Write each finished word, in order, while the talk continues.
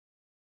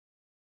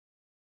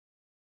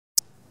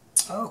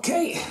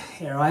Okay,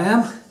 here I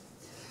am.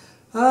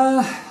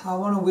 I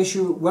want to wish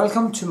you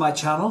welcome to my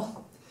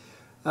channel.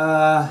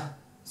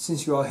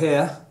 Since you are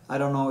here, I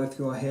don't know if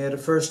you are here the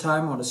first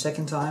time or the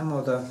second time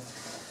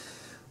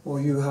or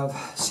you have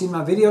seen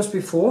my videos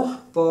before,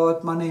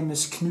 but my name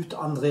is Knut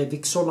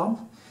Vikshåland.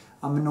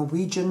 I'm a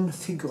Norwegian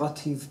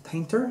figurative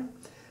painter,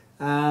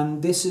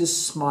 and this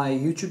is my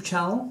YouTube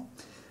channel.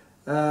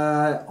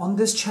 On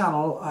this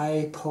channel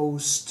I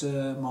post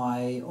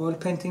my oil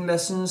painting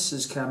lessons.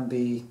 This can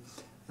be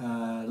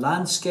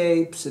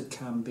landscapes, it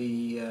can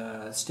be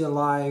still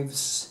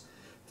lives,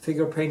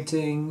 figure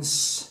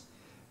paintings,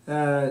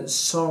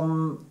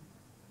 some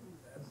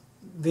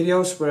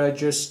videos where I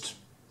just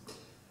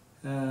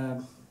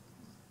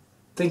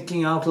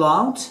thinking out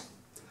loud,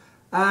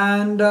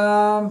 and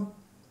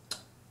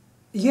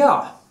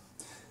yeah,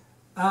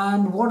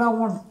 and what I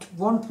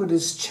want with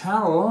this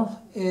channel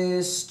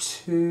is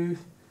to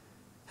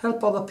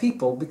help other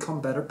people become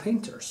better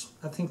painters.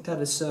 I think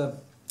that is a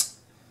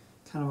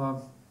kind of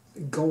a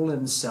goal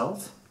in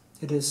itself.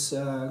 It is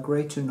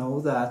great to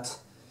know that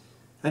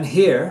and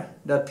hear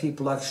that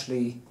people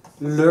actually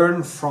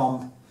learn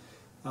from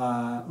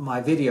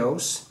my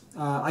videos.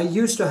 I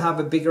used to have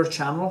a bigger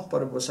channel,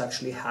 but it was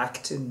actually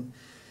hacked in,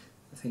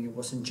 I think it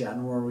was in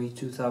January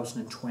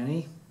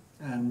 2020,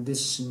 and this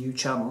is a new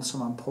channel, so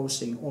I'm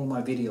posting all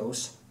my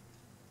videos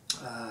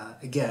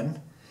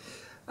again.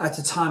 At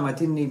the time I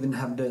didn't even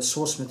have the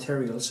source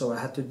material, so I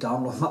had to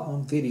download my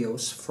own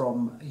videos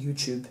from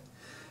YouTube,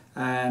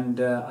 and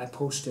I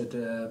posted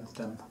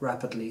them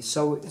rapidly.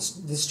 So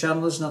this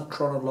channel is not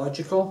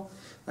chronological.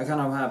 I kind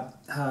of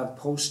have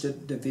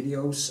posted the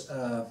videos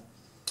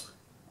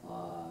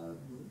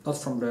not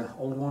from the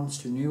old ones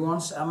to new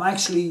ones. I'm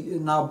actually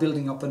now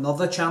building up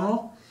another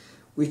channel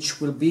which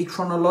will be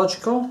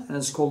chronological, and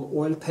it's called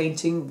Oil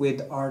Painting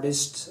with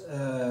artist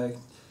Knut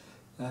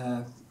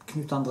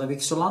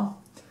Vikshåland,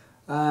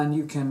 and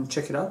you can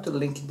check it out, the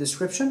link in the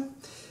description.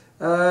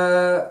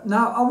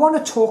 Now I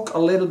want to talk a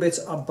little bit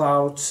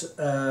about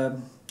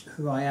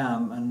who I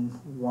am and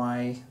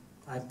why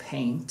I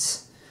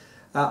paint.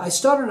 I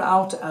started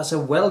out as a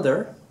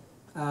welder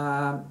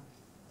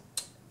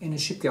in a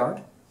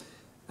shipyard,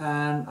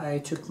 and I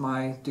took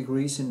my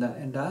degrees in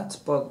that,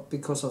 but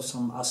because of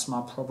some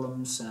asthma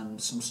problems and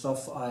some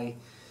stuff, I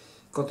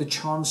got the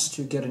chance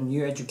to get a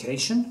new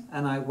education,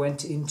 and I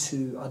went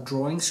into a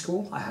drawing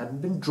school. I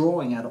hadn't been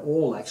drawing at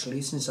all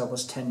actually since I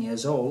was 10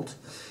 years old,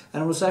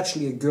 and it was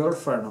actually a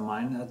girlfriend of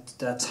mine at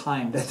that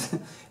time that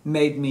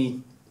made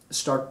me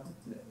start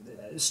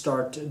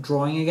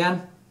drawing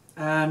again.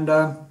 And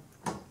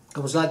it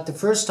was like the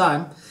first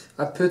time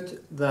I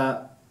put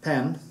the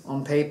pen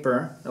on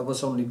paper that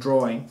was only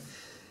drawing.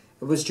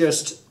 It was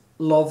just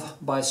love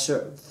by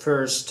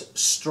first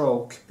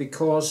stroke,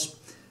 because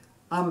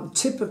I'm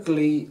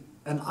typically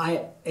an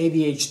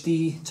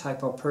ADHD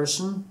type of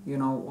person, you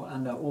know,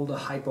 and all the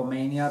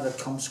hypomania that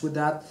comes with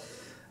that.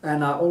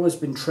 And I've always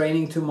been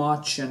training too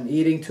much and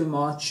eating too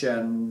much,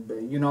 and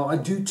you know, I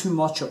do too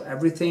much of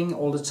everything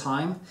all the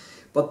time.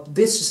 But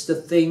this is the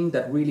thing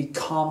that really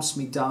calms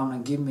me down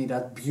and give me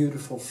that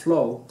beautiful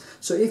flow.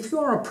 So if you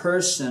are a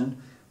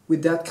person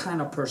with that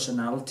kind of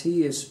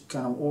personality, is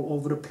kind of all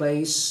over the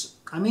place,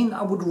 I mean,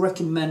 I would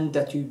recommend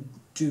that you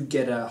do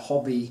get a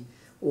hobby,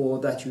 or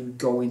that you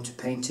go into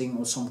painting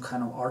or some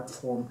kind of art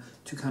form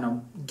to kind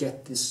of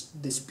get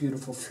this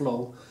beautiful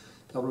flow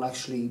that will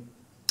actually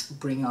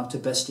bring out the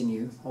best in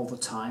you over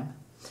time.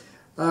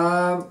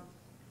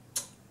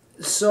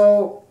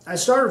 So I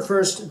started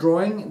first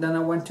drawing, then I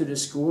went to the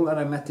school and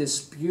I met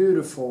this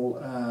beautiful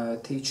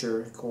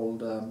teacher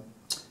called and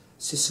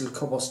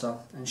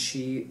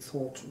she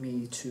taught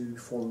me to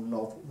fall in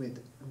love with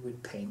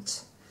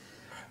paint.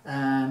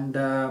 And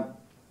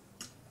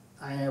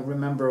I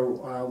remember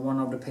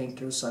one of the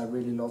painters I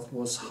really loved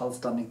was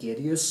Halvdan.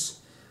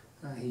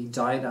 He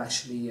died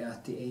actually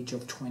at the age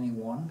of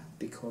 21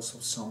 because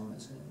of some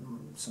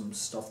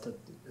stuff that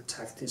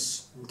attacked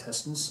his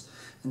intestines,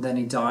 and then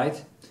he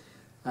died.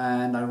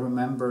 And I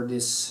remember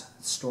this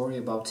story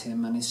about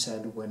him, and he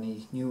said when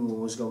he knew he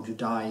was going to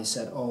die, he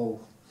said, oh,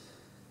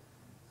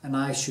 and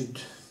I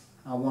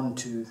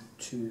wanted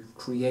to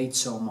create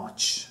so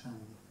much,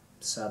 and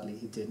sadly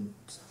he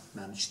didn't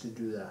manage to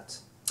do that.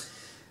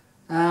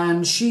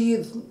 And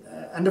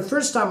the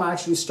first time I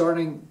actually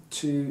starting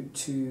to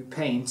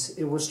paint,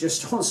 it was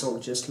just also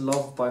just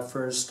love by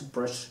first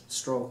brush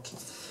stroke.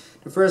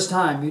 The first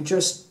time you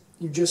just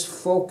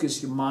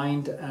focus your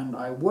mind, and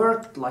I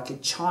worked like a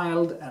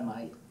child, and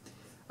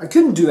I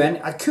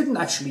couldn't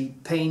actually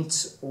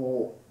paint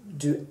or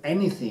do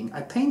anything.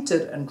 I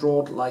painted and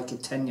drawed like a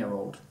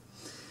 10-year-old.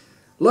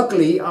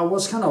 Luckily I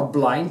was kind of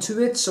blind to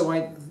it, so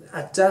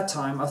at that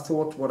time I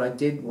thought what I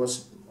did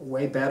was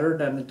way better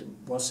than it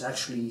was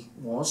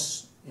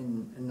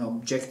in an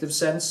objective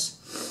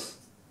sense.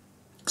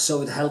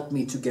 So it helped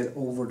me to get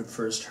over the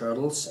first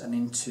hurdles and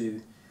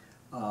into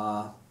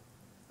I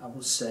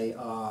would say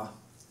a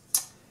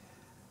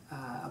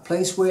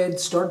place where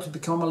it started to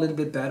become a little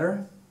bit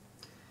better.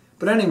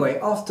 But anyway,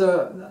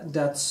 after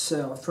that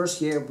first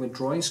year with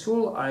drawing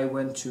school, I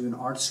went to an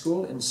art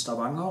school in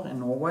Stavanger in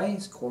Norway.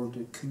 It's called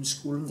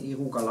Kunstskolen I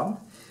Rogaland.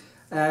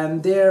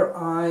 And there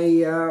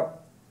I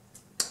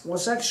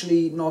was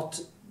actually not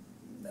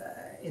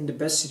in the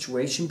best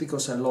situation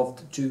because I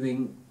loved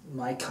doing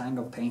my kind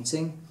of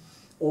painting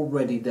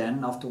already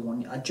then. After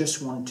 1 year, I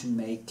just wanted to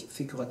make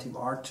figurative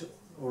art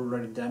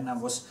already then. I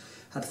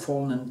had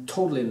fallen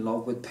totally in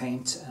love with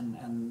paint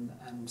and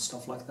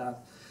stuff like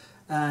that.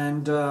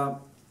 And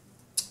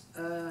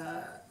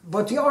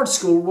but the art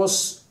school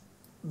was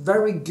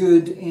very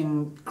good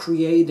in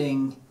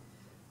creating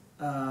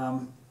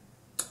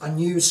a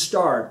new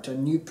start, a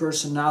new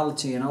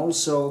personality, and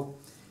also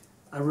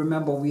I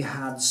remember we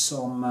had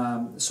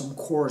some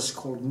course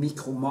called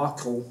Micro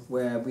Macro,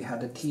 where we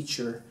had a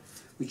teacher,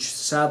 which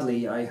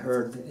sadly I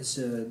heard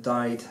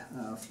died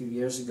a few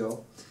years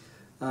ago,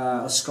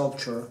 a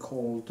sculptor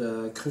called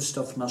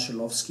Krzysztof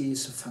Nasiolowski.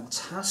 He's a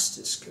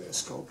fantastic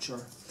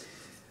sculptor.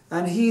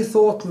 And he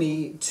taught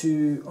me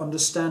to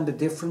understand the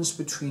difference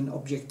between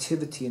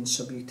objectivity and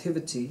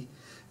subjectivity,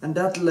 and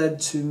that led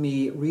to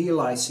me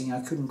realizing I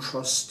couldn't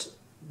trust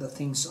the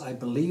things I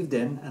believed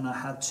in, and I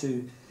had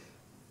to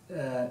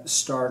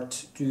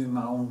start doing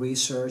my own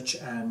research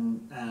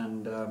and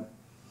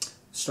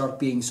start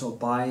being so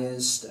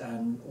biased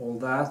and all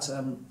that.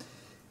 And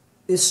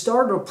it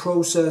started a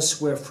process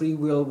where free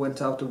will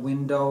went out the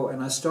window,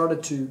 and I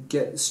started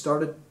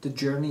the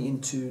journey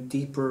into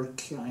deeper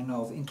kind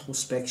of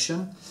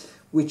introspection,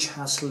 which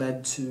has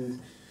led to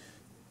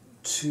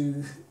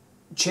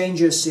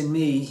changes in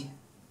me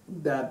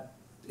that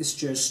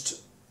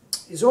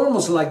is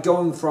almost like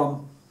going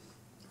from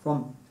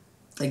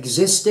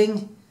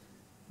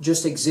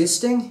just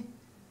existing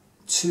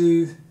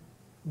to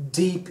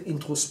deep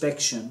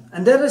introspection.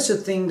 And that is a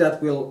thing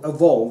that will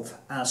evolve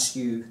as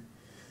you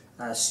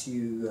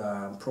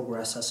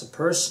progress as a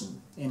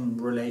person in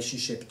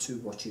relationship to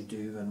what you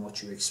do and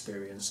what you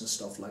experience and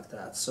stuff like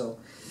that. So,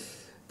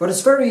 but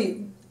it's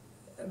very,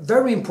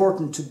 very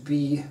important to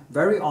be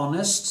very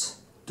honest,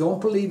 don't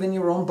believe in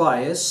your own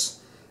bias,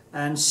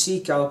 and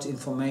seek out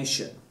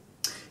information.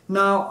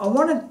 Now, I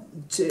wanted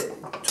to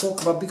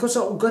talk about, because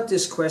I got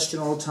this question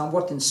all the time,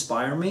 what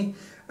inspired me?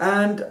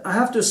 And I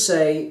have to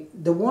say,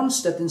 the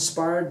ones that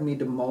inspired me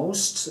the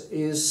most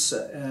is,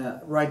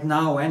 right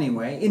now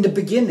anyway, in the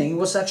beginning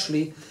was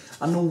actually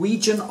a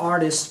Norwegian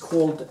artist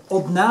called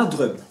Odd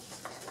Nerdrum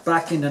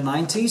back in the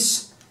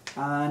 90s.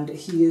 And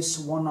he is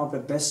one of the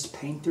best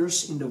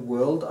painters in the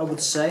world, I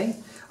would say.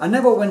 I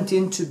never went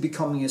into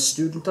becoming a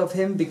student of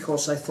him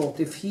because I thought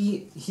if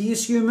he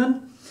is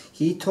human,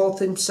 he taught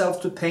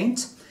himself to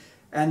paint.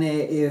 And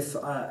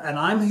and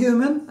I'm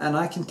human and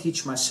I can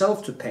teach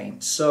myself to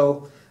paint.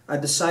 So I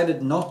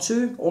decided not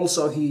to.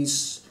 Also,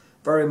 he's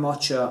very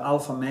much an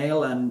alpha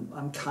male, and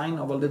I'm kind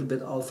of a little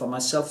bit alpha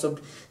myself, so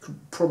it could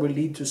probably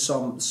lead to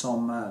some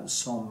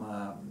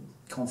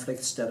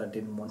conflicts that I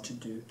didn't want to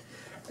do.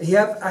 He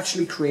have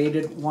actually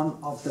created one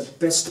of the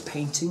best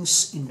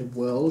paintings in the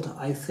world,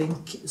 I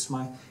think.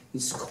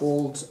 It's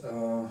called,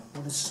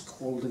 what is it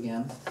called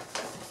again?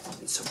 I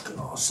need some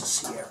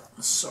glasses here,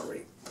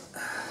 sorry.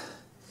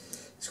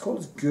 It's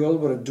called Girl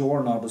with a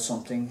Doorknob or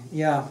something.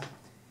 Yeah,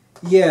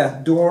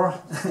 Girl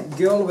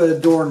with a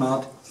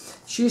Doorknob.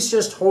 She's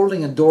just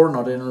holding a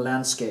doorknob in a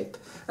landscape.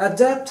 At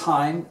that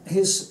time,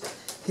 his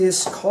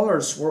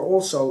colors were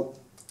also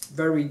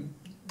very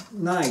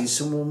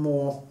nice and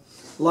more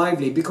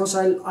lively, because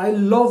I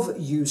love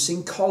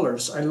using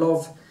colors. I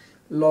love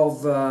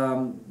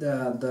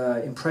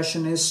the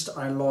Impressionist.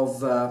 I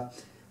love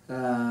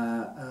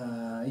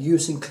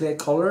using clear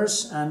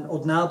colors, and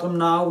Odd Nerdrum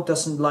now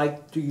doesn't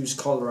like to use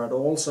color at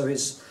all, so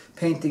his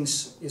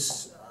paintings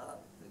is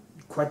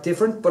quite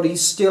different, but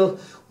he's still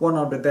one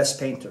of the best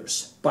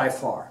painters by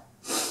far.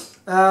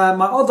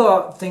 My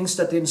other things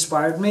that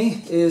inspired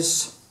me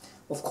is,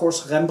 of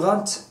course,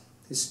 Rembrandt.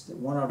 He's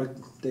one of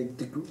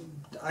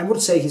I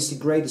would say he's the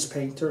greatest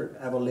painter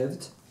ever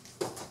lived.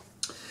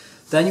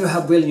 Then you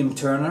have William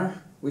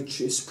Turner, which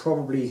is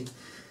probably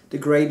the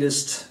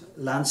greatest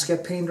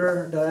landscape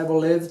painter that ever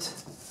lived.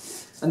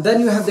 And then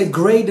you have the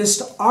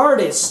greatest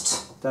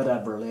artist that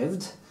ever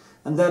lived,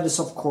 and that is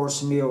of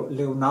course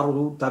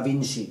Leonardo da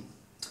Vinci.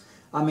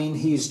 I mean,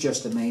 he's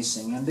just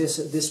amazing, and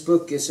this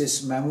book is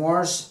his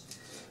memoirs,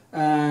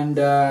 and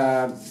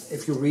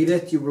if you read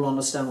it you will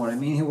understand what I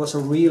mean. He was a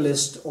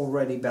realist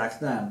already back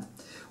then.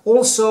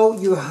 Also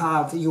you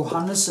have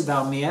Johannes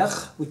Vermeer,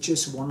 which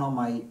is one of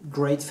my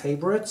great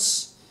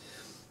favorites,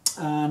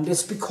 and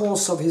it's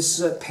because of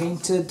his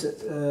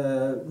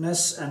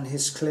paintedness and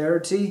his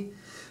clarity.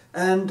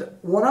 And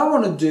what I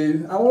want to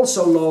do, I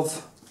also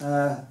love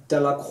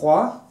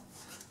Delacroix,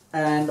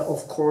 and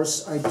of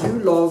course I do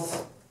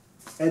love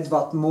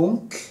Edvard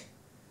Munch,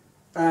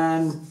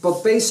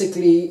 but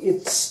basically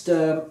it's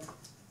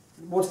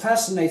what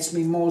fascinates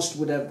me most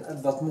with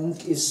Edvard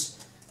Munch is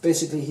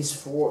basically his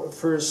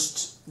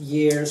first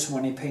years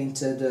when he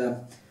painted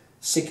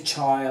Sick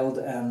Child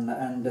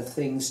and the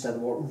things that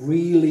were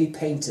really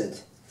painted.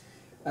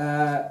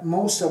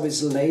 Most of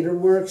his later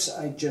works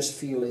I just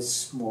feel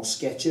is more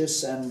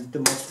sketches, and the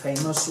most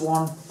famous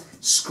one,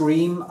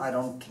 Scream, I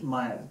don't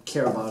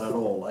care about at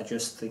all. I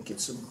just think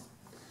it's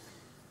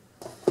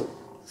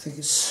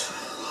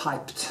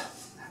hyped.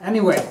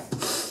 Anyway,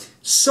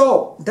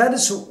 so that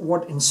is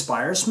what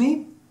inspires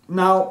me.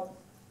 Now,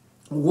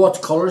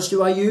 what colors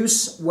do I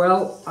use?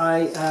 Well,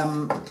 I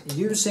am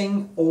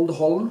using Old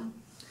Holland,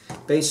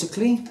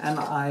 basically, and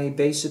I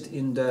base it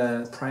in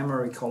the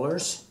primary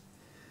colors.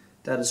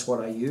 That is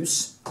what I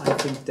use. I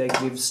think that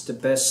gives the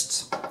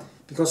best,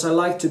 because I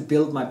like to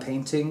build my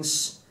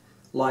paintings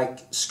like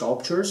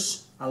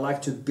sculptures. I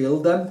like to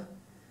build them.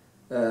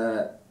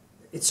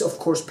 It's of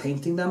course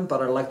painting them,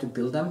 but I like to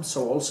build them.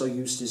 So I also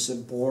use this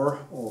boar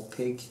or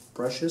pig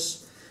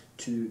brushes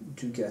to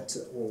get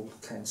all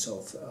kinds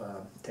of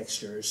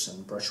textures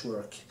and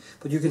brushwork.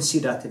 But you can see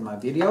that in my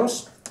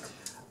videos.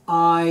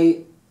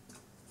 I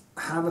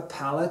have a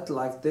palette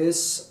like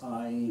this.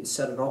 I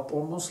set it up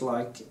almost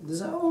like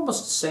this,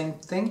 almost the same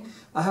thing.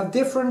 I have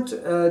different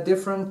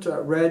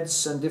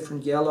reds and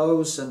different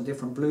yellows and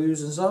different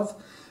blues and stuff.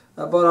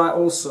 But I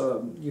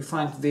also, you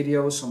find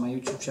videos on my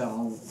YouTube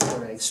channel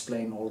where I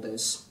explain all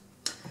this.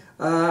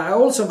 I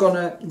also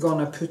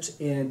gonna put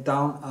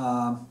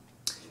down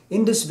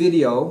in this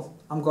video.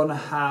 I'm gonna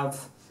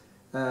have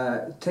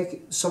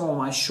take some of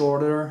my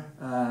shorter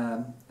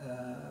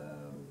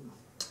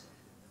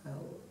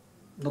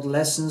not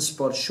lessons,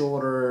 but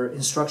shorter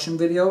instruction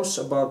videos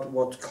about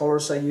what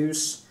colors I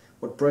use,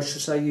 what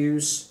brushes I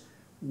use,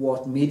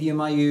 what medium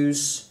I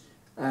use,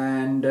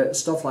 and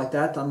stuff like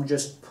that. I'm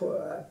just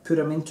put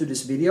them into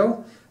this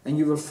video, and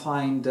you will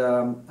find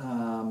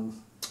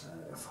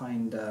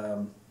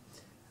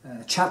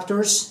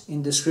chapters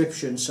in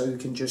description, so you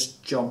can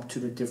just jump to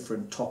the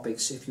different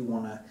topics if you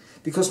wanna.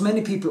 Because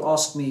many people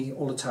ask me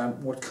all the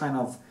time what kind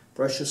of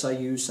brushes I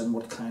use and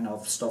what kind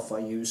of stuff I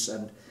use,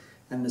 and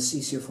it's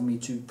easier for me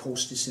to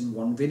post this in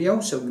one video,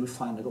 so you'll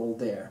find it all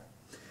there.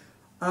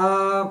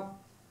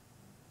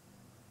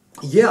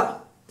 Yeah.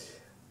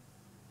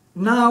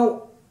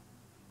 Now,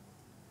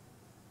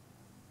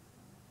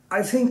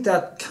 I think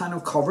that kind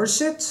of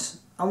covers it.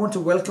 I want to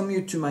welcome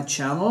you to my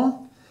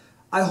channel.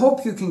 I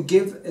hope you can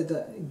give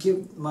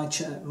my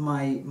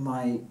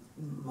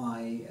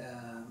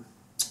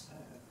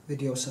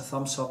videos a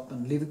thumbs up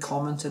and leave a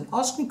comment and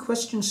ask me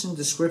questions in the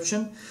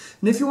description.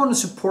 And if you want to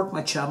support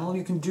my channel,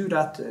 you can do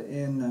that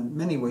in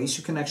many ways.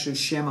 You can actually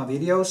share my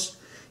videos.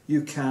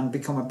 You can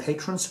become a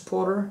Patreon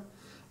supporter.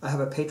 I have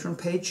a Patreon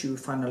page. You will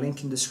find a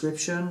link in the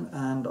description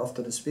and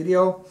after this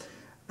video.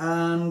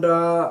 And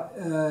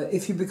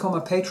if you become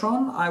a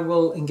patron, I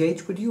will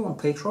engage with you on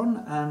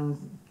Patreon and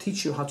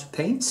teach you how to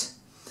paint.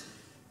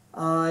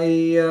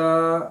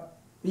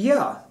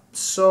 Yeah,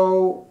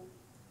 so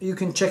you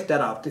can check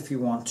that out if you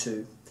want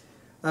to.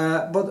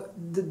 But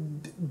the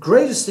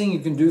greatest thing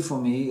you can do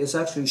for me is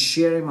actually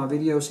sharing my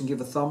videos and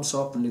give a thumbs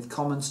up and leave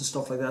comments and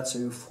stuff like that, so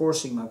you're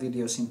forcing my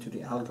videos into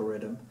the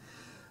algorithm.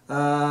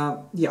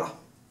 Yeah.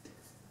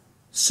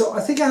 So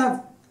I think I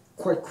have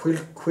quite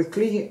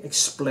quickly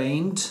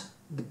explained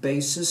the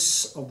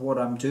basis of what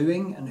I'm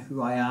doing and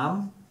who I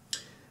am.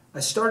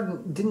 I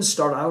didn't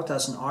start out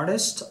as an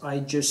artist. I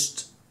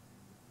just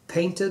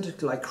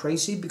painted like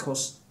crazy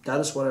because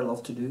that is what I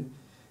love to do.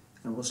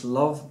 And was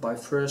loved by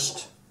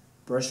first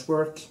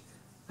brushwork,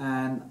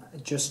 and I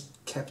just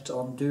kept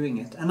on doing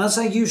it. And as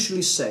I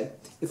usually say,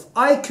 if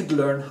I could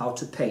learn how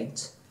to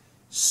paint,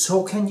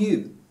 so can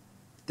you.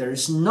 There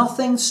is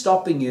nothing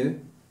stopping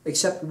you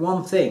except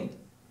one thing.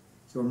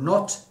 You're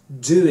not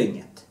doing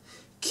it.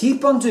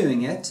 Keep on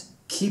doing it,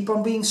 keep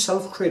on being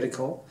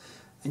self-critical,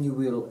 and you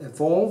will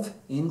evolve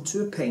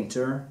into a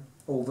painter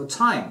over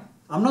time.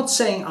 I'm not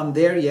saying I'm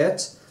there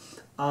yet.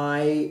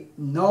 I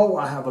know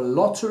I have a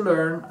lot to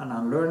learn, and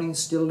I'm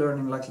still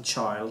learning like a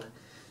child.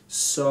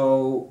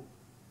 So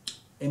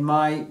in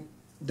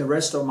the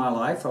rest of my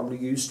life I will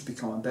use to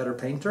become a better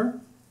painter,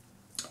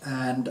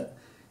 and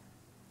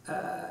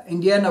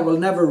in the end I will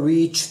never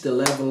reach the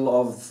level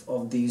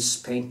of these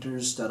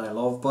painters that I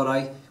love, but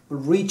I will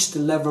reach the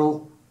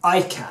level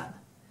I can.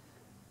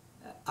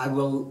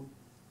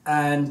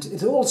 And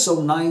it's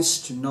also nice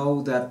to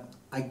know that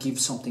I give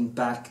something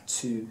back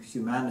to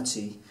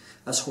humanity.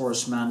 As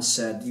Horace Mann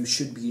said, you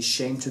should be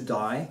ashamed to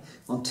die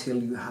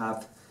until you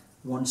have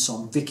won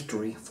some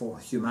victory for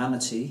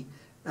humanity.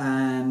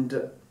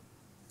 And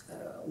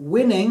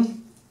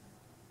winning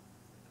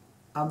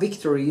a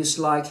victory is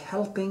like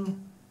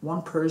helping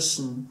one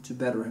person to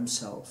better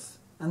himself,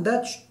 and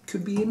that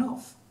could be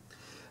enough.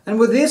 And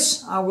with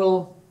this I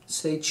will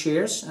say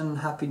cheers and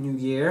Happy New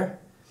Year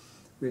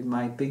with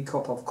my big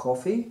cup of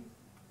coffee,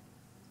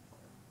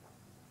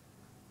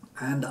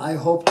 and I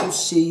hope to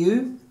see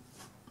you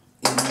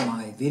in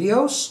my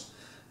videos,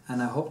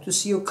 and I hope to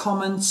see your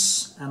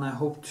comments, and I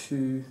hope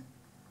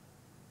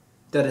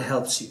that it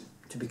helps you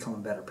to become a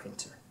better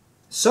painter.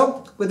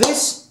 So with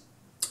this,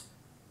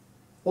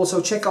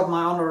 also check out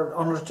my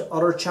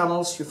other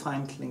channels. You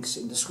find links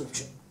in the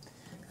description,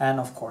 and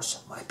of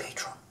course my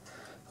Patreon.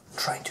 I'm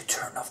trying to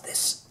turn off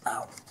this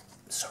now,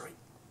 sorry.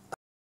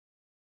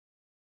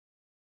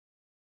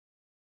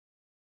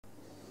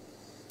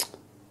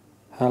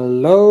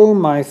 Hello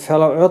my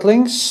fellow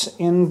Earthlings.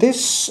 In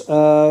this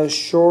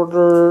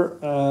shorter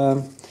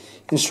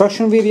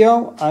instruction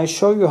video I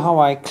show you how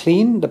I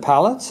clean the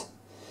palette,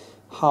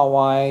 how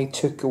I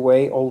took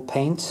away old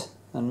paint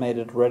and made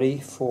it ready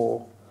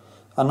for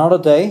another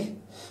day.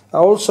 I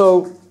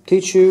also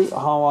teach you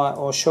how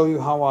or show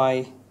you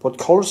what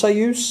colors I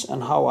use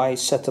and how I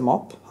set them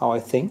up, how I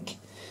think.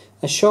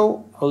 I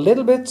show a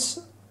little bit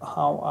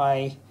how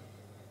I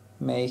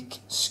make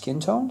skin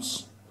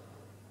tones.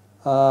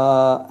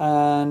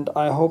 And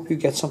I hope you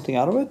get something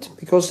out of it,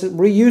 because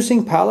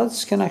reusing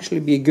palettes can actually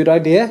be a good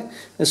idea,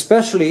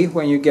 especially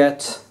when you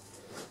get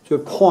to a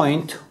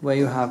point where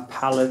you have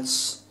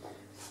palettes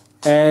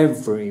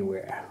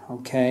everywhere.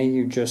 Okay,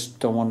 you just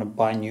don't want to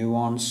buy new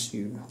ones,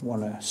 you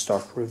want to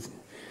start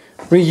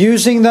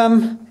reusing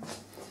them.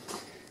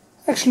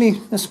 Actually,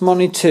 there's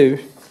money too,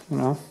 you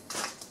know.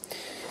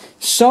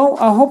 So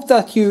I hope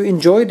that you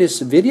enjoy this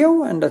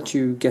video and that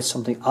you get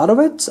something out of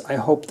it. I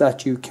hope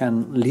that you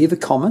can leave a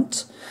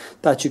comment,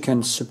 that you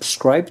can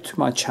subscribe to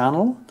my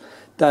channel,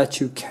 that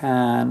you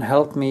can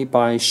help me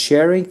by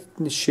sharing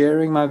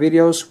my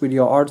videos with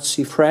your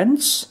artsy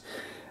friends.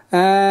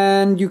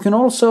 And you can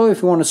also,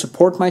 if you want to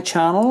support my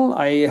channel,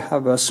 I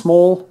have a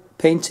small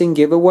painting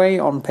giveaway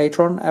on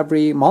Patreon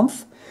every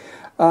month.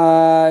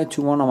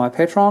 To one of my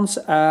patrons,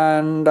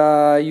 and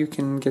you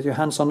can get your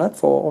hands on that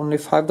for only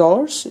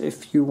 $5.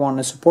 If you want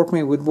to support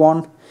me with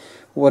one,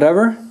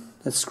 whatever,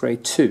 that's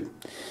great too.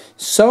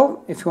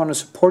 So if you want to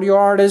support your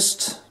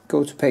artist,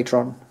 go to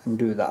Patreon and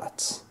do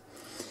that.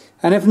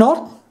 And if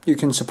not, you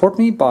can support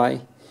me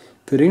by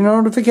putting the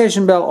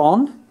notification bell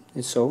on.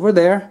 It's over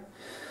there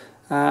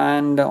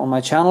and on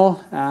my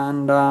channel,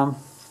 and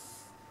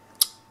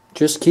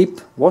just keep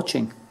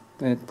watching.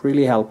 It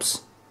really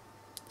helps.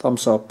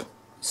 Thumbs up.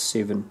 It's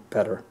even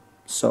better.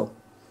 So,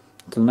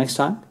 until next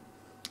time,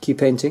 keep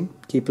painting,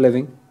 keep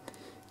living,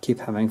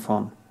 keep having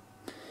fun.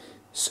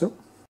 So,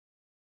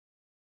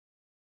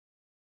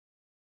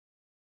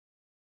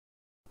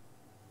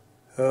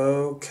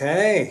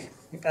 okay,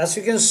 as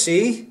you can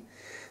see,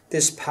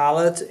 this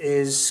palette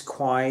is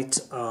quite,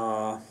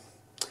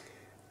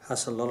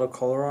 has a lot of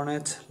color on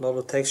it, a lot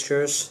of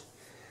textures,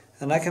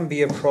 and that can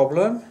be a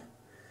problem.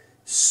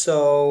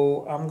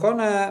 So I'm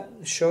gonna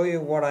show you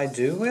what I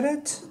do with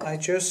it. I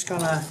just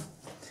gonna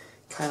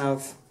kind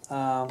of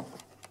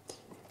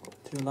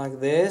do like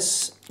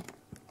this,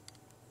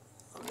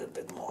 a little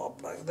bit more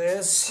up like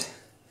this.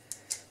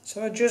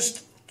 So I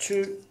just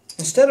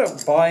instead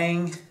of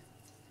buying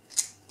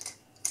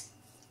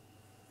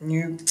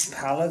new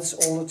palettes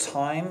all the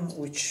time,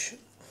 which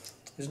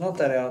is not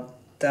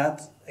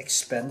that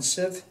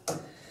expensive,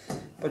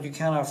 but you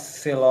kind of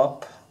fill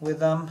up with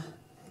them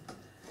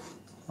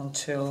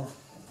until,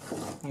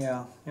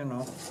 yeah, you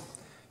know,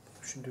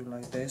 you should do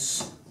like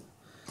this.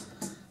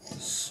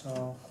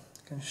 So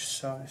I can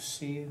show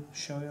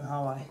you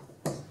how I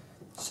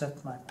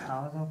set my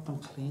palette up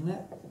and clean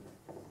it.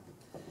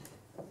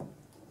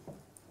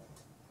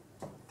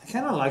 I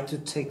kind of like to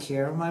take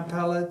care of my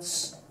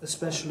palettes,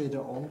 especially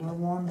the older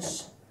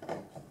ones,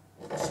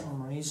 for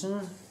some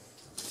reason.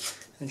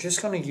 I'm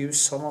just going to use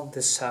some of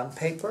this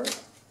sandpaper.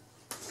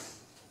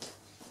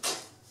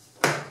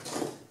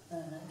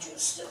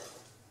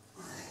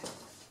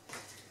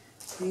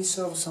 Piece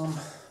of some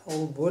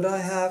old wood I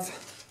have,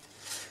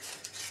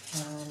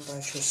 and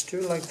I just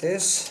do like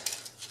this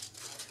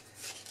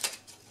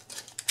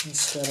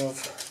instead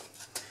of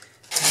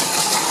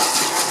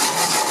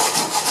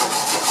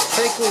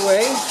take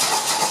away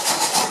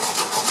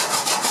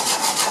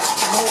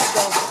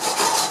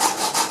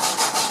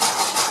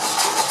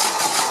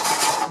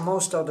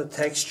most of the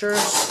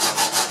textures.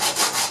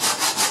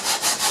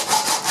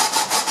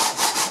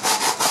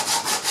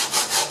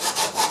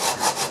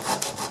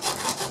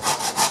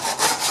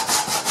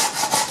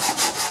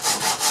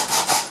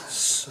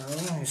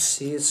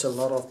 See, it's a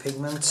lot of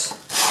pigments.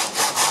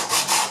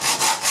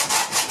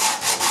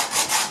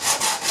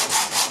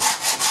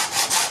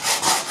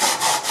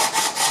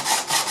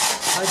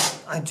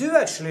 I do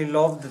actually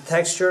love the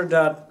texture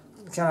that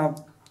kind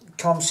of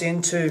comes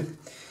into.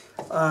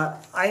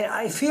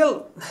 I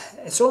feel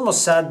it's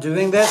almost sad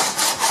doing this,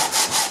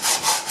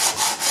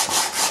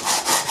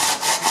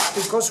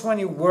 because when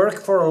you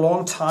work for a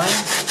long time,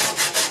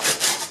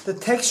 the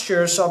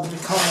textures are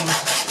becoming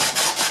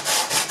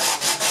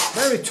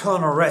very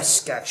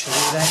Turner-esque, actually.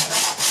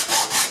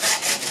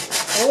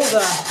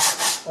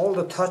 All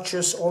the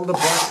touches, all the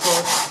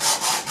brushwork,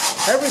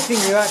 everything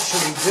you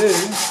actually do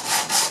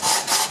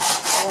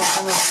are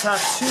kind of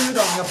tattooed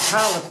on your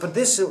palette. But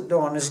this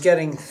one is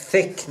getting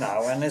thick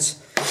now, and it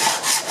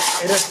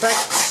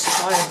affects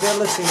my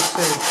ability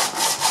to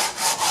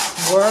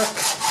work.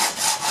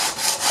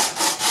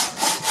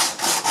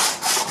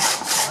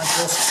 I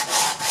just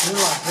do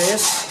like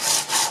this.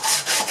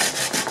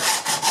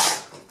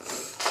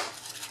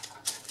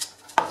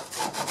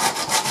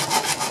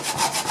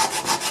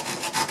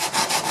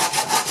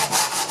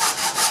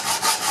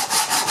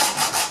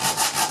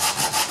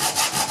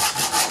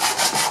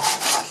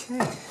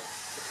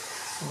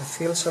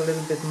 Feels a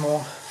little bit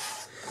more.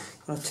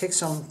 I'm going to take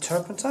some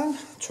turpentine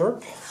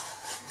turp,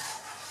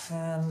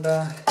 and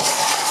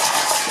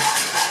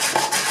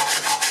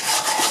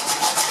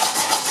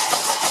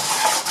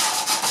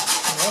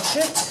wash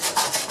it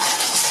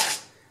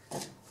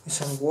with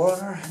some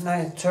water,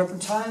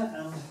 turpentine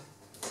and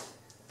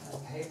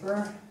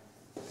paper.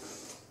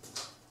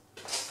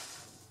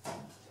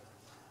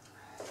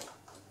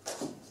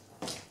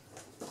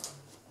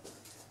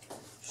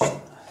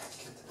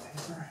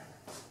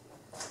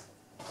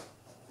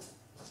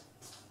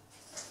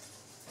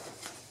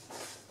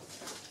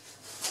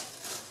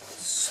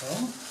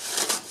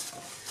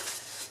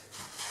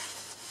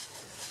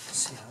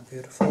 See how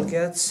beautiful it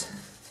gets.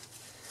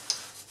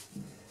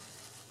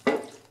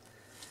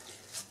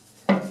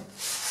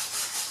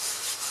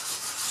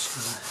 Just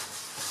gonna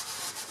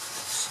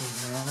see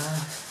here now.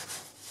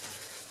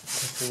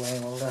 Take away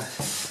all the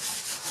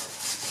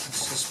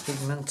excess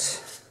pigment.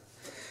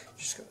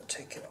 Just gonna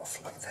take it off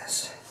like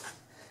this.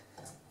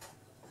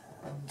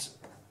 And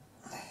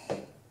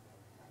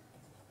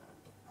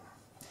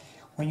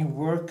when you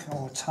work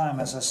all the time,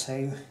 as I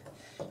say,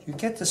 you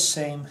get the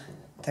same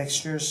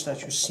textures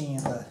that you see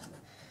in the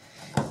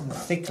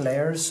thick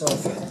layers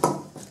of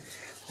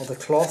the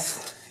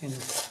cloth in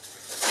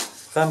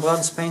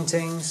Rembrandt's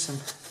paintings and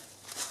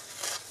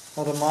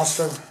all the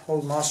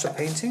old master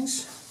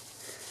paintings.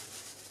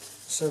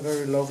 It's a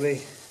very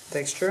lovely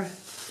texture.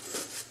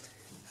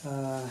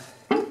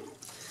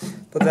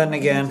 But then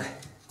again,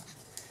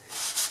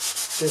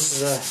 this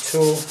is a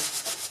tool,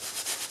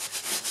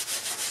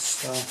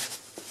 so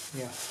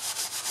yeah.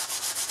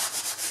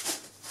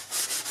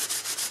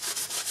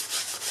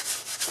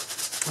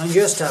 I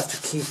just have to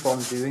keep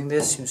on doing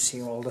this. You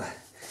see all the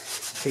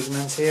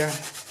pigment here.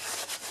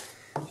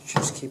 You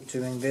just keep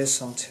doing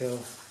this until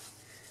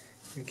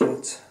you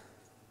get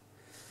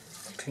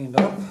cleaned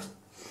up.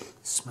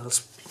 It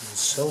smells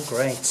so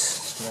great. It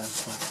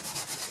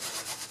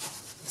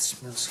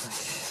smells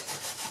like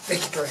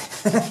victory.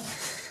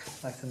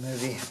 Like the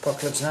movie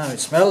Apocalypse Now. You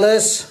smell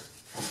this?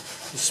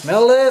 You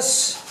smell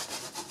this?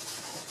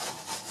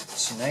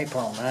 It's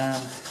napalm,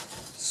 man.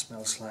 It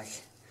smells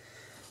like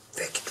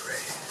victory.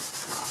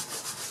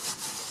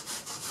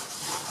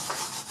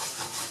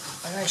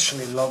 I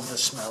actually love the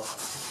smell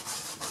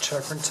of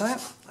turpentine.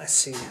 I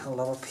see a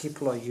lot of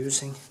people are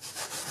using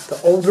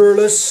the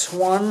odorless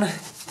one.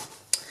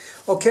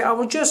 Okay, I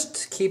will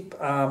just keep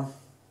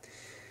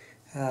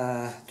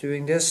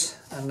doing this,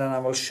 and then I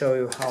will show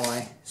you how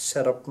I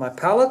set up my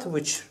palette,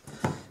 which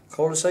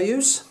colors I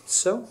use.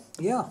 So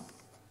yeah.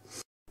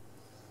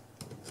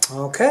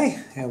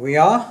 Okay, here we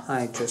are.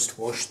 I just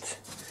washed,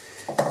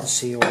 you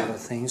see all the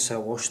things I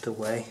washed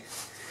away.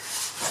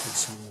 Put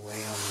some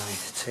away on my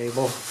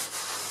table,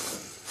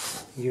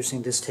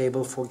 using this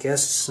table for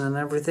guests and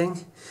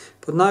everything.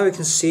 But now you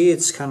can see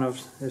it's kind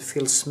of, it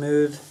feels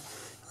smooth.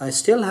 I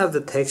still have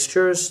the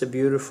textures, the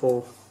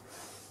beautiful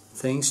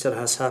things that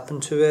has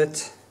happened to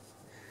it,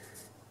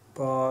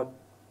 but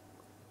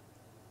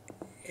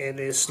it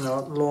is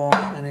not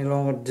any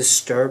longer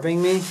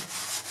disturbing me.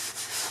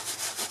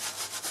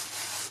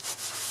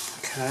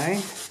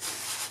 Okay,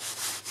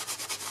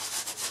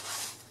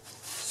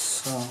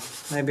 so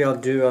maybe I'll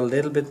do a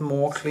little bit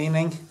more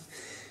cleaning.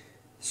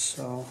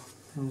 So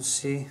you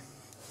see,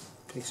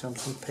 take some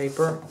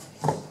paper,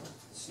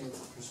 see if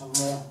there's some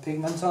more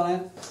pigment on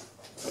it.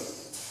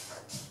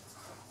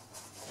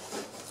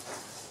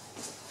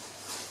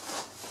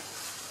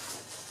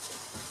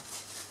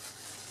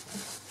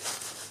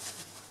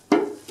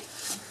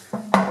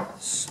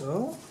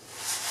 So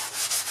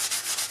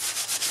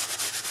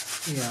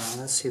yeah,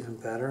 that's even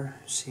better.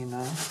 See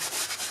now?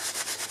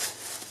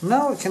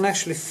 Now we can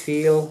actually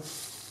feel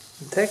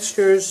the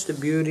textures, the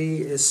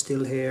beauty is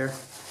still here.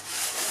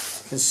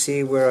 You can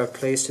see where I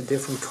placed the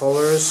different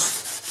colors.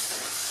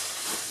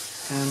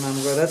 And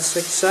that's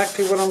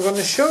exactly what I'm going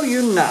to show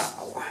you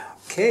now.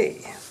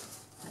 Okay.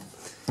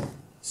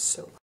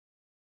 So.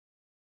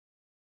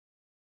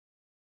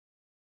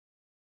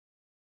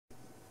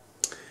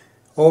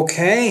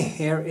 Okay,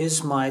 here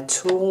is my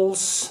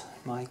tools,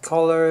 my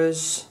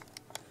colors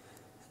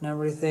and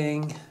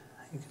everything,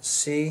 you can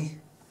see.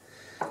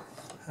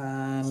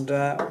 And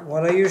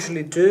what I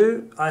usually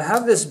do, I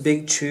have this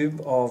big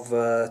tube of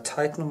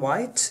Titan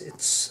White.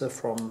 It's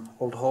from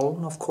Old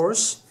Holland, of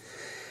course.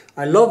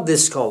 I love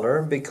this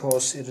color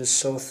because it is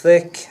so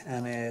thick,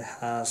 and it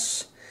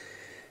has,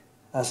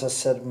 as I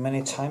said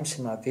many times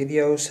in my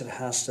videos, it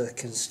has the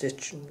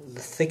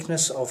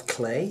thickness of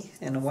clay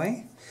in a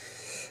way.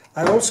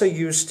 I also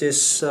use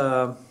this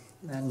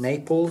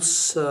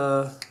Naples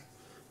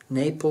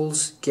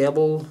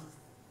Gel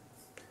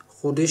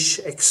Rödisch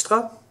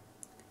Extra.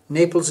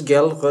 Naples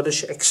Gel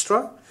Rödisch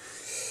Extra.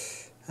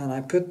 And I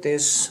put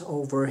this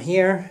over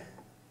here.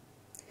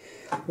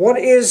 What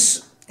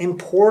is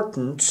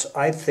important,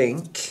 I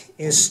think,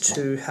 is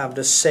to have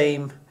the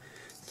same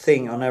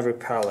thing on every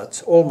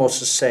palette. Almost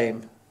the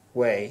same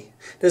way.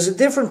 There's a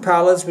different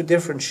palettes with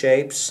different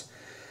shapes.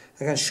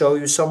 I can show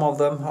you some of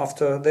them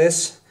after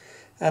this.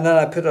 And then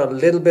I put a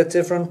little bit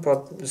different,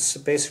 but it's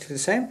basically the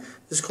same.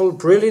 It's called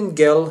Brilliant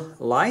Gel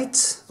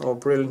Light, or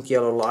Brilliant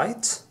Yellow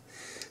Light.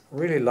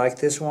 really like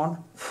this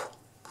one.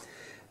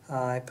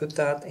 I put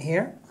that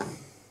here.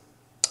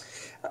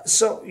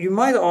 So you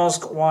might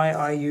ask why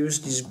I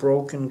use these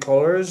broken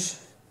colors.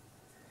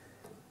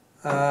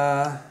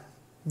 Yeah,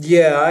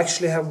 I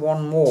actually have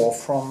one more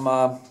from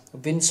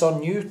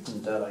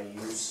Vikshåland that I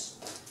use.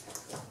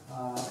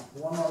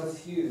 One of the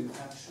few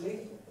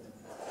actually.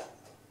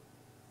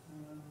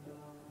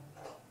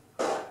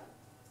 And,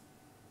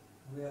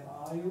 where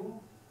are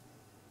you?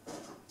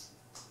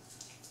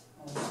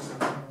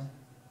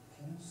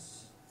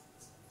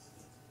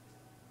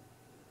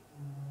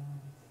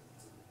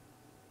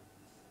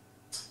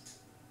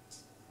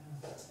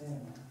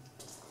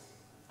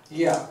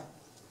 Yeah,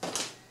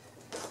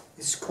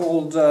 it's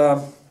called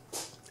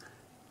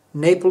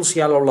Naples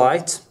Yellow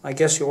Light. I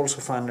guess you also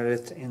find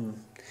it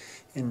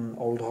in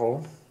Old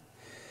Holland,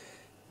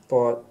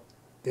 but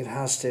it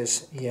has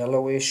this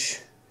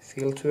yellowish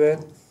feel to it.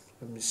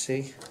 Let me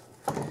see.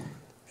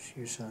 Let's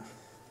use a.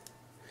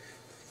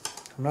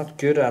 I'm not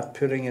good at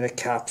putting the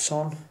caps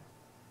on.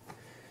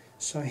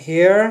 So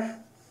here,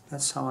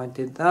 that's how I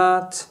did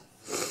that.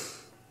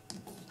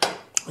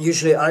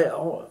 Usually I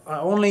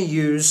only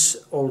use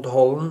Old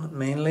Holland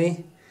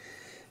mainly.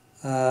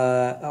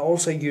 I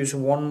also use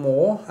one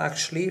more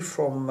actually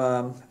from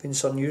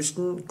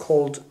Vikshåland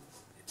called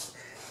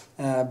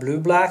Blue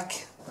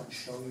Black. I'll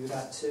show you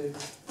that too.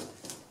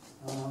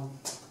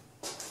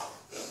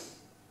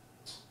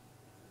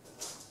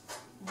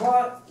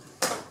 But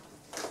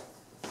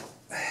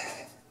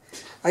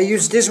I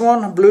use this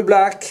one, Blue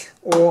Black,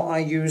 or I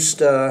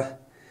used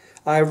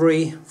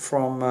Ivory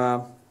from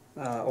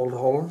Old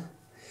Holland.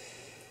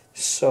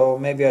 So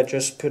maybe I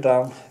just put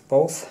down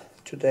both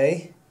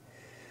today.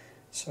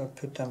 So I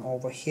put them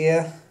over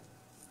here,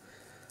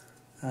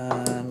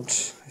 and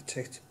I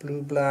take the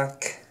Blue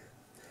Black,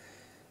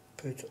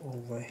 put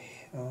over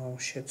here. Oh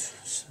shit,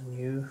 it's a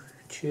new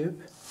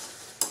tube.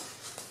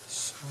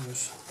 So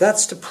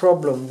that's the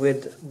problem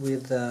with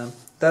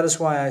that is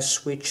why I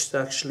switched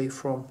actually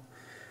from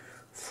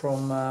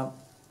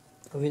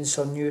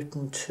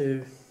Vikshåland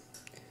to.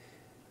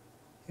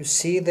 You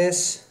see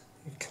this?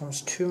 It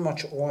comes too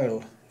much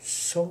oil.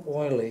 So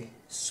oily,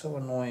 so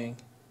annoying.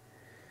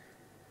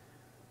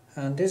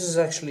 And this is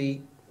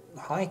actually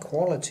high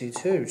quality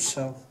too,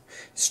 so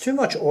it's too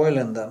much oil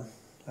in them,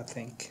 I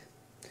think.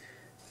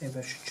 Maybe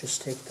I should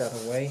just take that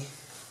away.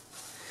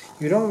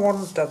 You don't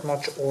want that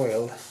much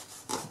oil.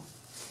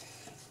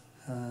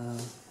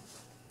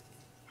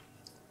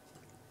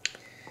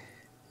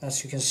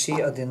 As you can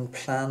see, I didn't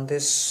plan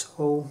this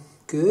so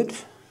good.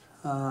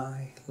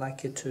 I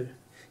like it to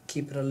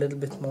keep it a little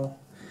bit more.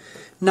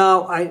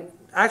 Now, I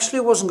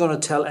actually wasn't going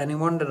to tell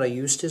anyone that I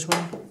used this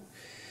one,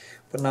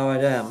 but now I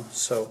am.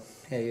 So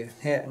here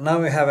now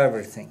we have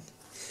everything.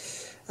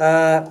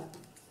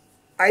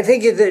 I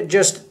think it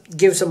just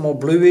gives a more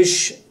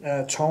bluish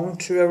tone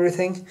to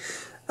everything.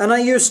 And I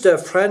used the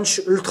French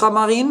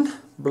ultramarine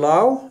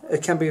blau.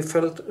 It can be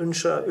felt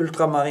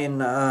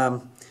ultramarine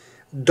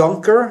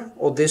dunker,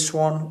 or this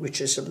one,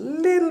 which is a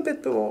little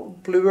bit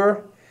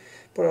bluer.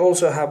 But I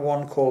also have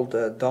one called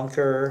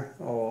dunker,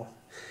 or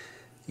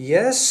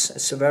yes,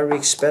 it's a very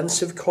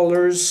expensive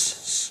color.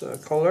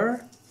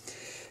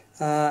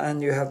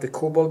 And you have the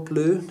cobalt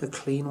blue, the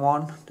clean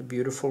one, the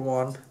beautiful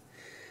one.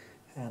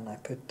 And I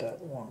put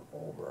that one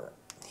over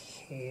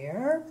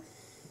here.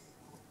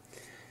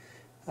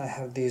 I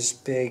have these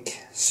big,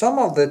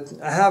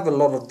 I have a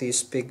lot of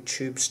these big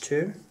tubes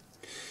too,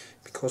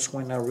 because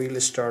when I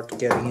really start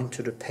getting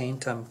into the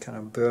paint, I'm kind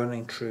of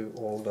burning through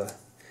all the.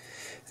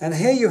 And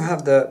here you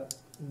have the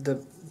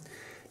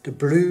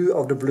blue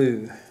of the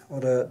blue, or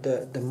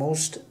the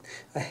most.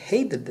 I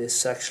hated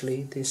this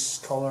actually, this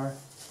color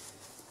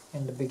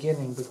in the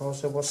beginning,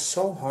 because it was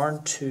so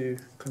hard to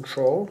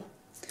control.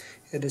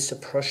 It is a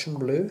Prussian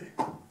blue.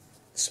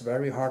 It's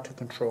very hard to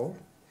control.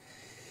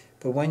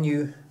 But when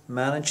you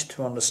manage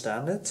to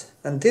understand it,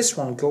 and this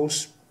one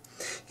goes,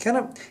 kind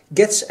of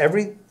gets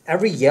every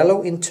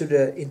yellow into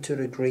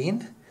the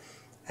green,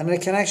 and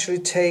it can actually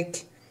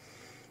take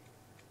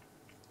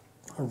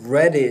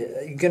red.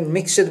 You can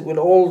mix it with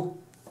all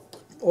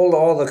the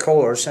other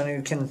colors, and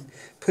you can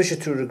push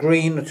it to the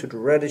green or to the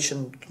reddish,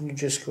 and you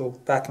just go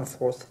back and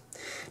forth.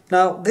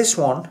 Now this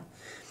one,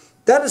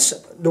 that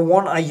is the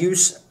one I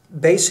use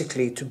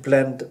basically to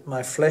blend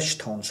my flesh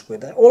tones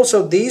with.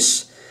 Also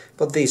these,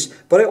 but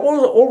I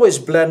always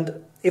blend.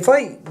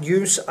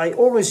 I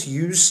always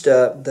use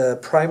the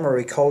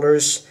primary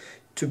colors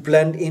to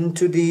blend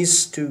into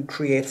these to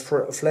create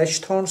flesh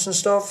tones and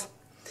stuff.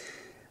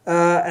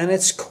 And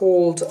it's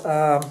called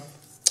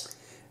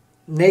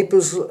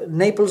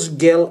Naples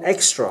Gel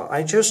Extra.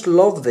 I just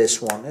love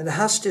this one. It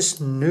has this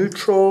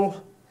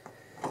neutral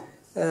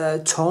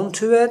tone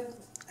to it,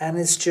 and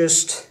it's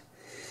just,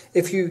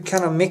 if you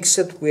kind of mix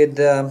it with,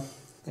 I'm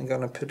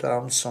gonna put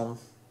down some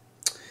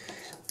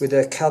with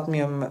a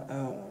cadmium.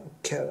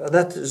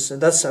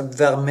 That's a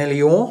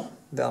vermilion.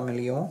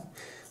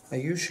 I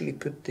usually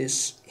put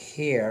this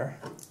here.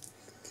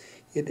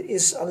 It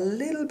is a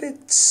little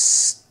bit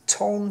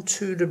toned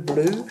to the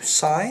blue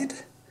side,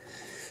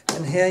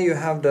 and here you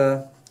have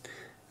the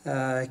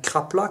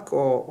krapplak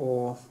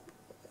or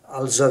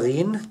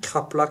alzarin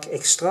krapplak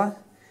extra,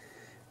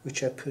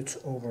 which I put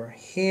over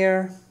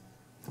here.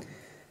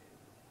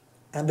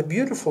 And the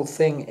beautiful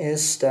thing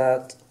is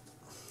that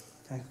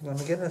I'm going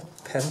to get a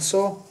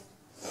pencil.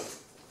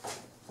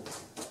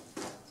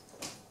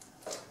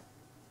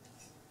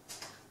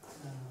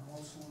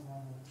 Also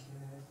want to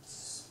get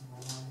my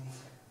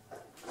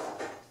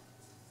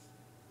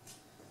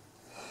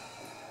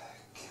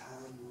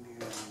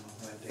cadmium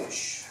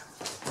reddish.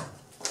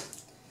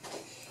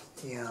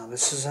 Yeah,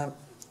 this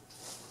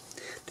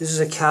is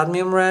a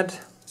cadmium red.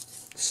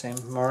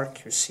 Same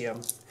mark. You see, I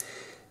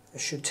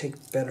should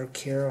take better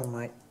care of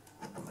my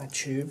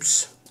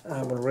tubes.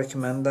 I will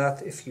recommend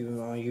that if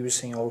you are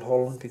using Old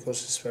Holland,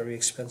 because it's very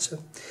expensive.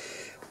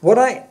 What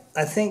I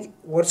think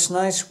what's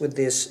nice with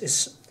this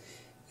is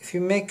if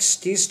you mix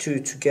these two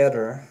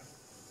together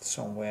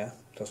somewhere,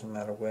 doesn't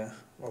matter where.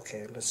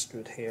 Okay, let's do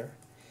it here.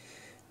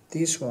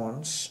 These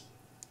ones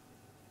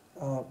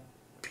are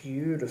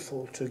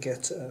beautiful to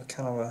get a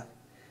kind of a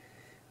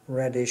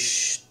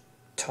reddish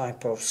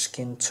type of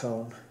skin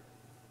tone.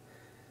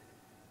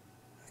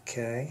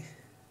 Okay.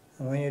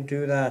 And when you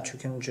do that, you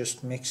can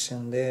just mix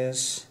in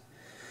this,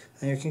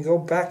 and you can go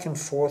back and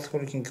forth,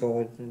 or you can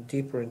go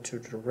deeper into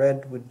the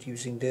red with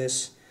using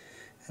this,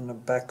 and then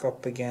back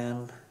up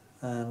again,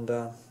 and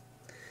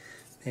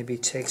maybe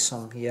take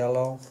some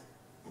yellow.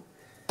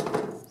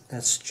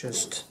 That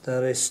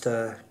is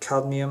the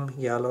cadmium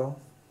yellow,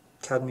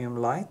 cadmium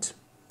light,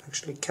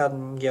 actually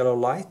cadmium yellow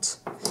light.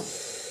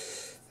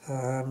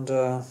 And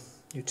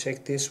you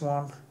take this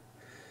one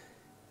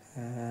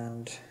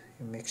and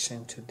you mix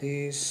into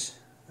these,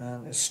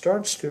 and it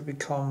starts to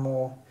become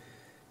more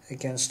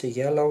against the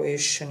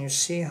yellowish, and you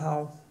see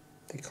how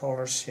the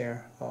colors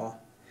here are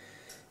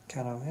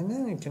kind of, and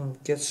then you can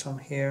get some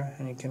here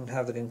and you can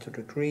have it into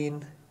the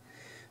green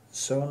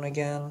zone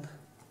again,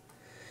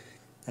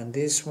 and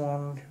this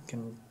one you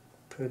can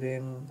put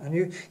in, and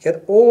you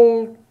get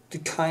all the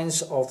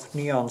kinds of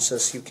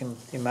nuances you can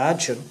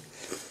imagine,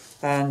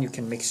 and you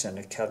can mix in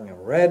the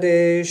cadmium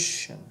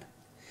reddish and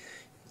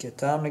get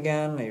down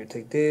again, and you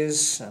take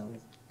this and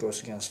it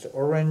goes against the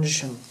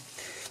orange, and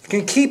you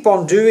can keep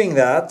on doing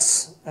that,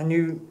 and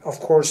you of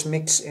course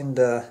mix in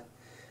the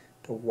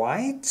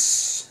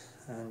whites,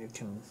 and you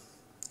can,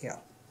 yeah.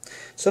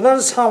 So that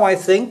is how I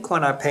think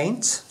when I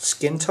paint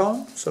skin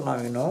tone, so now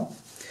you know.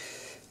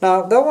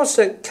 Now that was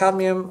the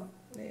cadmium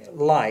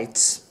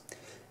light.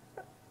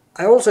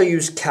 I also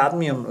use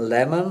cadmium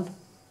lemon,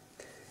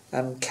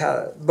 and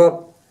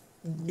but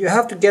you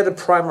have to get a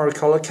primary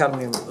color,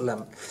 cadmium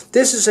lemon.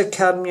 This is a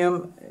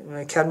cadmium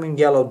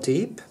yellow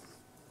deep.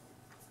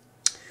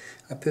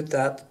 I put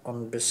that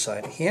on this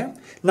side here.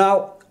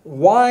 Now,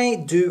 why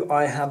do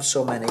I have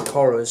so many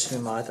colors, you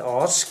might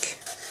ask?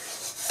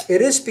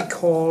 It is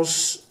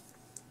because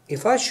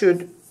if I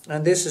should,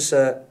 and this is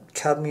a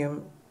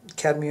cadmium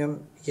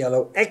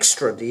yellow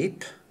extra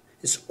deep.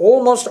 It's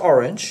almost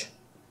orange,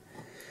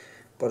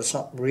 but it's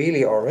not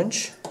really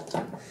orange.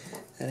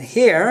 And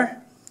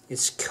here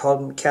it's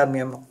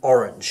cadmium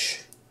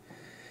orange.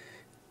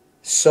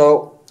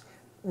 So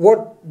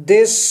what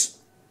this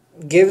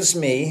gives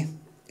me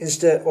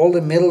is all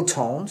the middle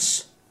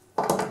tones.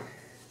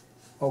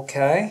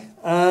 Okay,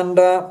 and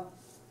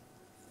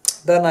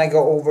then I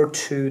go over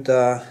to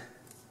the,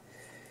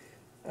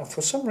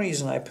 for some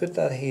reason I put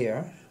that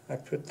here. I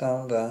put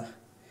down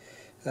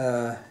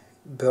the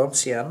burnt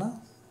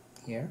sienna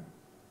here.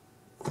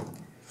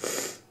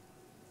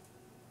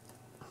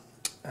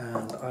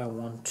 And I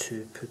want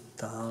to put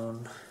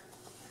down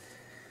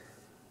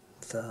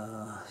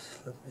the,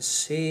 let me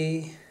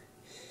see,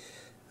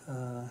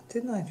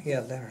 didn't I? Yeah,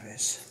 there it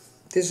is.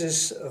 This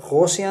is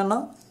raw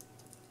sienna.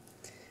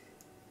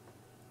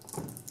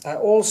 I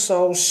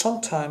also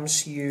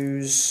sometimes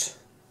use,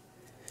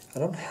 I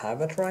don't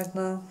have it right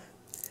now,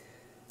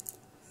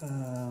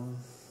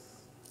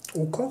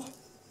 ochre.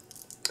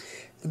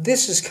 But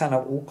this is kind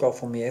of ochre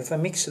for me. If I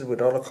mix it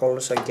with other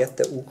colors, I get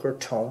the ochre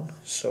tone.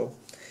 So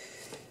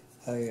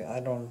I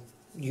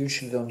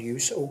usually don't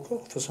use ochre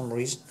for some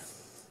reason.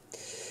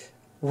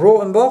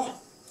 Raw umber.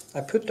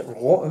 I put the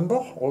raw umber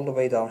all the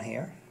way down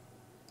here.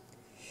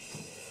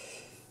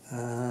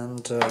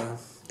 And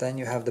then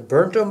you have the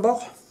burnt umber.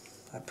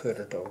 I put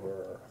it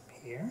over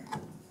here.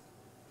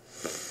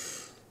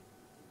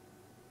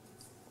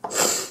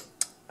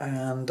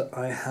 And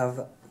I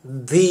have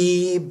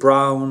the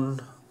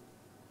brown,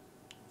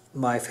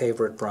 my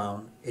favorite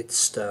brown.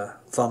 It's the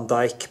Van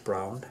Dyke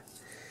brown,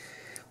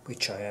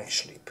 which I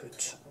actually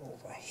put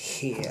over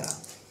here.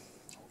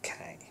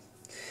 Okay.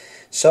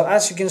 So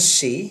as you can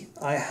see,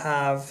 I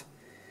have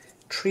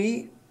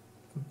 3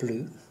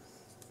 blue.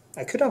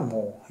 I could have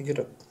more. I could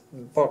have,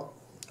 but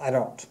I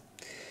don't.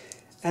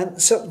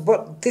 And so,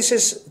 but this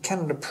is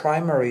kind of the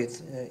primary.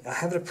 I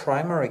have the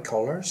primary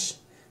colors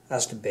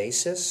as the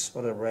basis,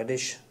 or the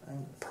reddish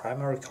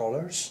primary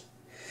colors.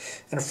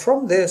 And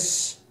from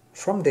this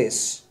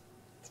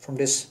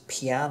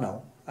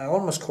piano, I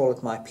almost call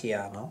it my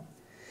piano,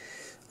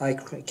 I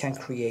can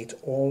create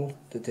all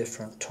the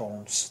different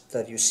tones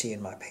that you see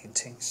in my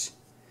paintings.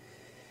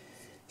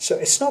 So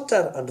it's not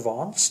that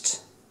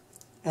advanced,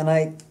 and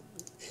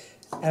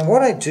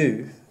what I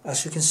do,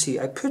 as you can see,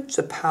 I put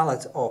the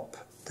palette up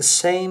the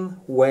same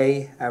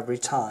way every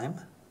time,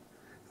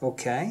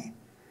 okay,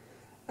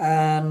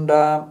 and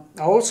I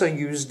also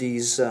use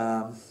these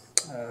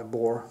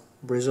boar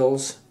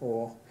bristles,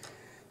 or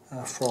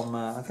from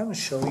I'm going to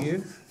show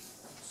you,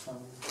 so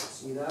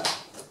see that.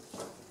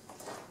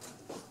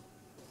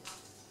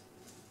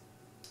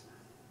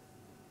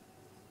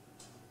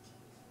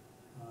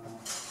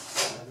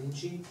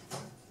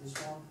 This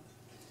one.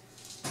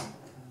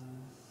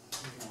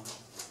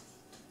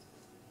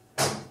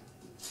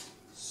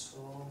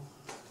 So,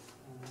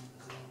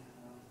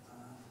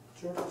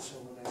 jerks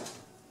over there.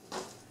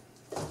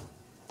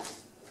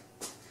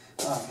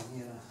 Ah,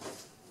 yeah.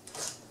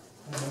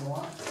 Another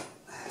one.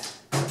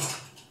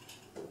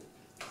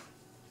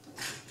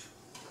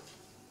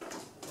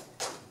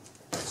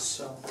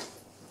 So,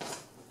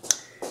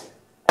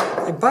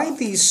 I buy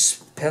these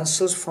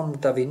pencils from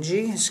Da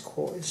Vinci.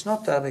 It's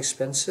not that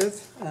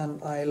expensive,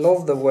 and I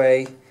love the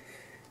way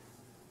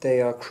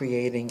they are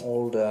creating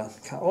all the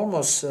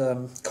almost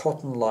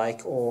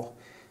cotton-like or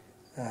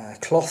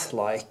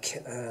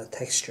cloth-like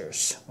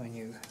textures when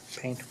you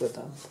paint with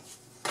them.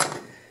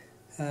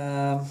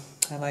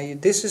 And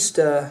this is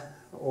the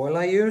oil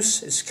I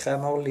use. It's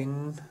Cremor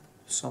Lin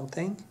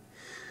something,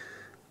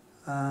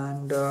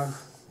 and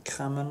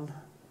Cremor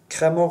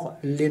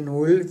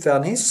Linol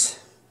Vernis,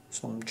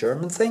 some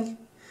German thing.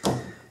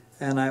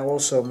 And I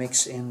also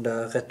mix in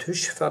the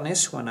retouche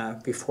vernis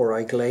before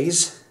I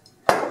glaze.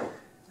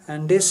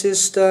 And this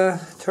is the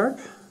turp,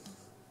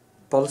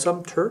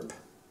 balsam turp,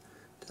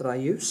 that I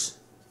use.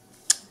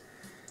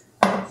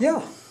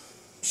 Yeah,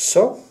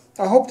 so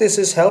I hope this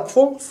is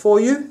helpful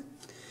for you.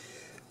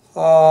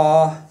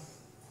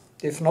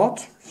 If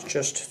not, it's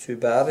just too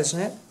bad, isn't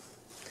it?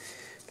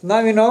 But now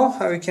you know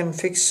how you can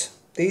fix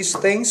these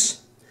things,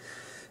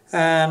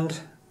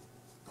 and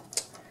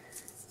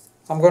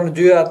I'm going to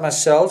do that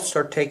myself,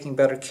 start taking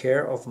better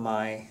care of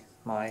my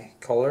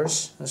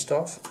colors and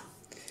stuff.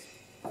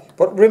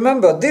 But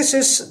remember, this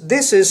is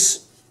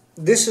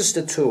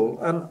the tool,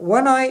 and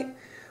when I'm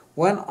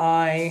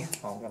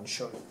going to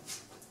show you.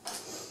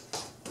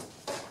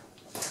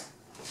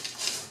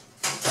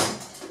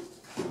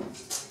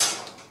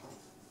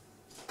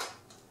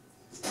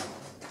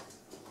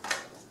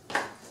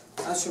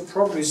 As you've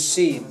probably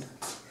seen,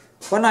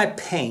 when I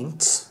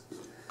paint,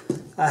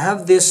 I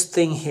have this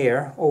thing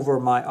here over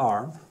my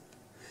arm,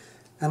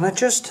 and I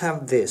just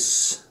have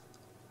this.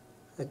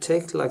 I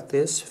take it like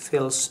this,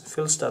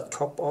 fills that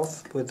cup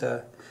off with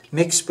a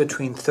mix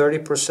between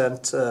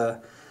 30%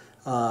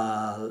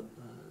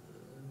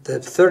 the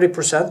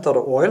 30% of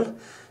the oil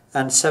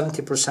and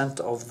 70%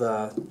 of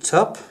the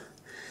tub.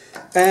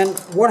 And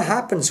what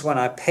happens when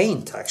I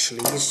paint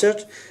actually is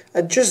that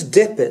I just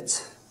dip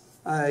it.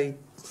 I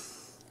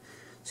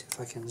see if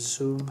I can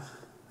zoom.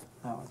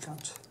 No, I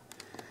can't.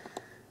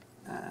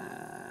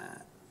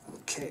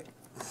 Okay,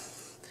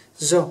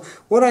 so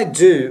what I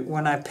do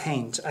when I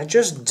paint, I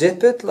just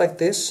dip it like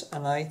this,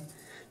 and I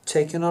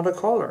take another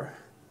color,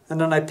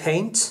 and then I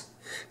paint,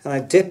 and I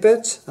dip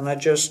it, and I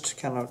just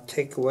kind of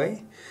take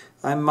away.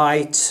 I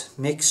might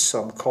mix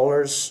some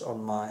colors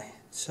on my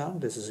sun.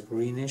 This is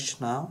greenish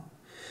now,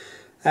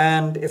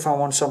 and if I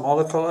want some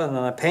other color, and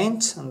then I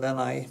paint, and then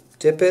I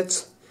dip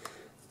it,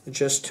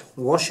 just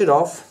wash it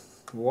off,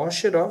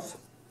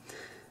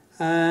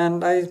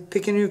 and I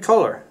pick a new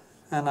color.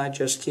 And I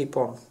just keep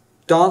on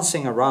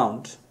dancing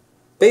around,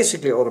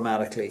 basically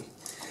automatically,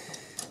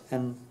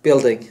 and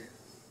building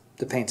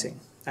the painting.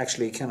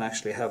 Actually, you can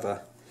actually have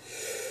a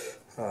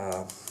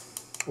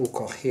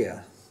ochre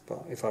here,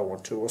 but if I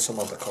want to, or some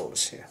other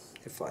colors here,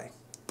 if I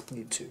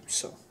need to.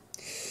 So,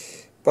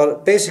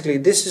 but basically,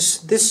 this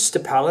is the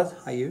palette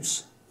I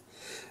use.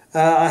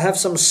 I have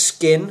some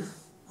skin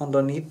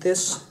underneath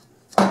this,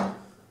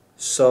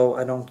 so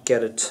I don't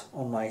get it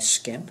on my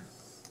skin.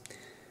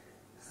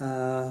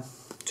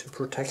 To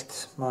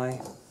protect my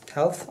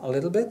health a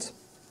little bit.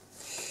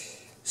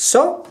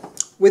 So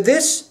with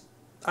this,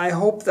 I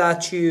hope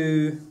that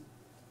you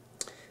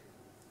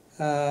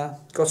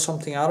got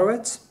something out of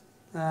it,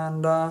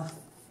 and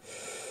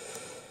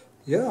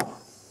yeah,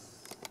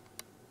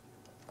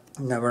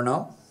 never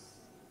know,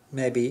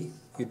 maybe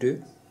you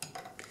do.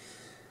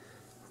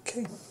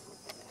 Okay,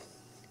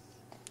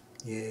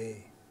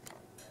 yay,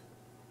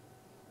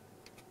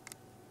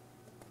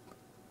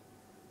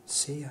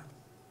 see ya.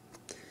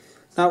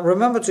 Now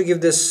remember to give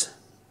this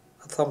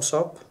a thumbs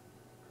up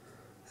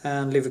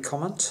and leave a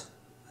comment,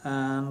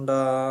 and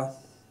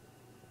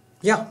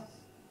yeah,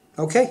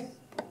 okay.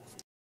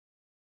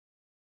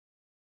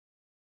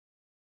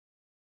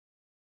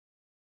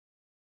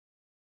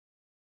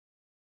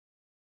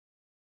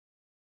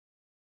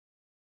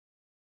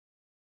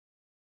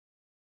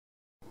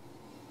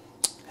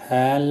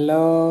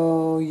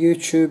 Hello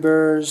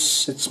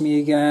YouTubers, it's me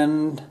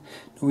again,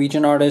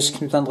 Norwegian artist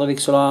Knut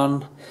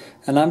Vikshåland.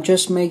 And I'm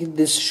just making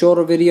this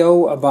shorter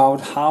video about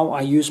how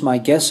I use my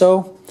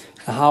gesso,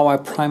 how I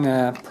prime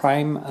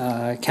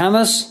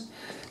canvas,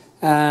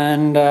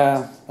 and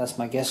that's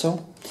my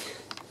gesso.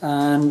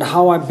 and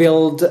how I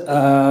build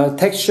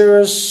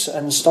textures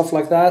and stuff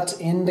like that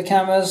in the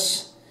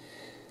canvas.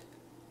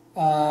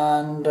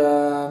 And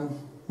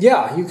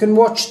yeah, you can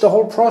watch the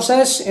whole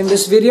process in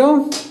this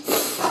video.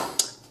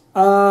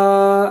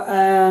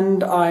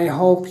 And I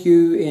hope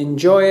you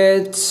enjoy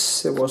it.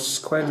 It was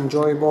quite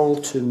enjoyable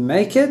to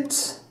make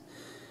it.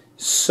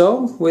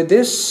 So with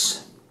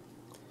this,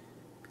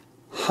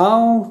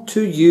 how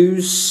to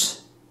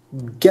use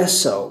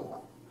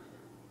gesso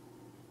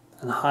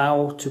and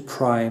how to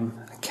prime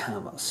a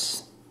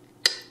canvas.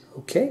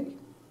 Okay.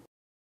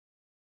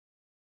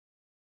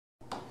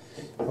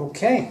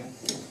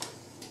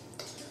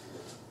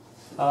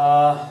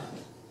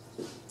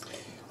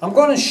 I'm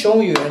going to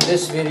show you in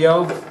this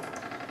video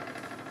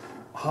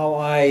how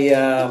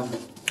I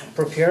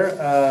prepare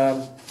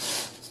a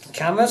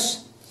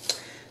canvas.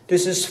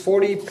 This is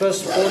 40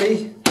 plus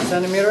 40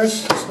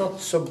 centimeters. It's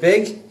not so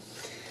big,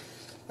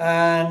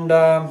 and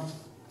I'm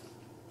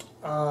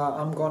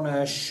going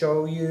to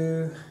show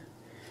you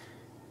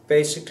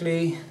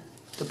basically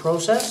the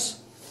process.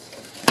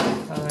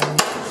 I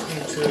just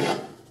need to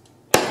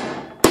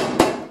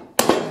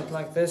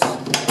like this.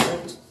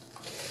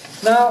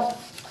 Now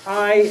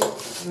I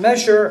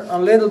measure a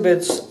little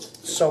bit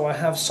so I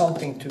have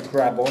something to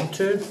grab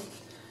onto.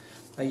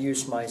 I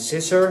use my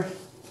scissor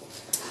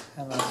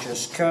and I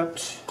just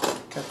cut.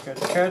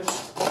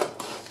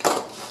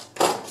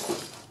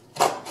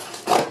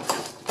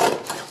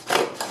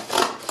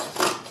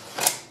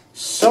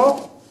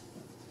 So,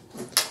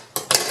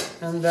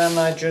 and then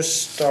I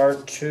just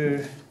start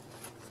in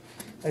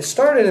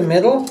the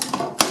middle.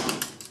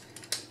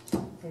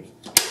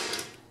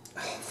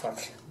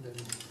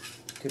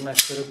 Didn't I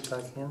put it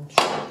back in?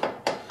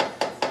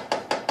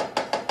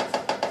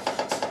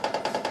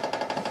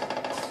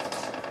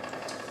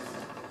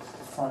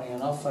 Funny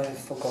enough, I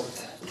forgot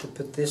to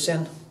put this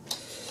in.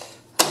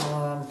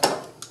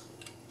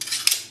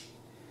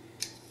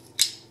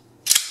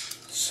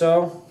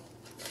 So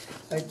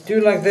I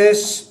do like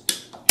this.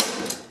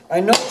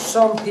 I know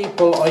some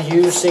people are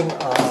using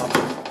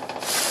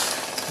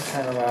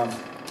kind of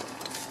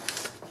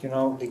you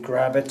know, they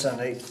grab it and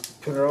they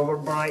put it over,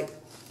 but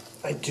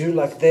I do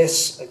like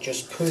this. I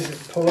just pull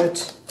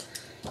it,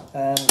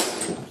 and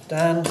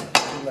then do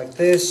like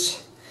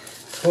this,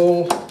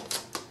 pull,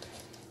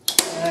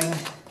 bang,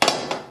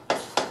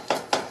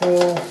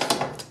 pull,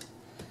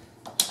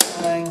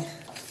 bang,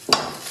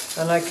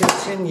 and I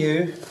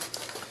continue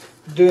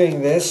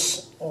doing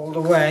this all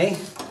the way.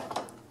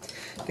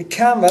 The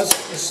canvas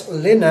is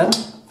linen,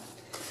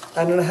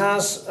 and it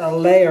has a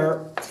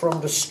layer from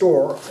the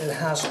store. It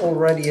has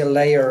already a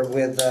layer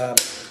with the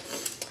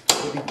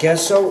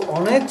gesso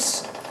on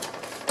it,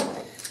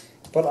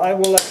 but I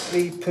will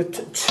actually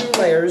put 2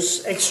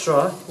 layers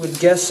extra with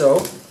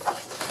gesso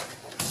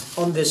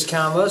on this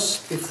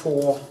canvas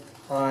before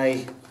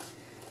I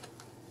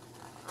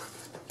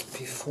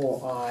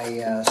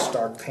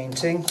start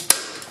painting.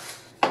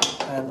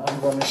 And I'm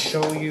going to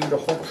show you the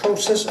whole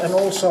process, and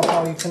also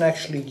how you can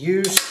actually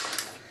use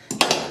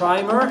the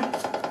primer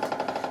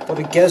or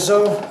the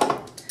gesso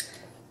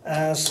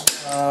as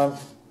a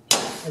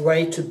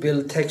way to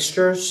build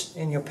textures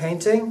in your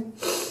painting.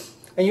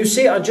 And you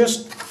see, I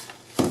just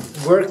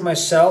work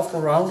myself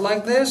around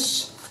like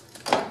this.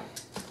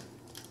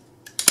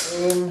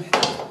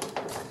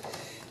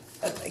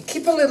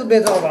 Keep a little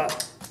bit of a,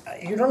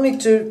 you don't need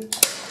to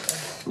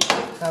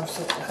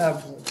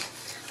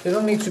you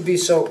don't need to be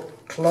so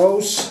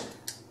close.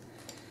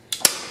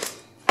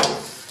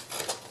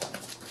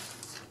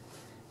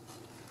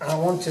 I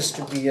want this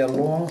to be a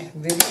long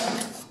video,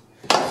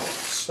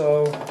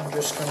 so I'm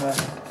just gonna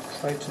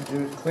try to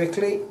do it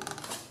quickly,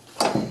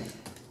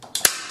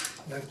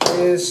 like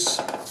this.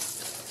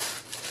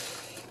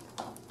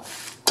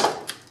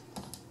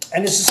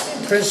 And it's the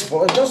same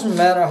principle. It doesn't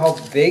matter how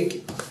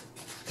big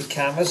the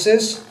canvas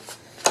is.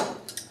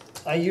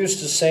 I use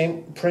the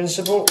same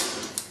principle,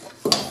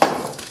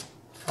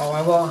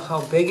 however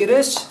how big it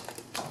is.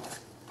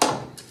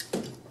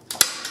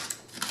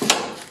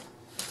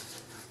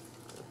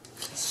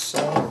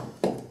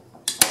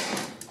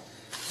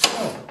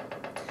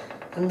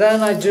 And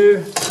then I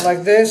do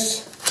like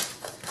this,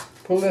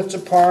 pull it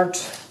apart,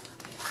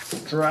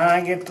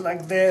 drag it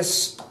like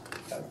this,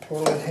 and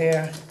pull it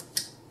here,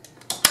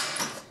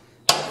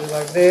 do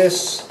like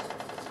this,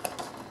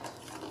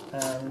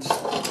 and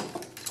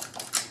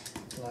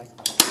like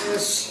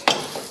this,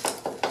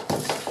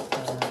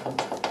 and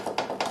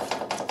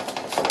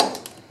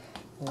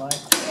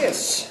like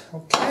this.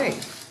 Okay,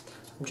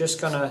 I'm just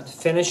gonna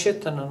finish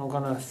it, and then I'm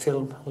gonna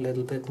film a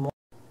little bit more.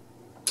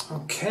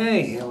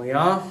 Okay, here we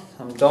are.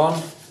 I'm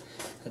done.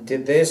 I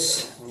did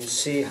this, and you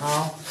see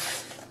how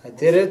I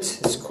did it.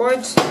 It's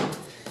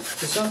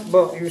not,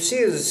 but you see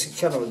it's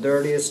kind of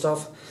dirty and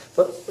stuff.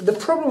 But the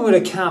problem with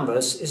a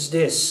canvas is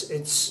this: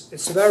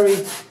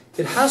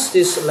 it has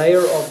this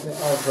layer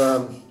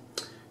of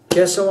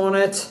gesso on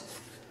it,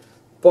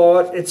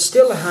 but it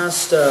still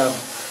has the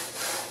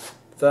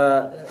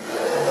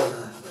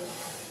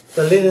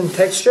linen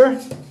texture.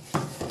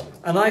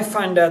 And I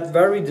find that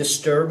very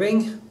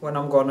disturbing when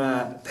I'm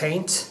gonna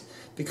paint,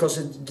 because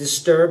it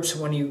disturbs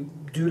when you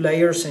do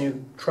layers and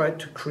you try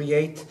to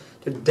create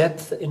the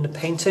depth in the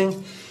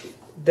painting.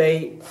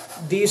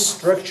 This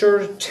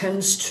structure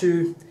tends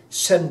to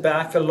send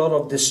back a lot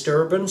of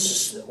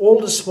disturbance. All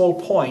the small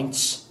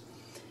points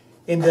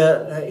in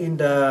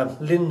the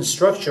linen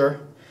structure,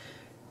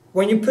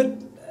 when you put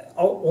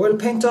oil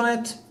paint on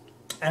it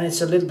and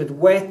it's a little bit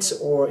wet,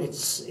 or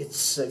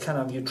it's kind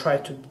of, you try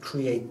to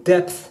create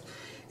depth,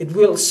 it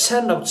will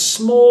send out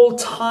small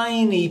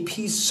tiny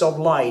pieces of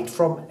light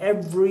from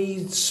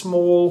every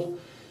small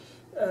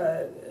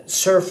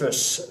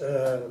surface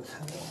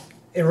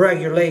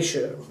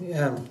irregulation,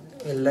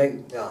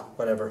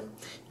 whatever,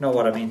 you know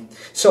what I mean.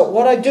 So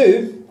what I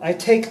do, I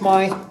take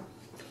my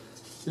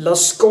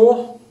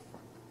skye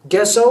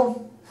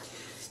gesso.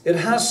 It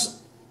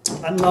has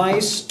a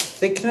nice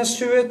thickness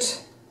to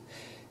it.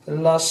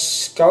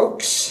 skye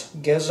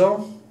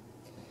gesso.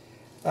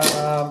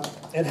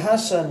 It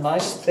has a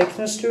nice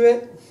thickness to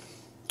it.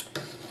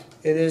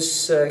 It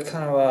is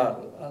kind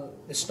of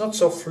it's not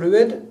so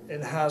fluid.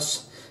 It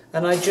has,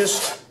 and I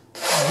just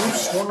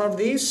use one of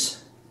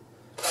these,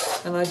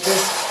 and I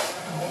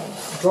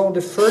just draw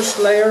the first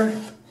layer.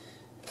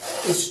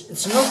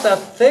 It's not that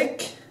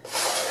thick,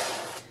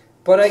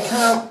 but I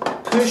kind of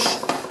push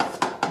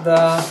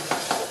the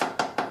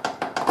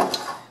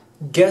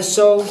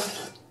gesso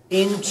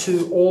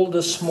into all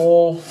the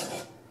small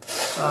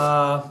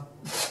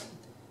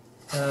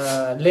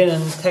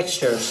linen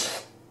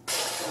textures,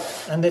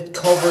 and it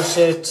covers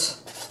it,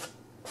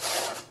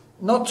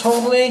 not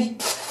totally,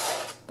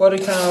 but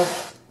it kind of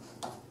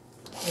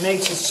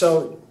makes it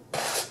so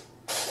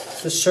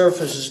the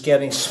surface is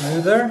getting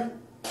smoother.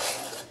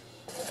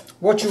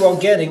 What you are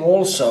getting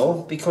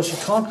also, because you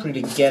can't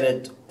really get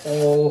it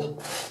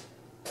all,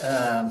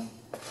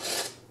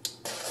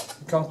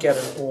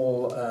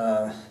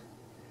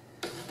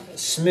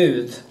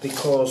 smooth,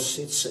 because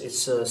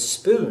it's a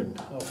spoon,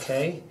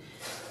 okay?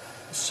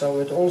 So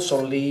it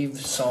also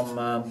leaves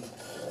some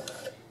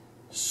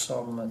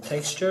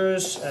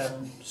textures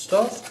and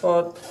stuff,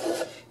 but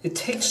it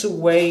takes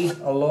away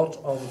a lot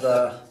of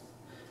the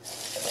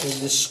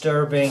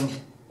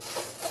disturbing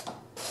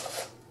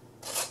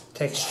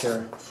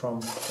texture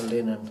from the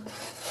linen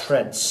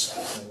threads,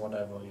 or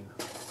whatever you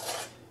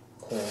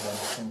call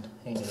them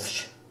in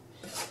English.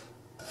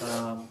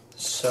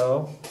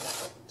 So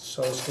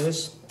is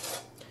this.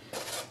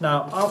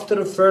 Now after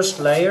the first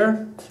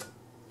layer,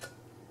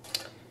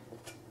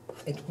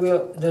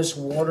 there's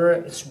water,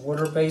 it's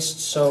water based,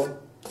 so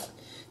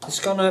it's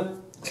gonna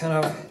kind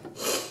of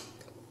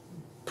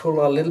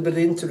pull a little bit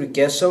into the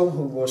gesso,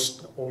 who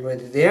was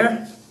already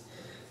there,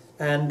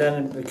 and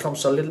then it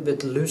becomes a little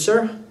bit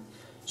looser.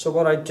 So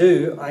what I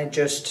do, I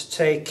just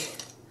take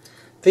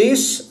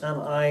these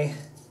and I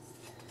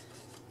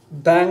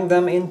bang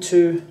them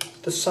into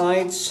the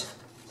sides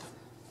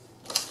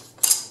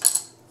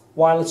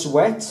while it's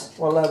wet.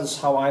 Well, that is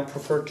how I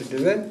prefer to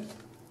do it.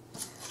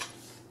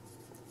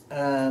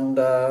 And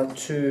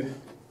to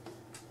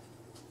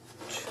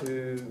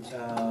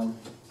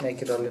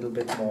make it a little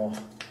bit more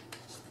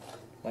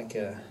like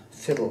a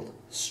fiddle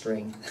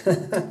string.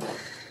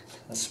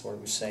 That's what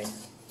we say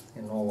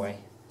in Norway.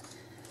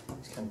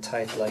 It's kind of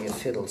tight like a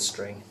fiddle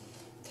string.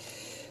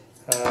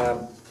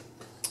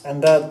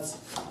 And that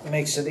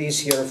makes it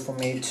easier for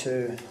me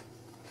to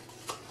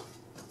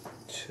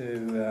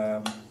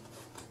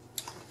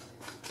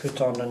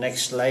put on the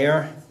next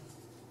layer,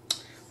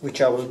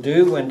 which I will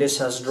do when this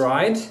has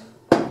dried.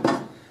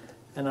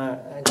 And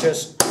I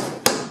just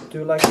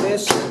do like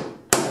this.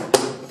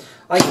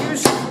 I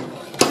use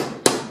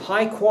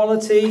high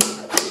quality,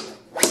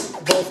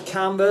 both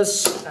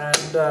canvas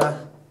and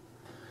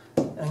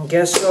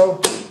gesso.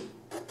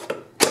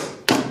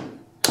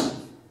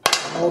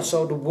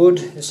 Also the wood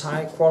is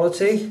high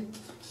quality.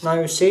 Now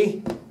you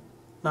see,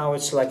 now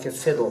it's like a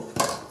fiddle.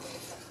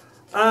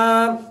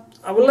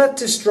 I will let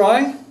this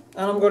dry,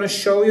 and I'm going to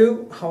show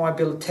you how I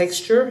build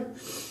texture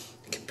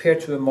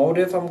compared to a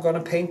motif I'm going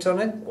to paint on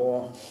it,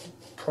 or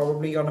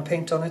probably going to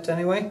paint on it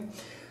anyway.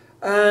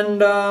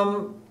 And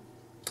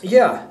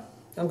yeah,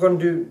 I'm going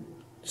to do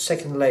the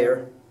second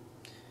layer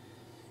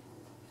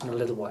in a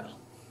little while.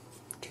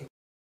 Okay.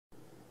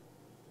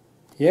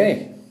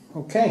 Yay,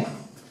 okay.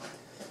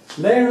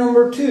 Layer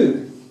number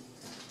 2.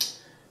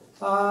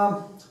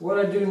 What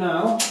I do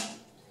now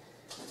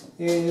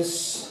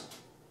is,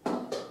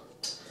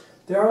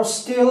 there are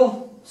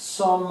still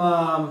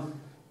some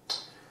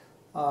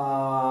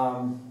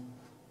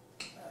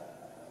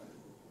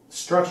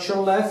structure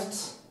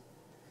left.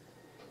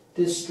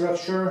 This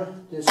structure,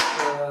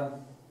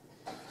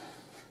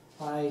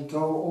 I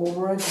go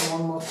over it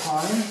one more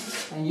time,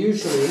 and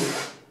usually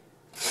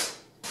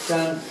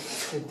then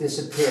it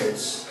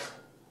disappears.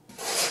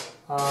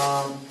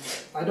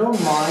 I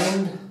don't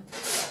mind,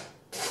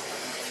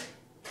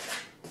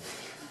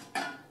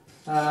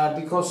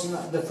 because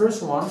the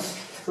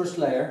first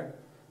layer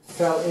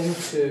fell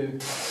into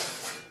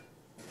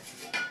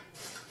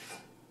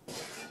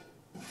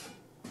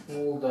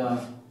all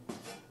the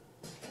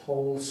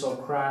holes or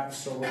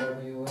cracks or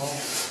whatever you will.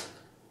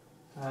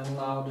 And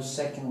now the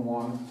second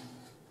one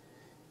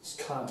is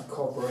kind of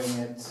covering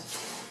it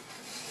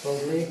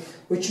totally,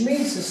 which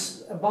means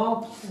it's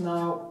about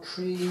now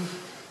 3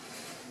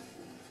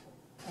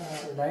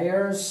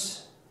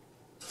 layers.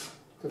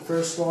 The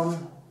first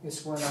one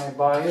is when I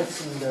buy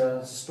it in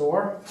the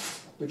store,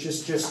 which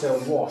is just a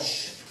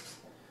wash.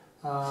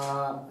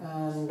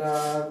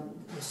 The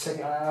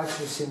second, I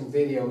actually seen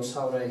videos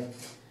how they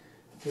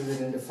do it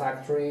in the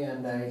factory,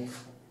 and they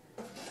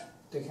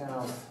kind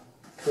of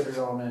put it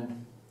on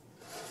in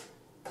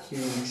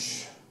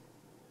huge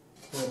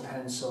with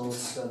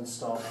pencils and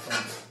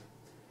stuff,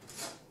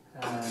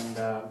 and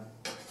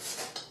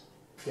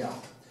yeah.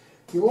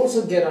 You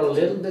also get a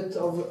little bit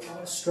of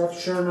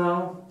structure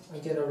now. I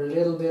get a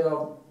little bit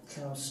of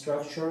kind of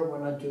structure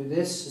when I do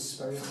this. It's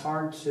very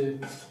hard to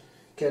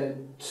get it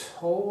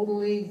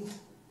totally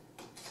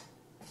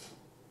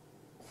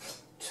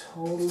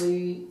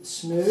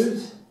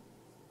smooth,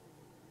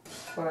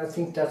 but I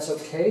think that's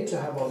okay to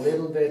have a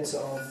little bit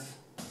of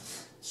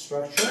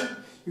structure.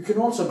 You can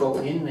also go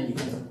in and you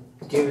can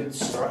give it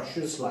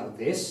structures like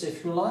this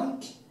if you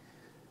like.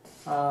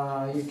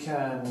 You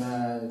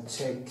can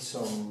take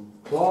some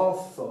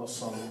cloth or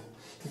some,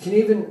 you can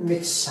even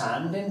mix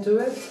sand into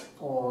it,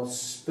 or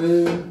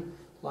spoon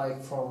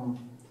like from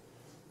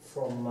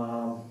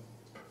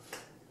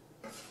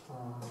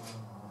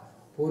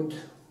wood,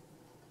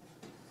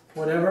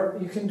 whatever.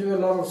 You can do a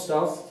lot of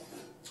stuff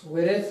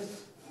with it.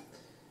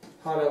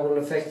 How that will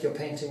affect your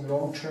painting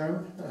long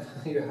term,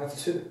 you have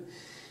to.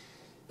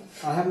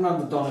 I have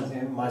not done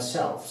it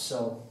myself,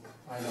 so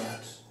I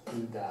don't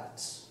do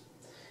that.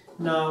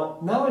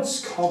 Now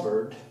it's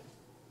covered,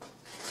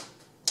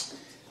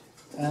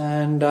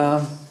 and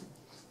I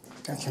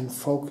can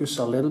focus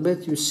a little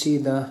bit. You see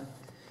the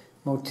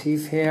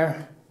motif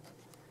here.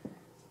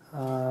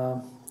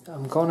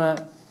 I'm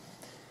gonna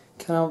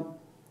kind of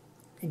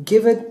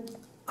give it,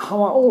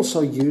 how I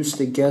also use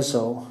the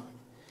gesso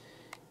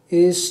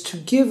is to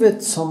give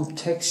it some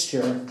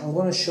texture. I'm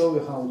going to show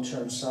you how it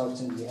turns out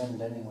in the end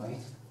anyway.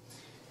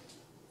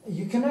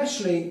 You can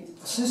actually,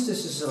 since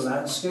this is a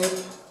landscape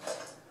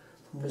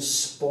from the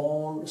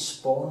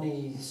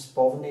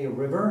Spavny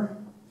River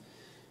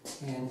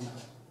in,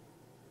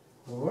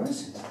 where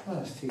is it? I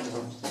don't figure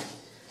out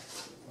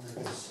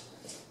where it is.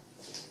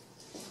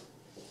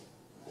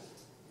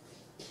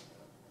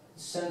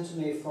 It's sent to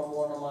me from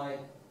one of my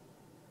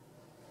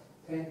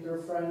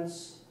painter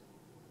friends,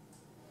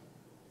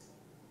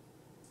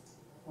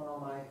 one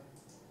of my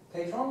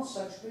patrons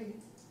actually,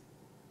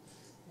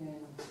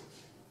 in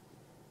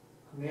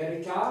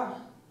America,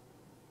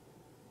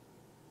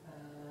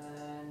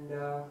 and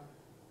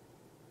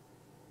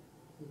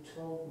he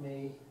told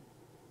me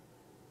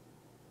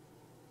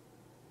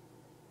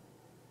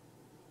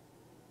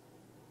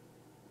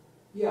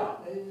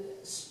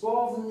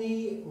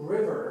Spavny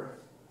River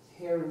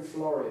here in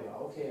Florida.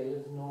 Okay, I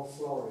live in North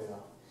Florida.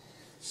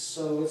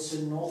 So it's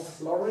in North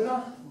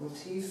Florida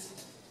motif,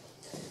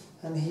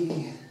 and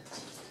he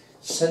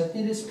sent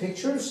me these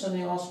pictures and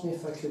he asked me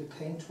if I could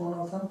paint one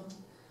of them,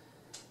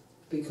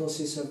 because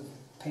he's a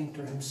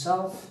painter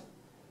himself,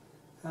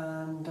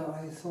 and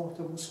I thought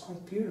it was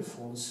quite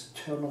beautiful. It's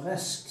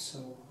Turneresque,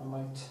 so I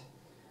might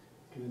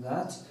do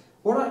that.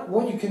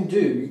 What you can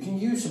do, you can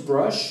use a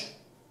brush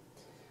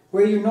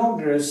where you know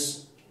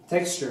there's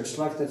textures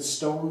like that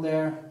stone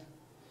there.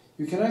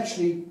 You can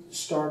actually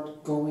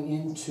start going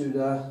into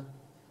the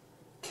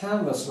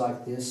canvas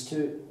like this,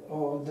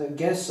 or the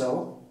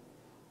gesso,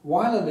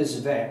 while it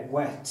is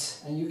wet,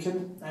 and you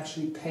can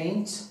actually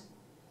paint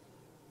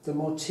the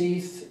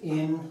motif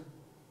in.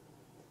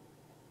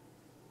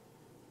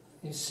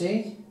 You see,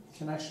 you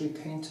can actually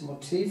paint the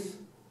motif,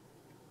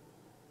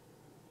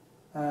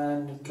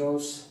 and it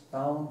goes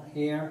down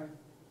here.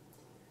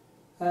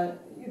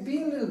 You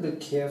be a little bit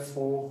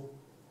careful,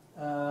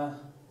 but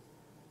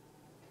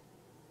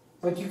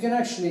you can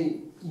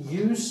actually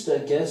use the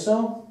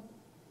gesso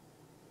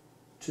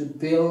to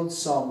build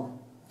some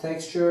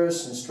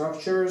textures and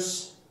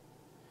structures.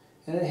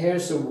 And then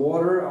here's the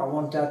water. I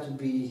want that to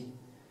be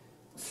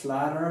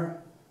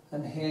flatter,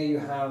 and here you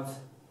have,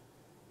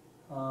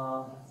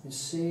 you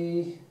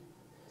see,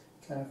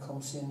 kind of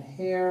comes in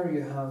here.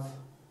 You have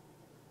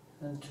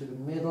into the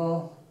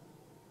middle,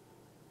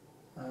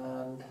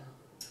 and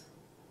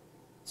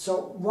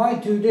so why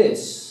do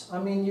this? I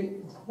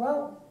mean,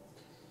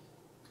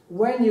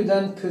 when you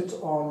then put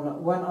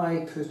on, when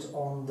I put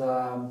on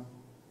the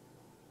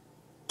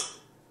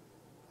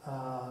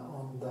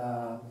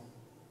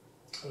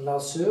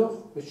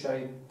lasur, which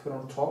I put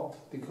on top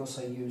because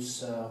I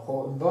use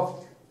råumber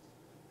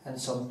and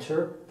some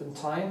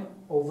turpentine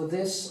over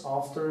this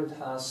after it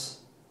has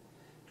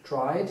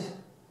dried.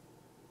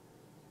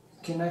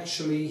 You can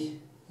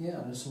actually,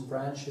 there's some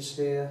branches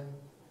here,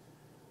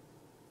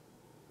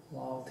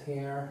 out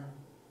here.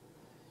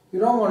 You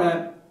don't want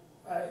to,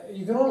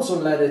 you can also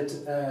let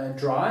it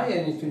dry,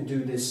 and you can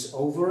do this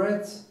over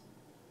it,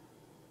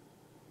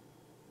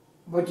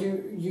 but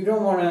you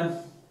don't want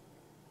to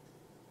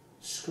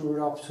screw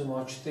it up too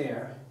much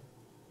there.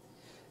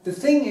 The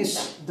thing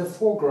is, the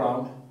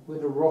foreground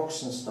with the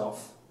rocks and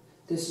stuff,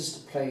 this is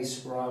the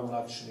place where I will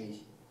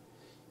actually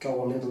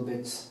go a little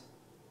bit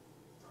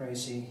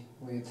crazy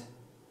with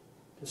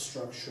the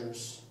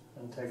structures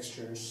and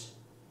textures.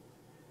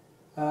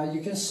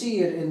 You can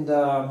see it in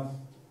the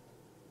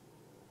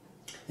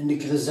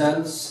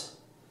gazelles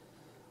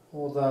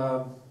or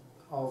the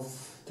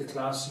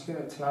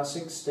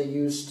classics. They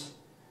used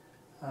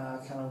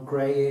kind of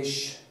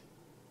grayish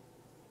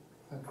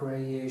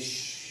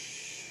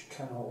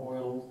kind of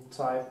oil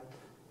type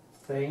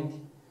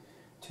thing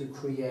to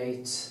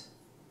create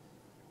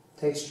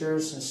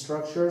textures and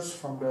structures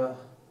from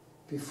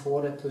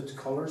before they put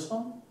colors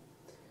on.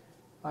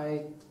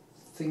 I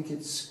think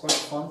it's quite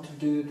fun to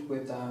do it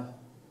with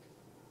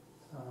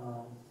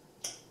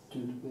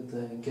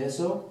the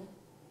gesso.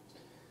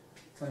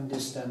 When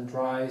this then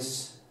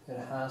dries, it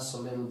has a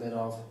little bit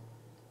of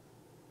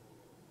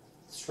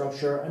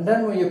structure, and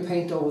then when you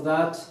paint over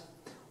that,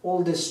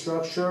 all this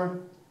structure,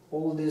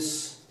 all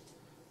this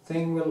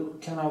thing will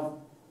kind of,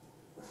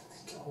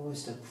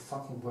 always the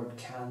fucking word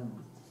can,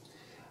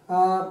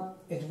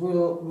 it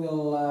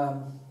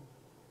will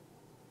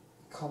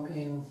come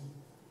in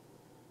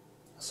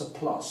as a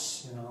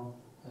plus, you know,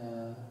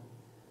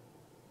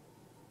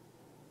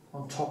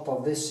 on top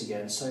of this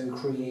again, so you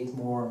create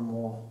more and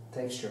more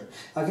texture.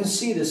 I can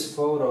see this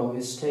photo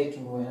is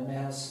taken when he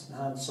has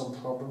had some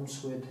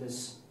problems with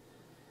his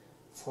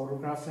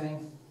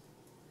photographing,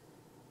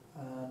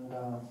 and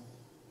now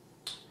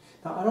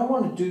I don't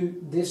want to do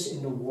this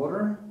in the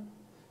water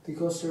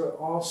because there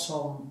are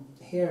some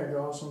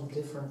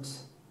different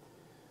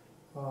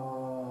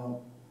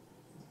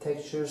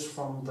textures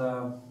from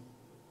the,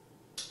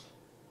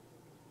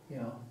 you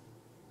know,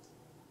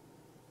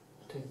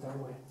 take that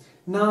away.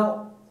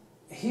 Now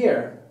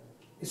here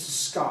is the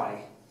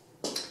sky.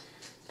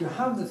 You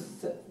have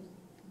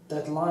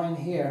that line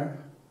here,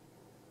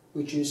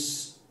 which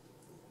is,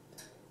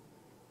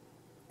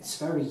 it's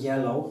very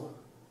yellow,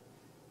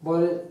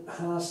 but it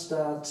has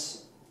that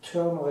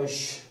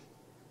turnerish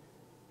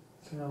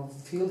kind of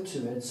feel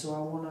to it, so I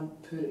want to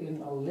put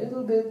in a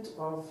little bit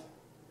of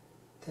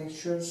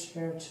textures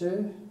here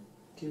too,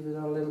 give it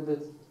a little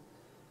bit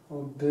of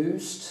a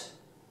boost.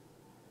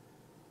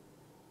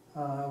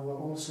 I will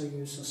also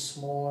use a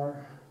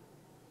smaller.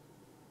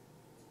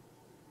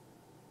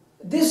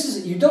 This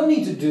is, you don't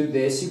need to do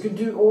this. You can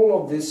do all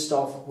of this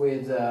stuff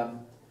with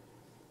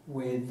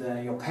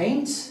your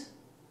paint.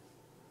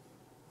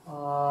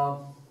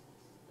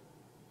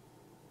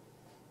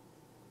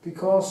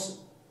 Because,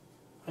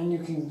 and you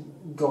can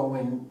go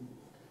in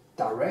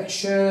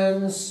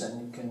directions,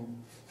 and you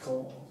can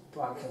go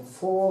back and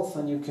forth,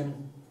 and you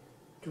can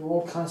do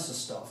all kinds of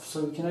stuff.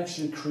 So you can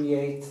actually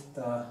create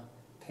the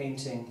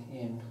painting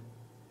in,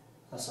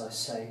 as I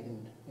say,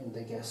 in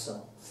the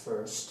gesso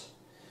first.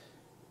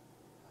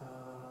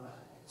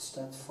 Is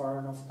that far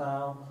enough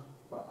down?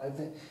 Well, I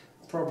think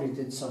I probably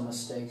did some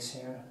mistakes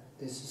here.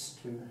 This is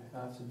I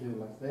have to do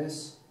like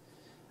this.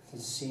 I can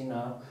see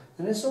now.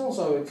 And it's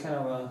also a kind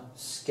of a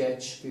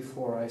sketch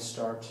before I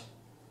start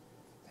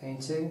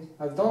painting.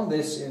 I've done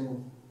this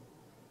in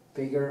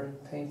bigger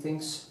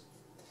paintings.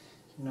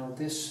 You know,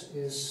 this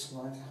is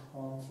like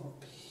half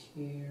up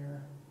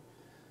here,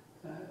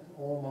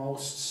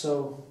 almost.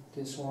 So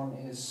this one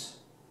is,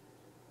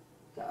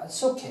 yeah,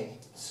 it's okay.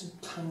 It's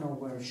kind of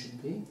where it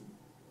should be.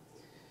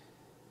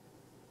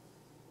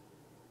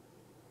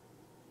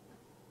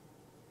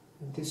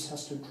 And this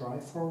has to dry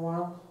for a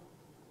while.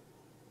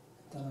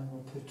 Then I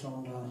will put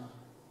on the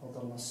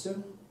other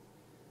lasso.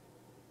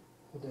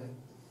 I'm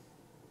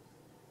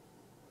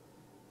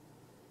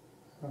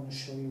going to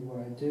show you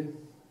what I do.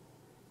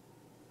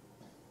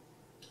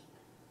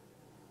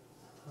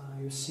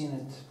 You've seen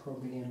it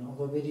probably in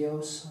other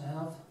videos I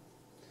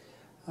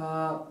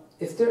have.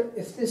 If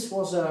this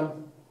was a,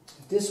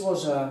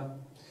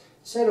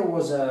 say there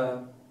was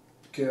a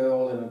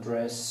girl in a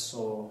dress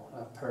or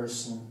a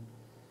person,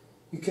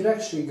 you could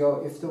actually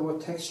go, if there were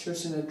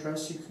textures in a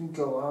dress, you can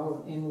go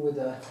out in with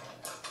a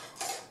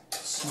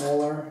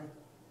smaller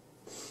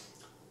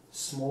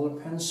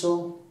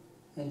pencil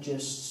and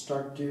just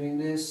start doing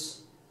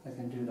this. I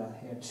can do that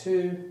here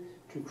too,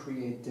 to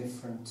create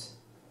different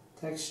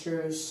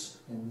textures.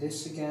 In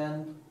this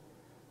again,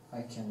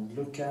 I can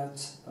look at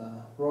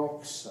the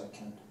rocks, I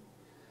can,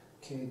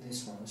 okay,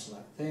 this one is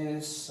like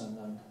this, and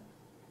then,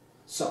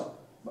 so,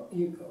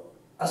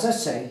 as I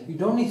say, you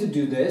don't need to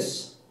do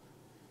this.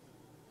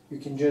 You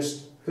can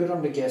just put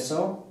on the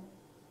gesso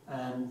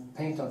and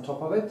paint on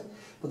top of it.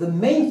 But the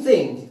main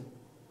thing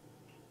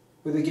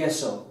with the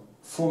gesso,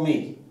 for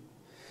me,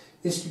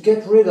 is to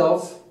get rid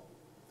of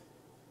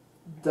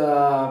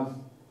the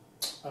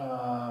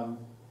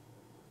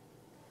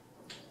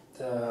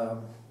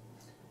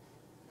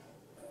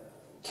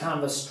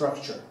canvas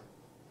structure,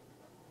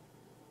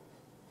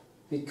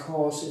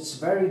 because it's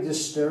very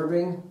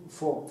disturbing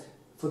for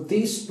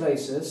these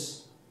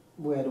places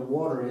where the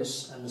water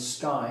is and the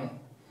sky.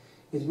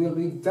 It will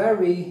be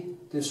very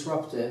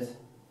disruptive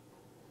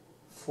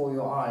for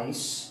your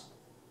eyes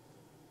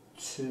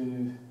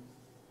to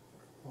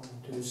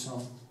do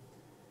some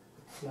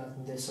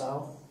flatten this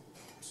out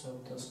so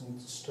it doesn't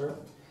need to stir.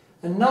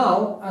 And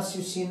now, as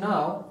you see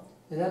now,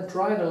 it had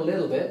dried a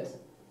little bit,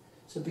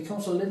 so it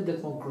becomes a little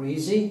bit more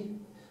greasy.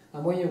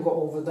 And when you go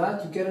over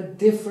that, you get a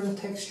different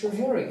texture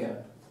here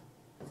again.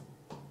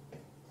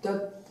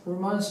 That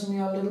reminds me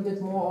a little bit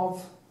more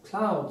of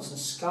clouds and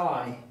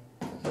sky.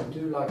 I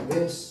do like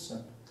this,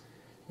 and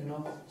you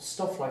know,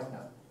 stuff like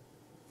that.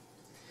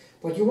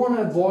 But you want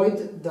to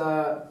avoid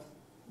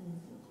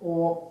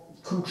or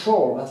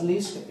control, at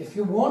least if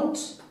you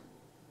want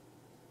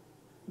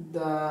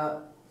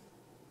the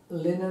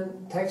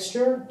linen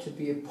texture to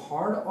be a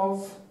part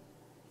of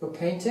your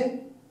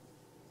painting.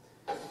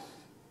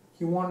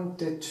 You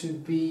want it to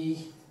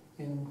be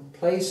in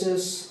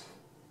places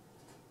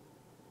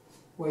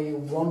where you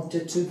want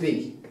it to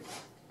be.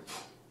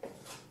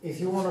 If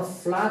you want a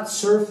flat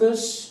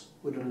surface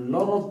with a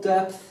lot of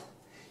depth,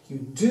 you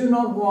do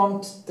not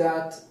want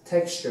that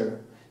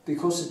texture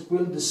because it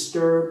will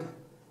disturb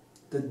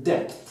the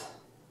depth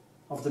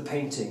of the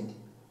painting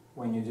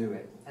when you do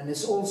it. And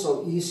it's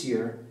also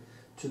easier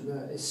to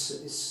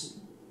it's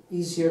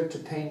easier to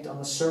paint on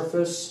a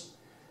surface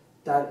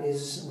that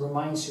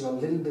reminds you a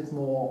little bit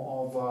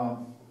more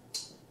of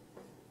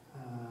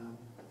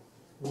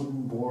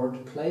wooden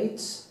board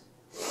plates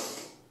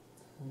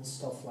and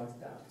stuff like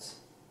that.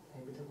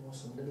 Maybe there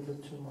was a little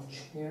bit too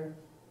much here.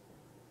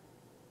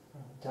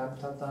 I'll damp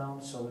that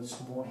down so it's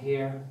more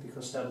here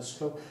because that is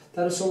close.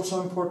 That is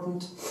also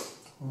important.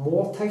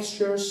 More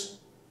textures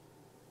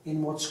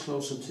in what's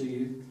closer to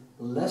you.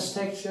 Less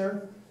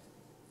texture.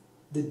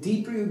 The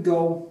deeper you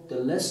go, the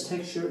less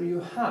texture you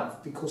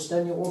have, because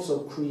then you also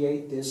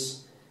create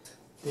this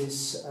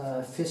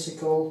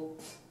physical,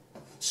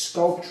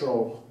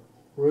 sculptural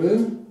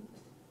room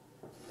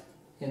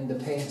in the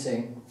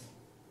painting.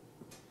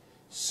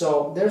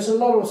 So there's a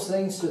lot of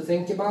things to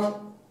think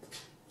about.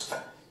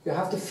 You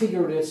have to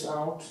figure this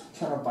out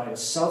kind of by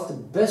yourself. The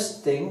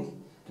best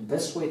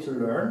way to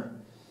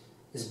learn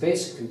is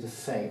basically to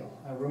fail.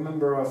 I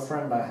remember a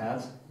friend I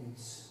had,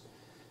 he's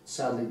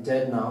sadly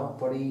dead now,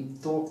 but he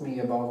taught me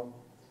about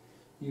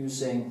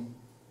using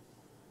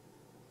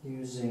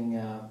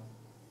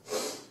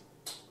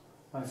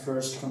my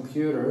first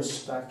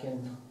computers back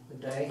in the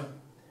day.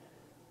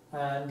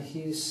 And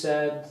he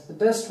said the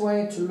best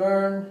way to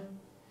learn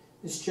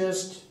is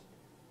just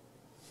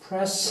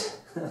press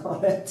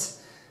on it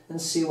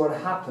and see what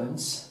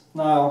happens.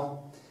 Now,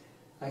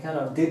 I kind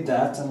of did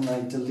that and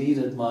I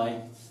deleted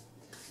my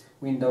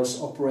Windows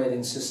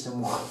operating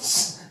system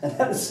once. And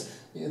that's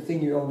a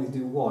thing you only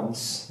do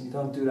once, you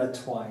don't do that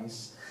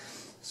twice.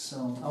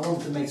 So I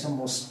wanted to make some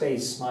more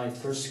space. My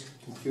first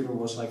computer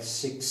was like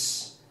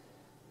 6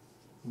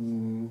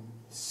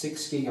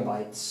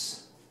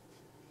 gigabytes.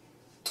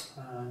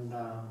 And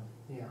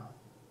yeah.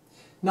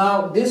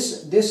 Now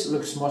this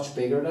looks much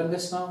bigger than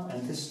this now,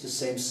 and this is the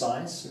same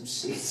size. You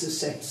see, it's the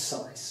same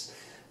size,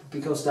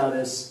 because that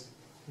is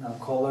now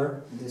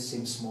color. This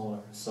seems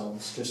smaller, so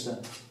it's just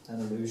an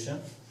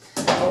illusion.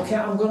 Okay,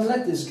 I'm gonna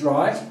let this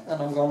dry, and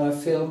I'm gonna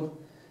film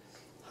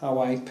how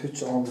I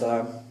put on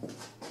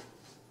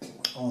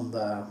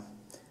the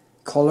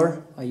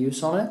color I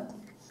use on it,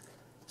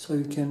 so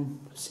you can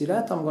see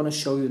that. I'm gonna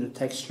show you the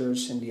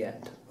textures in the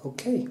end.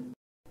 Okay.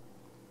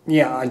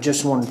 Yeah, I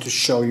just wanted to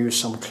show you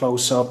some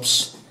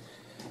close-ups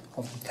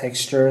of the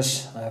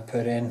textures I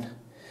put in.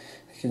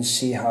 You can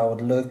see how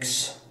it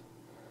looks.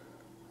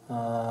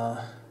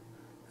 I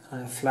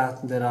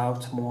flattened it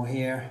out more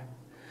here,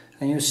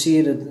 and you see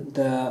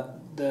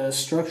that the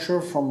structure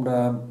from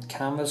the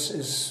canvas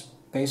is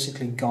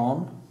basically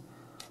gone,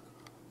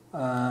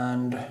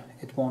 and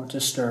it won't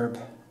disturb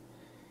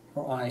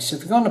your eyes. If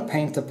you're going to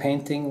paint a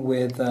painting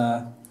with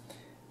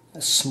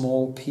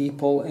small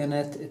people in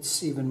it,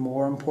 it's even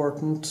more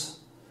important,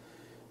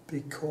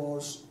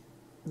 because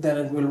then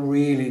it will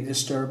really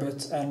disturb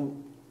it.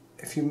 And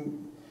if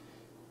you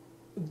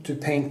to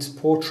paint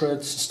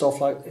portraits and stuff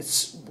like,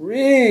 it's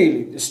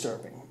really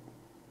disturbing.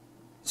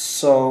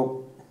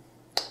 So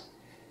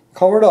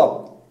cover it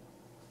up.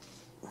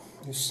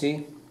 You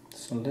see,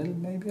 it's a little,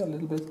 maybe a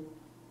little bit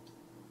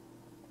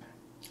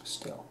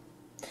still.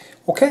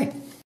 Okay.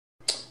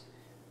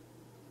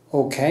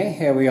 Okay,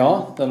 here we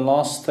are, the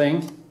last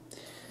thing.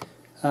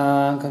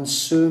 I can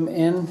zoom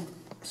in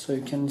so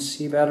you can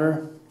see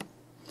better,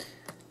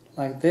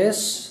 like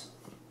this.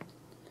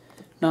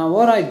 Now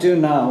what I do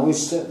now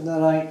is that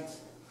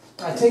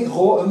I take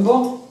raw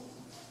umber.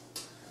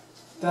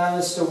 That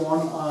is the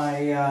one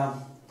I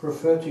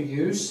prefer to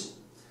use.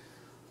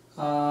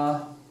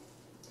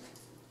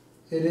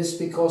 It is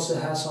because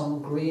it has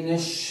some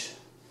greenish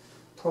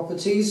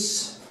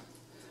properties.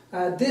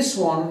 This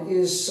one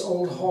is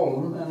Old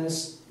Holland, and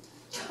it's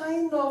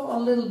kind of a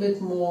little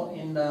bit more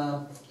in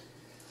the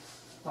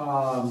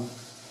a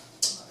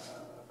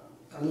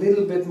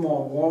little bit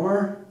more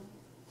warmer.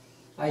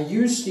 I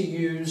used to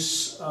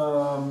use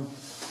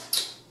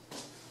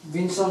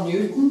Winsor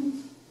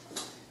Newton,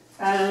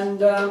 and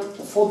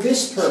for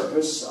this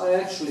purpose I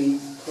actually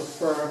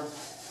prefer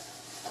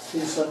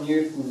Winsor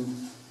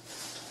Newton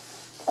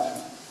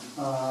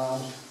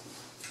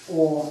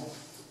or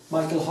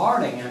Michael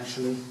Harding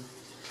actually,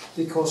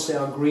 because they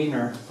are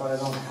greener, but I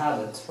don't have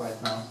it right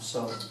now,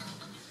 so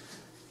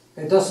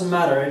it doesn't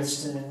matter,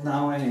 it's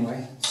now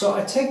anyway. So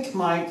I take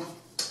my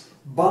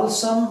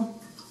balsam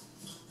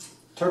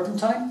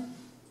turpentine,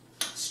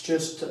 it's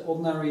just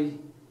ordinary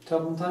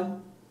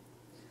turpentine.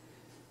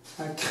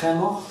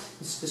 Kremer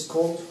is this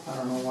called, I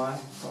don't know why,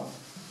 but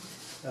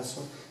that's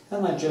what.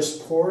 And I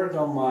just pour it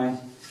on my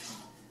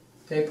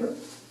paper.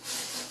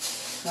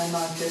 And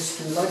I just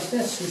do like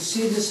this. You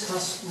see this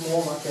has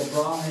more like a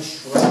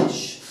brownish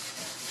reddish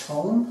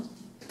tone.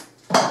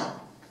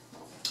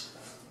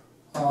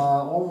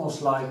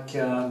 Almost like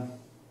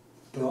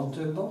burnt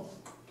umber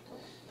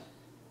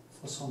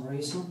for some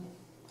reason.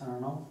 I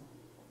don't know.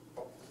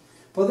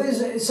 But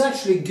it's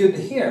actually good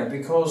here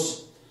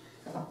because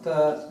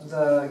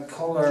the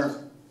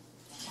color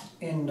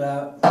in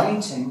the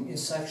painting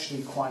is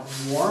actually quite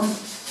warm.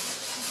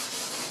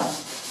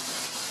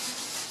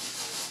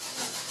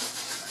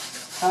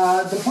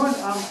 The point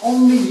I'm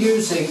only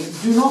using,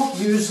 do not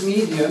use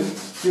medium,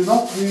 do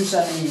not use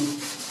any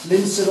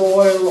linseed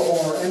oil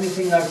or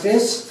anything like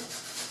this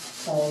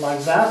or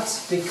like that,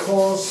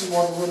 because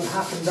what will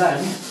happen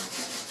then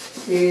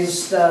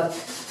is that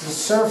the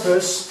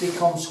surface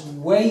becomes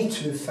way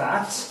too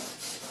fat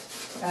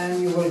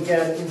and you will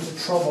get into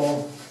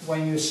trouble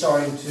when you're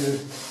starting to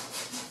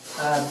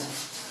add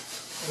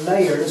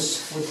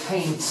layers with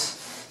paint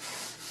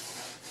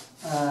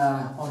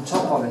on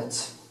top of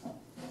it.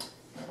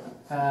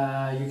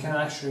 You can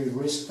actually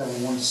risk that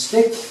it won't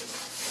stick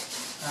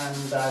and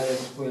that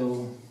it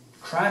will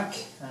crack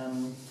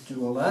and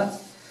do all that.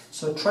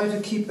 So try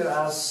to keep it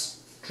as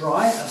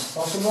dry as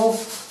possible.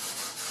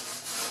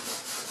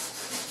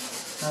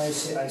 Now you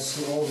see, I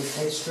see all the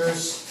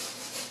textures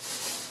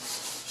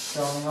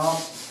showing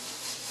up,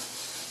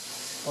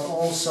 but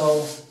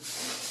also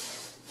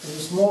it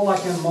is more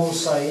like a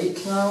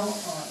mosaic now,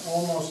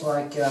 almost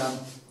like a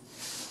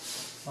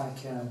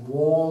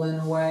wall in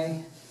a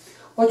way.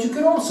 What you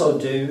can also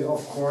do,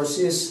 of course,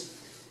 is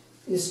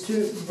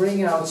to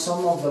bring out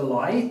some of the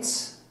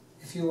light.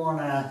 If you want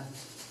to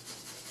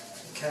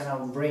kind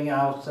of bring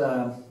out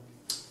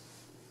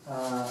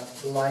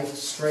light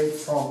straight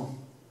from,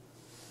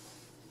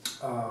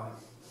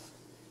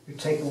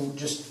 you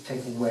just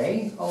take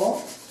away a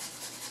lot,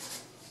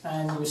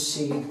 and you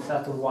see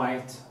that the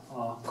white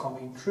are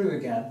coming through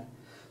again.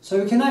 So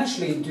you can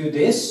actually do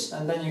this,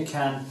 and then you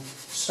can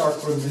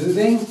start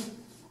removing,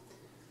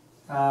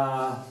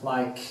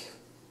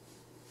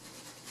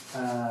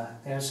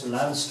 there's a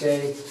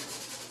landscape,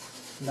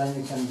 and then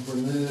you can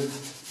remove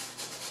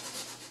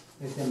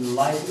within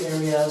light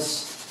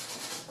areas.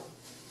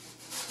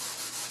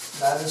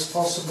 That is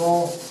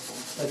possible,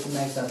 that you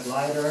make that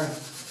lighter.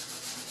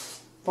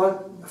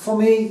 But for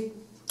me,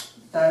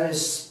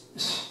 it's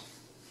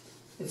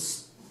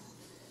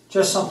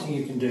just something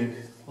you can do,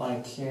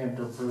 like here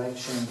the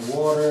reflection in the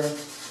water.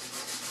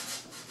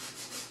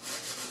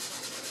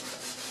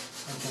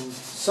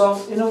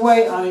 So in a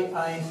way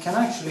I can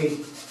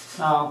actually,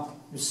 now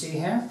you see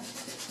here,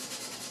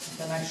 I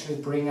can actually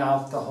bring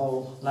out the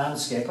whole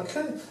landscape.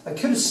 I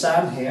could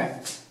stand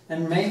here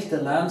and make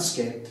the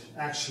landscape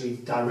actually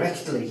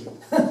directly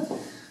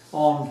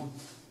on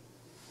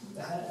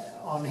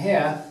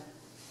here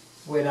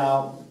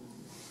without,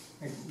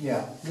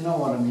 yeah, you know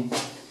what I mean.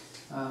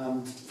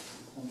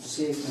 Let's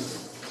see if we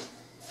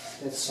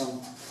get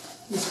some.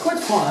 It's quite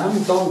fun. I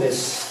haven't done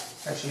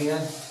this actually. I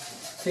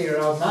figure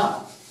it out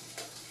now.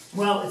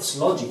 Well, it's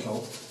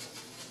logical,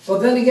 but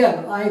then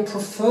again, I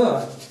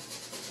prefer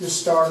to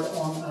start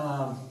on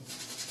a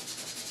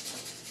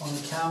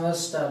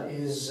canvas that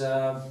is.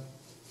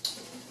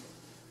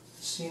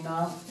 See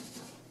now,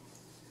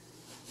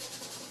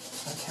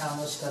 a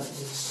canvas that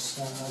is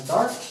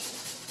dark.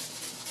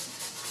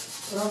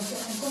 But I'm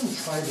going to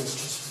try this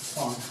just for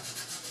fun.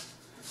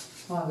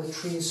 Ah, the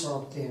trees are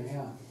up there,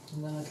 yeah.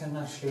 And then I can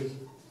actually,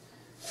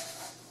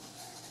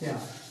 yeah,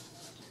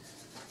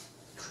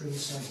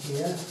 trees are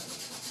here.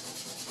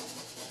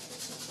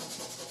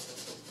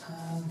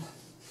 And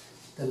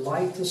the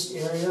lightest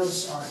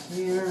areas are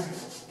here.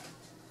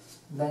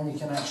 Then you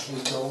can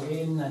actually go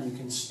in and you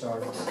can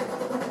start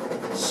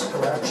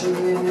scratching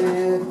in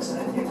it,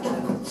 and you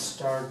can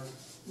start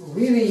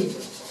really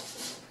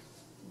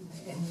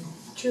and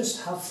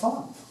just have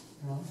fun,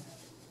 you know.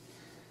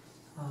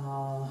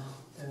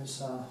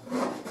 There's a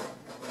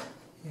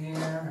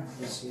here,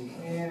 you see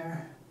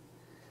here,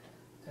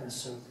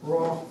 there's a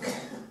rock,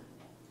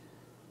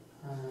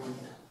 and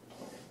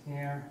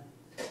here,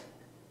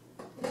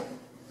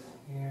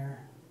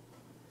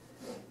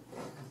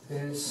 like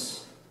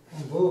this,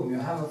 and boom, you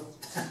have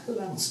a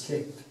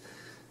landscape.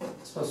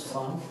 This was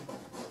fun.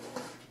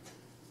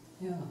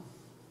 Yeah.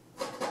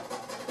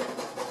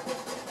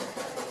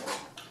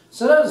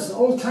 So there's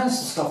all kinds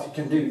of stuff you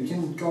can do. You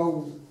can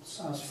go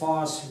as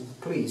far as you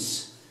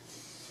please.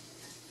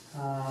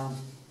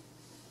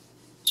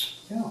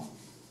 Yeah.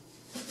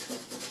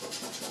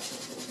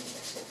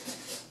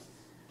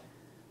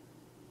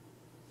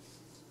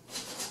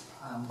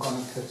 I'm going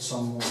to put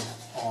some more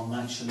on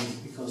actually,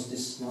 because this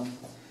is not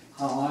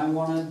how I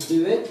want to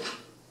do it.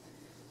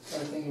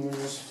 I think it was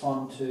just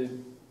fun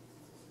to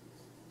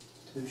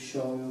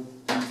show you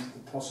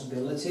the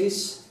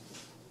possibilities.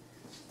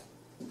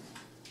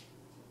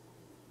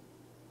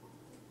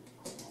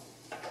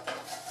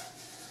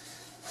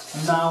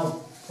 And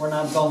now, when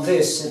I've done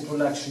this, it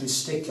will actually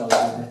stick a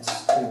little bit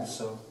too.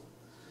 So,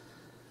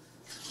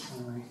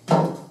 anyway.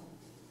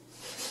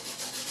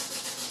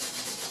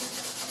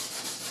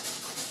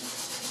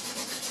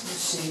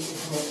 Let's see, it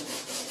will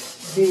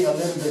be a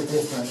little bit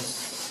different.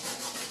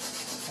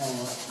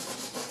 Anyway.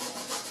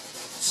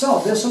 So,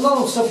 there's a lot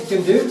of stuff you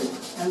can do,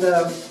 and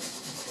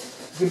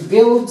you can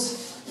build,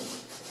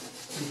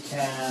 you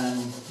can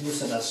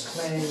use it as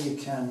clay, you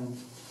can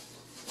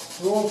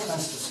do all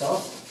kinds of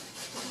stuff.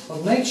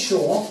 But make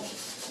sure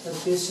that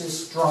this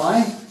is dry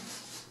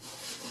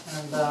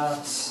and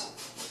that,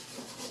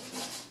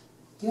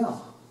 yeah,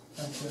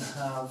 that you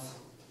have.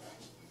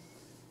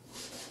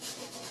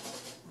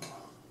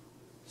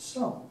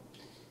 So,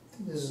 I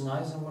think this is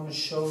nice. I'm going to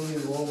show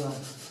you all the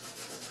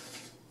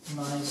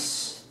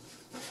nice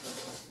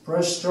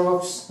brush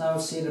strokes. Now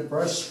see the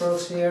brush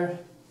strokes here.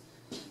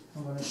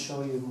 I'm going to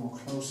show you more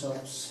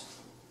close-ups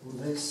on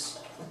this.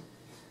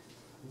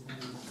 I'm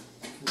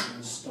going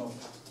to stop.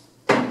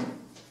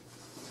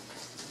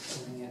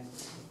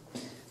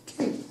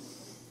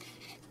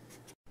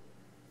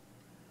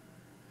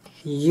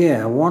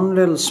 Yeah, one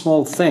little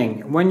small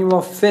thing. When you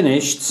are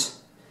finished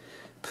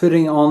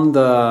putting on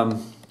the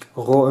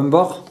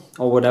råumber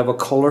or whatever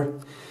color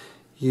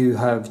you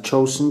have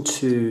chosen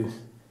to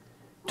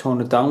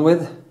tone it down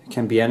with, it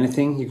can be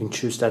anything, you can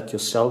choose that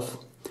yourself.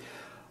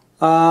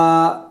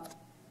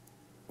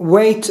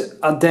 Wait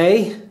a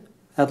day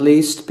at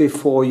least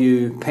before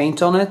you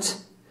paint on it,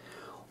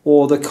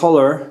 or the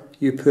color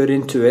you put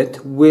into it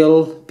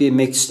will be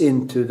mixed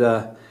into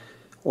the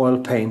oil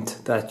paint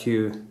that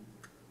you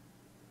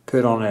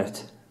put on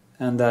it,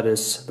 and that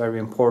is very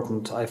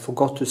important. I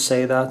forgot to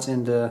say that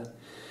in the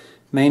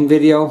main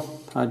video.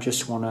 I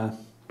just want to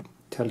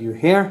tell you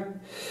here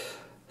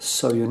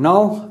so you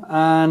know.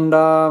 And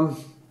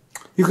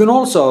you can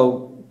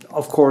also,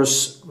 of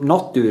course,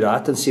 not do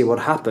that and see what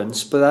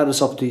happens, but that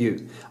is up to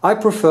you. I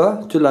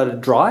prefer to let it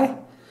dry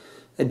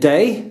a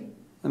day,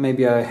 and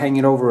maybe I hang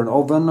it over an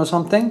oven or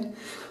something.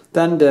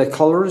 Then the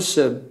colors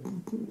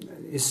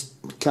is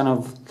kind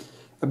of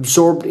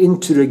absorbed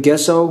into the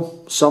gesso,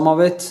 some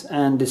of it,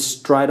 and it's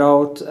dried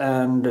out,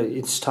 and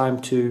it's time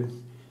to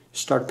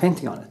start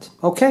painting on it.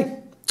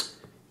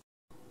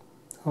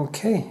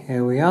 Okay,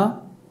 here we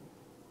are,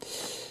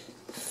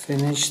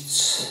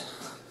 finished.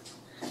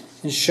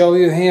 And show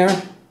you here,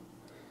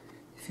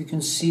 if you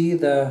can see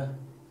the,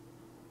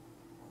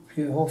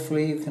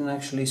 hopefully you can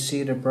actually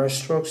see the brush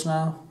strokes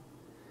now,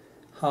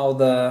 how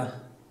the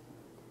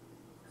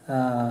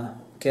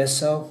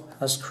gesso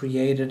has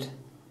created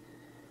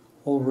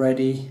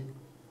already.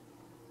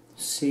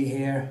 See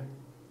here,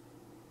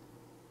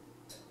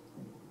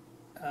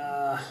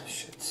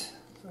 shit,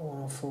 I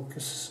want to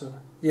focus. So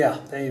yeah,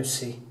 there you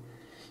see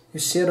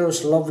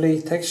those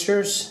lovely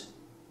textures.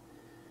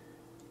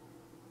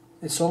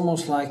 It's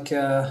almost like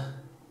a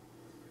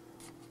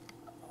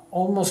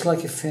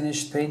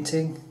finished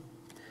painting.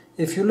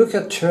 If you look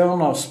at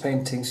Turner's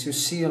paintings, you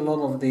see a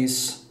lot of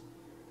these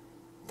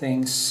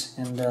things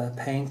in the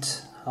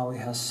paint, how he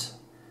has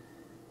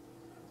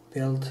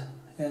built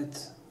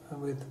it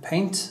with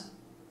paint,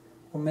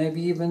 or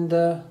maybe even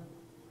the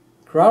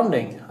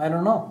grounding, I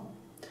don't know.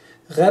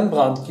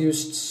 Rembrandt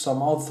used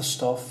some other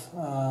stuff.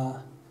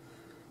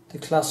 The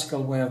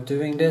classical way of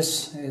doing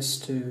this is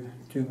to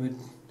do with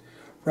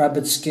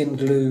rabbit skin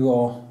glue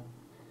or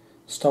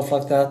stuff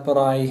like that, but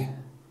I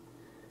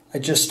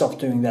just stopped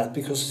doing that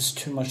because it's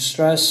too much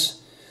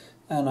stress,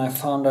 and I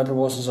found that it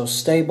wasn't so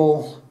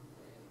stable,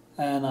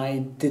 and I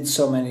did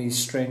so many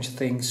strange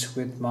things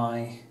with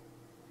my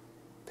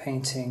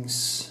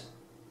paintings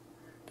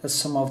that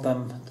some of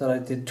them that I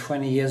did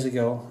 20 years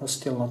ago are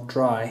still not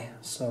dry.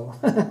 So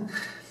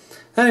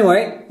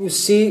anyway, you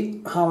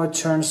see how it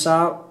turns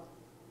out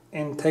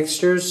in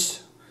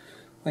textures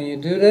when you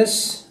do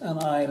this, and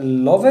I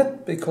love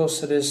it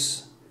because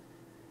it's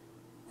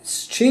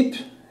cheap.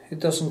 It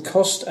doesn't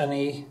cost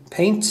any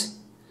paint.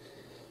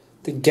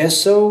 The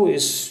gesso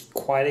is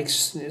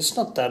it's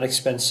not that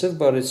expensive,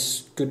 but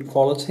it's good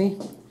quality.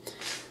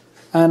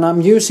 And I'm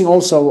using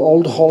also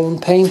Old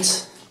Holland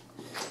paint,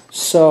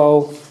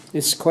 so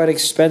it's quite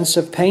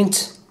expensive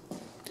paint.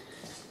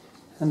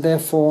 And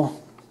therefore,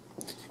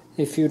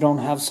 if you don't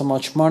have so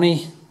much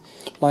money,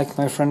 like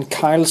my friend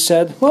Kyle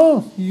said,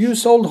 well, you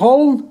use Old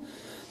Holland,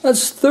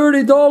 that's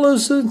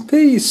 $30 a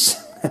piece.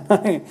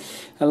 I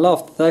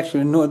laughed.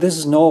 Actually, no, this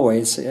is Norway.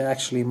 It's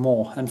actually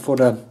more. And for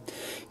the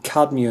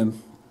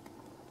cadmium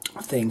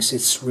things,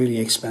 it's really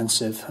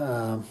expensive.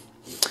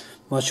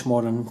 Much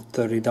more than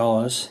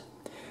 $30.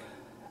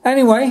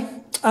 Anyway,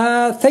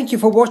 thank you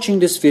for watching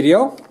this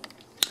video.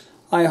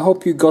 I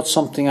hope you got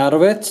something out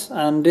of it.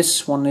 And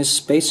this one is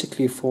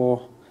basically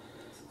for...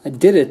 I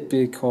did it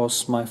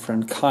because my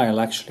friend Kyle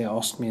actually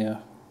asked me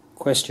a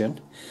question.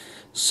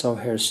 So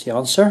here's the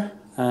answer.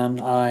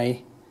 And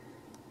I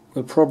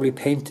will probably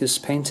paint this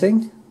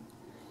painting,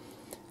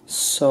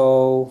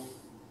 so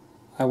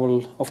I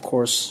will of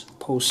course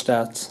post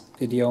that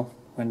video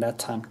when that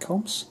time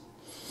comes.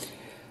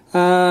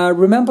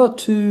 Remember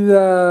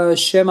to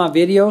share my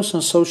videos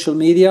on social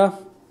media,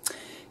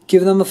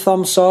 give them a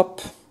thumbs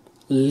up,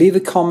 leave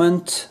a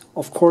comment,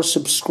 of course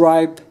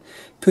subscribe,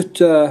 put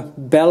the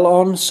bell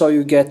on so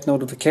you get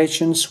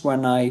notifications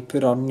when I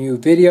put on new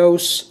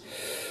videos,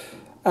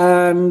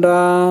 and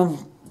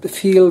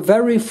feel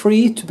very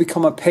free to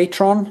become a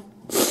patron.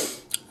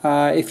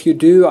 If you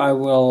do, I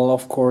will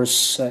of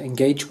course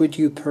engage with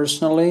you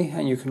personally,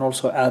 and you can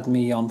also add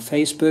me on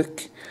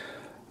Facebook.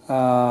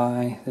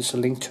 There's a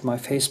link to my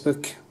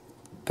Facebook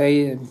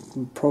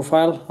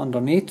profile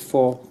underneath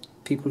for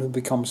people who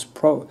becomes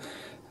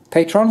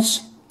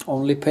patrons,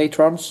 only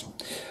patrons.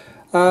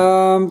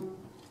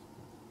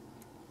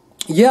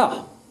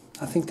 Yeah,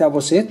 I think that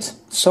was it.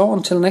 So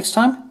until next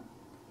time,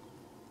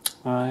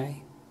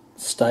 I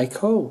stay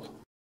cool.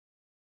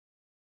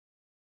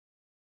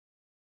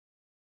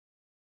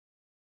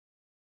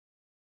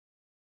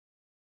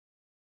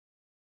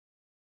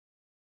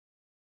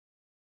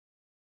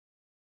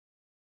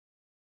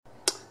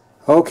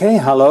 Okay,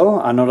 hello,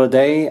 another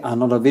day,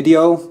 another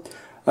video.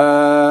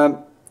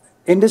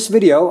 In this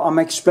video I'm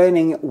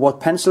explaining what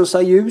pencils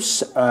I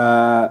use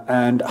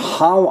and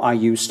how I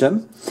use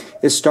them.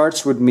 It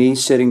starts with me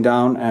sitting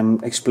down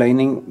and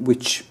explaining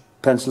which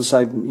pencils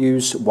I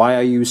use, why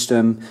I use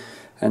them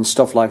and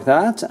stuff like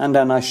that, and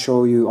then I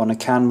show you on a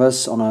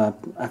canvas, on a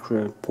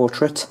accurate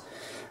portrait,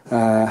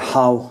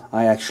 how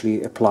I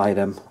actually apply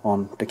them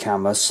on the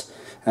canvas.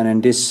 And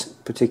in this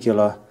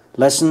particular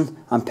lesson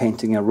I'm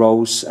painting a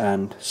rose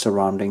and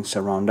surroundings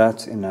around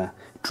that in a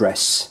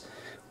dress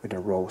with a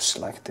rose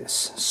like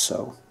this.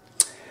 So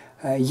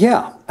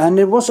yeah, and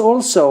it was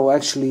also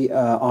actually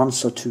an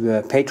answer to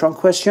a Patreon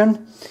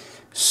question.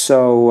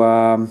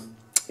 So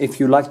if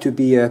you like to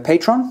be a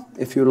patron,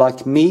 if you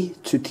like me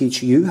to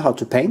teach you how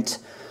to paint,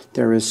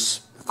 there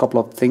is a couple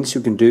of things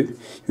you can do.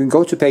 You can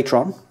go to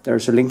Patreon,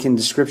 there's a link in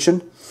the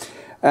description,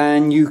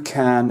 and you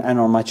can, and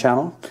on my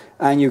channel,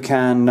 and you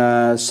can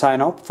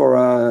sign up for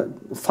a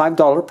 $5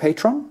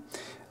 Patreon.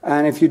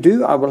 And if you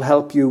do, I will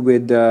help you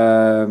with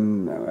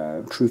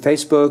through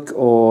Facebook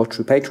or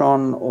through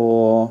Patreon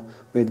or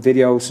with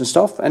videos and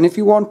stuff. And if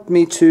you want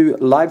me to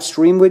live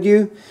stream with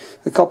you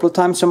a couple of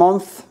times a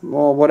month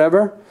or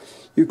whatever,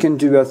 you can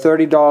do a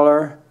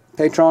 $30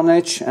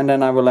 patronage, and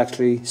then I will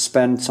actually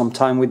spend some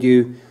time with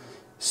you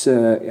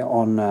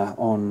on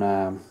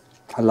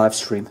a live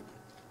stream.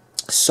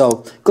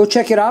 So go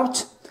check it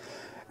out.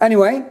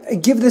 Anyway,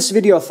 give this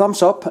video a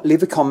thumbs up,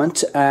 leave a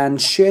comment,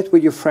 and share it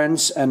with your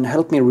friends, and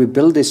help me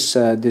rebuild this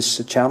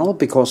this channel,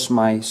 because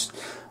my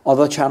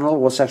other channel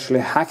was actually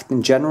hacked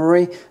in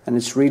January, and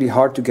it's really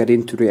hard to get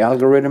into the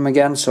algorithm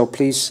again. So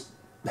please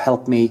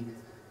help me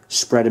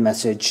spread a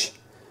message,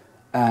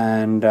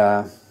 and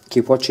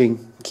keep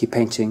watching, keep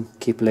painting,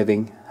 keep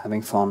living,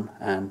 having fun,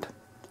 and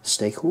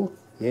stay cool.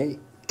 Yay!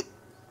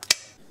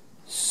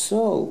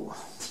 So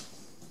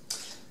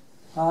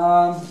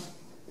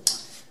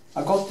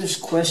I got this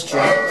question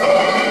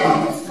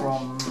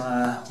from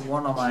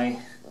one of my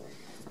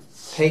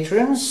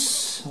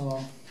patrons,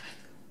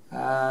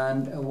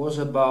 and it was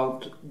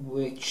about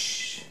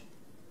which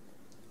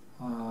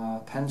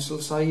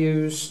pencils I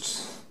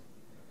used,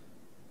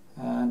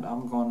 and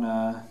I'm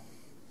gonna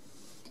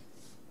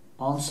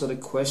answer the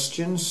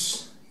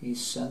questions he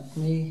sent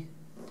me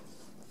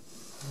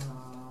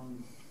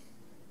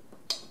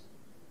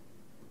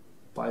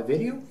by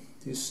video.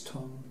 This is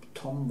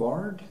Tom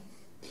Bard.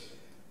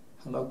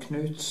 Hello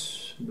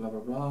Knut, blah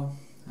blah blah,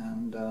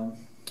 and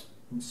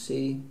let's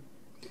see.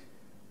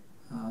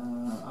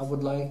 I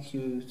would like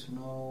you to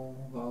know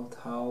about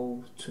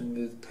how to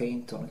move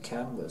paint on a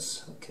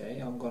canvas.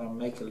 Okay, I'm gonna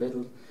make a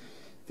little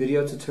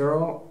video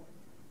tutorial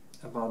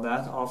about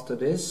that after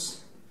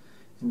this,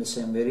 in the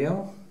same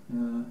video.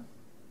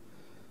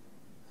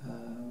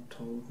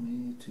 Told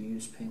me to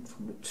use paint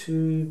from the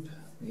tube.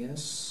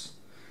 Yes,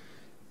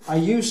 I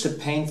use the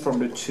paint from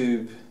the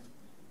tube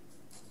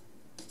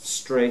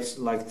straight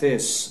like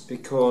this,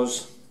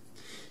 because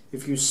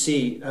if you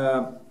see,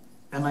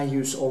 and I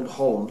use Old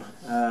Holland,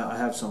 I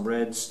have some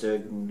reds,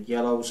 the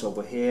yellows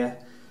over here,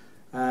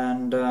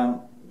 and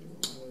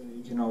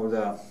you know,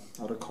 the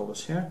other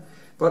colors here.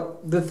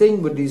 But the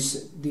thing with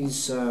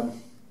these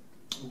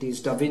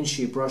Da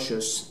Vinci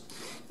brushes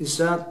is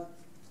that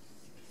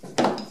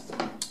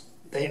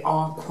they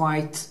are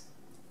quite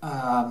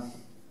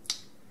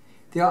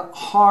they are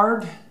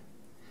hard,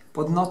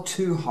 but not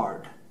too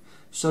hard.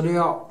 So they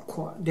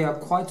are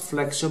quite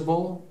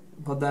flexible,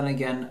 but then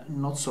again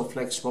not so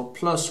flexible.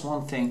 Plus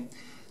one thing,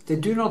 they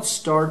do not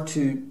start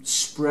to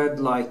spread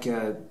like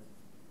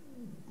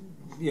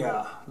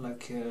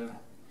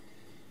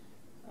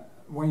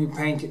when you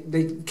paint,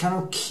 they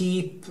cannot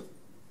keep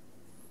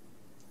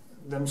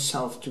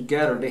themselves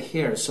together, the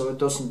hair, so it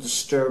doesn't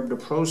disturb the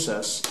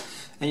process.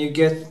 And you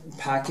get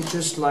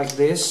packages like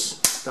this,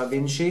 Da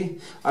Vinci.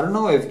 I don't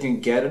know if you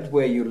can get it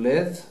where you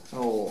live,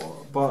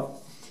 but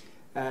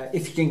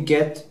if you can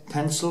get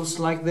pencils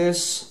like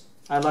this,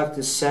 I like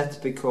this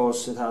set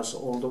because it has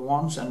all the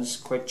ones and it's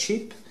quite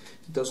cheap.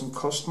 It doesn't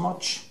cost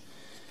much,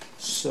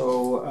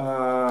 so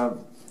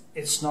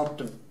it's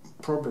not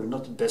probably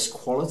not the best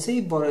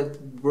quality, but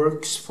it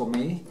works for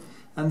me.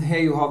 And here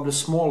you have the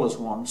smallest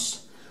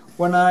ones.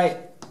 When I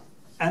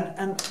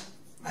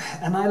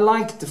I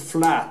like the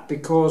flat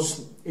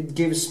because it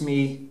gives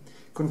me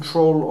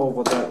control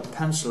over the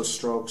pencil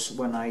strokes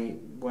when I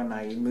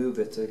move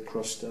it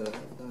across the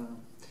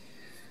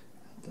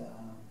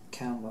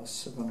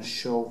canvas. I'm going to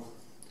show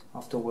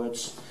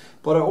afterwards.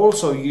 But I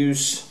also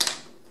use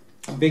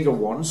bigger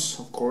ones,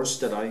 of course,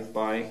 that I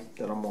buy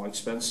that are more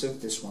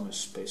expensive. This one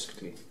is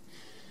basically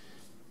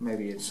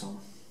maybe it's some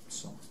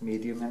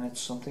medium in it,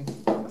 something.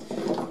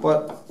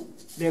 But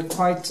they're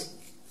quite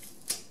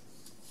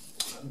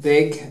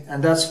big,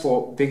 and that's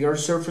for bigger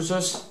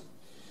surfaces.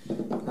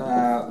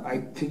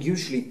 I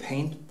usually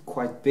paint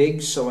quite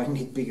big, so I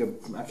need bigger.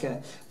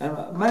 Okay,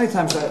 and many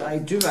times I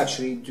do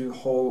actually do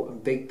whole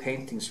big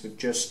paintings with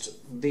just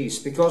these,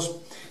 because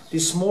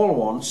these small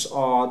ones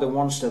are the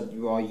ones that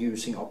you are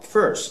using up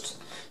first.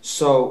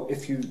 So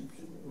if you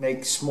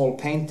make small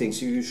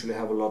paintings, you usually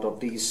have a lot of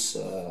these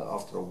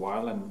after a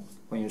while, and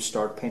when you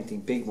start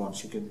painting big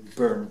ones, you can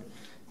burn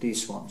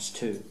these ones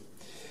too.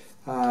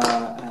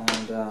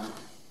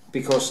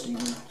 Because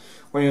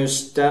when you're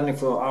standing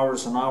for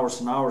hours and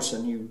hours and hours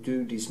and you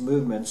do these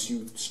movements,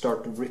 you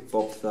start to rip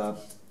up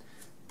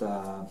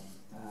the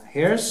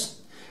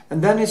hairs,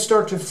 and then it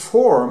starts to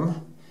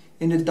form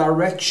in the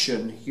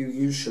direction you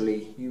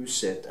usually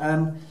use it.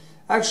 And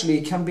actually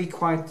it can be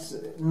quite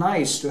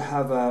nice to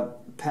have a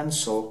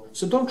pencil,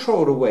 so don't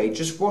throw it away,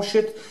 just wash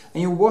it,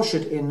 and you wash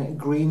it in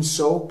green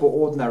soap or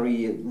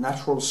ordinary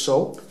natural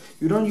soap.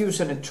 You don't use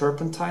any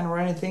turpentine or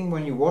anything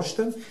when you wash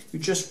them, you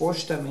just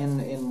wash them in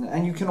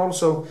and you can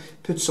also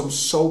put some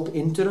soap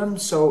into them,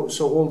 so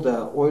all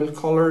the oil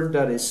color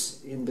that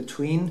is in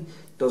between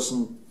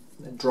doesn't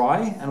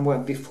dry,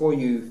 and before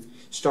you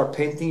start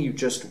painting you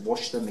just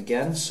wash them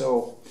again,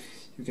 so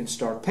you can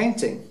start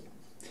painting.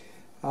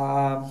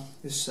 But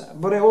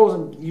I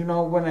also, you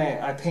know, when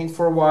I paint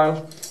for a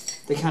while,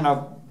 they kind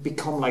of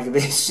become like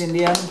this in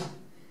the end,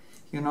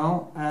 you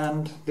know,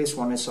 and this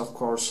one is of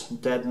course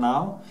dead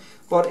now.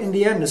 But in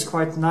the end it's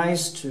quite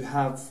nice to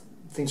have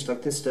things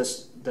like this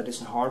that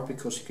isn't hard,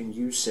 because you can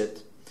use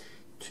it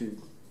to,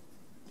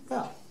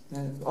 well,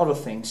 other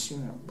things, you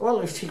know.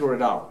 Well, you figure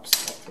it out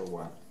after a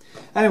while.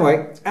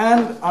 Anyway,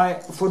 and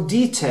for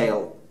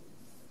detail,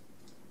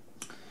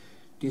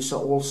 these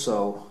are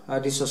also,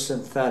 these are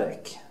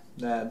synthetic.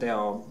 They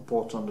are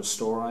bought on the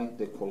store.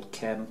 They're called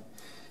Ken.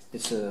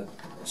 It's a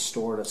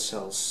store that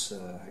sells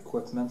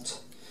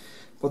equipment.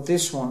 But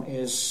this one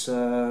is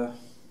a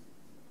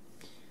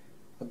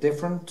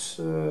different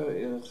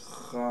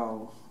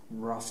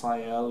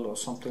Raphael or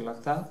something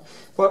like that.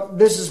 But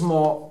this is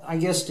more, I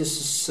guess this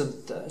is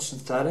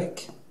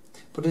synthetic.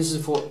 But this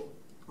is for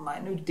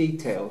minute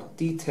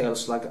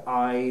details like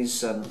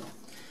eyes and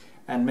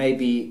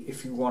maybe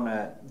if you want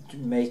to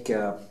make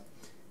a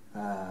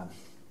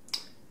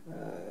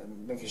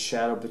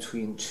shadow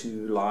between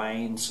two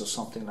lines or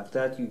something like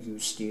that, you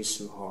use these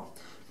too hard.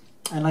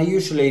 And I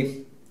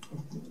usually,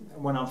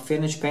 when I'm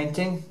finished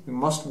painting, you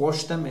must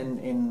wash them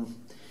in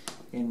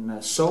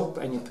soap,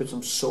 and you put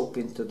some soap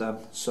into them,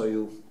 so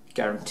you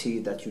guarantee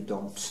that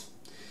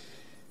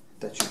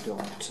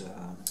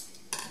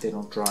they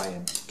don't dry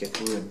and get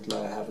ruined.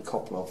 I have a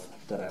couple of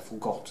that I've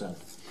forgotten.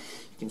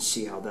 You can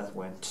see how that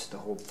went. The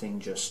whole thing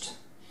just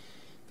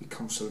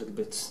becomes a little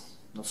bit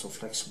not so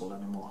flexible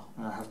anymore,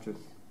 and I have to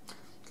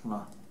kind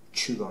of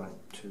chew on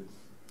it to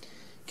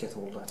get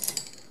all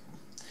that.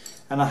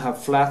 And I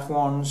have flat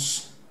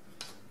ones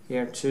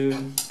here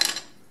too,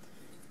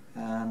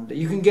 and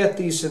you can get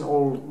these in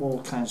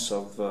all kinds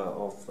of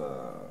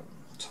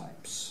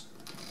types,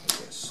 I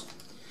guess.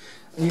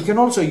 And you can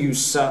also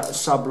use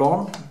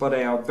sablon, but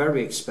they are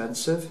very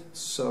expensive,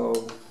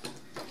 so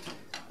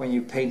when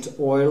you paint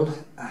oil,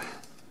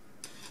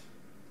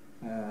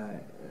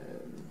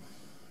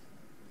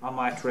 I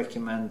might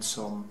recommend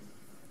some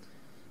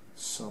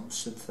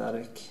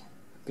synthetic,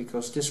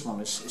 because this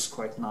one is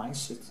quite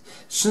nice. It's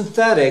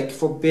synthetic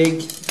for big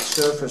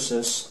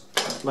surfaces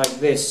like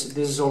this.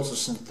 This is also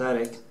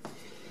synthetic.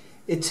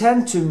 It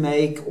tends to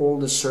make all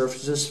the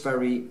surfaces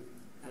very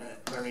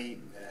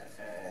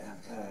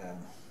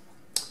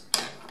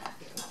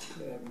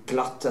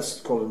glatt, as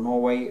it's called in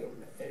Norway.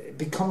 It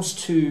becomes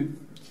too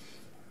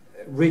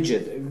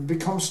rigid. It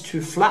becomes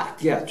too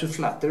flat. Yeah, too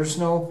flat. There is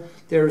no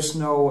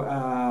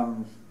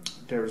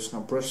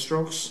brush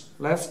strokes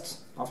left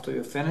after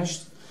you're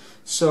finished.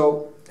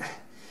 So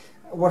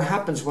what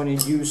happens when you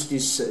use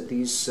these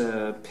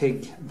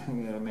pig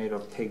made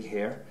of pig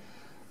hair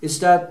is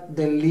that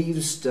they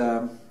leaves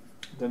the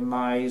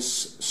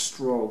nice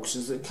strokes.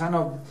 It kind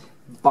of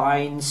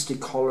binds the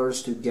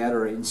colors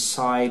together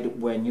inside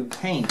when you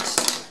paint,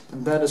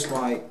 and that is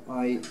why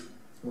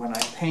when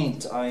I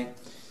paint I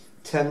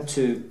tend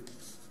to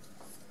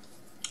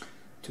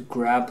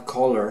grab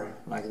color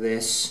like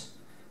this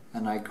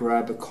and I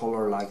grab a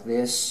color like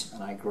this,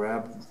 and I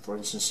grab, for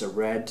instance, a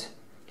red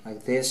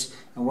like this,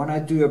 and when I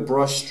do a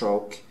brush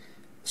stroke,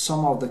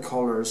 some of the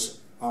colors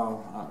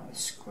are,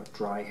 it's quite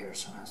dry here,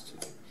 so I have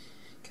to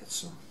get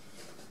some,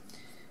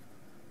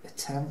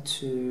 attempt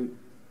to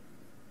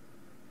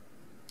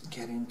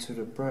get into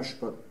the brush,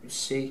 but you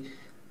see,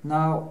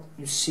 now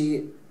you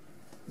see,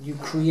 you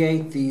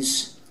create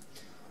these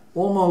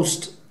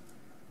almost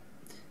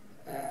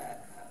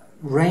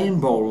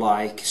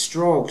rainbow-like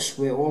strokes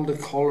where all the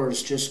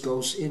colors just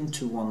goes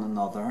into one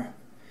another,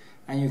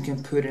 and you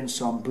can put in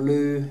some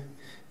blue,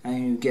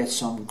 and you get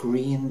some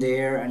green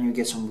there, and you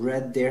get some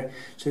red there.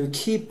 So you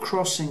keep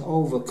crossing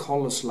over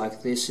colors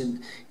like this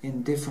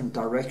in different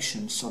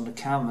directions on the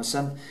canvas,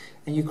 and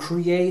you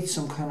create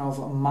some kind of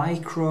a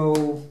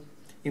micro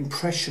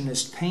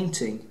impressionist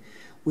painting,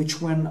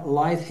 which when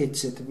light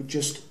hits it, it would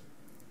just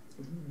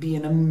be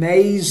an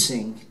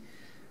amazing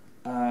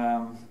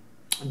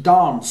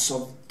dance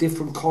of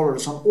different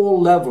colors on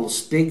all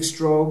levels, big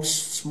strokes,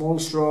 small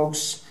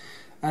strokes,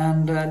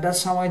 and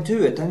that's how I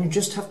do it. And you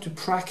just have to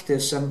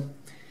practice and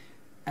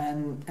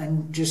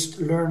just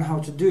learn how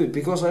to do it,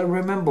 because I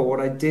remember what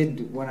I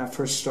did when I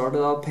first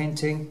started out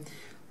painting.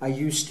 I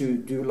used to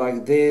do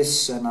like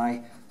this, and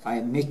I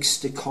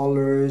mixed the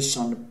colors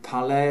on the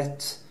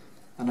palette,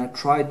 and I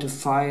tried to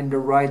find the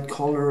right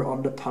color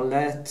on the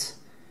palette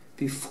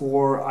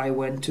before I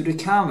went to the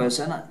canvas,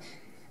 and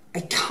I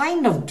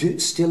kind of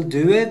still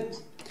do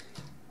it,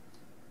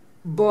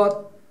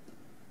 but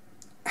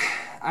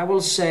I will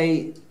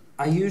say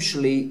I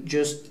usually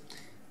just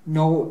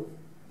know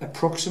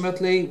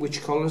approximately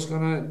which color is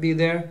gonna be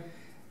there,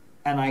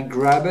 and I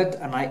grab it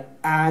and I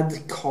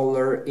add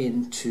color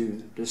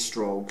into the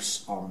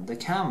strokes on the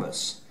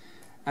canvas,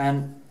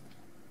 and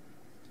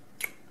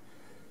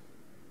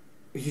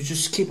you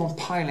just keep on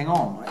piling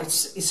on.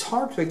 It's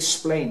hard to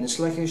explain. It's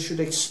like I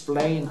should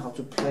explain how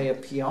to play a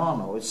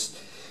piano. It's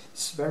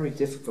very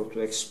difficult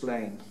to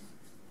explain.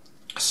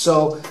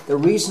 So the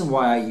reason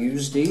why I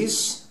use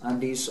these,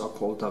 and these are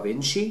called Da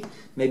Vinci,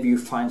 maybe you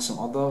find some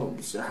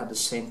others that have the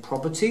same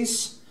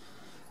properties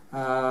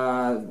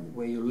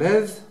where you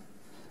live,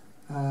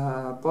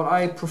 but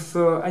I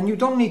prefer, and you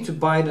don't need to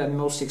buy the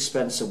most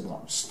expensive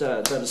ones.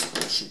 That is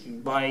bullshit. You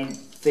buy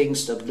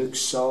things that look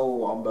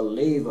so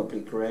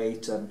unbelievably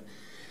great, and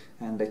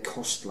they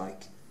cost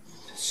like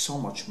so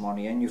much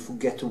money, and you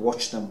forget to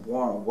watch them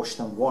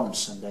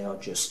once, and they are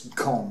just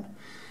gone.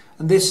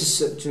 And this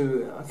is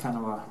to a kind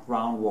of a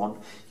round one.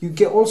 You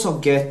also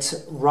get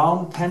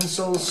round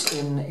pencils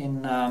in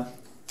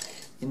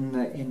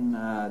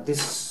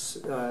this.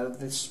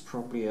 This is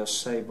probably a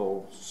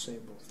sable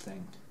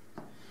thing.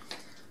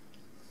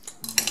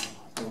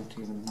 I don't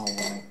even know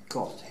what I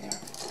got here.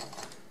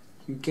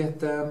 You get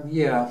them,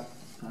 yeah.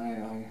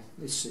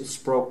 It's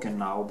broken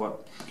now,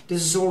 but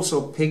this is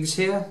also pigs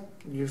here.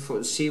 You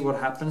see what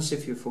happens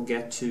if you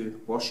forget to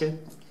wash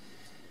it.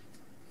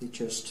 It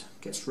just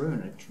gets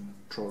ruined. You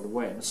throw it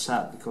away, and it's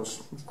sad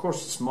because, of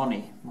course, it's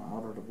money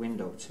out of the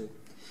window too.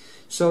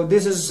 So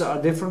this is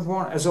a different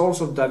one. It's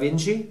also Da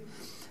Vinci,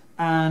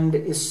 and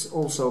it's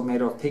also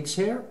made of pig's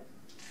hair.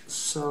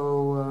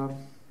 So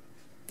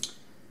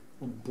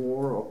a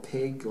boar or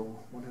pig or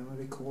whatever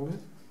they call it.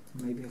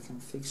 Maybe I can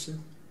fix it.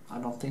 I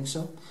don't think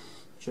so.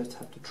 Just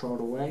have to throw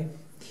it away.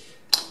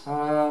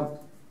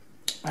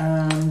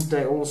 And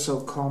they also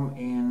come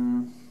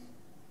in,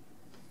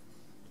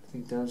 I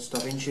think there's Da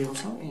Vinci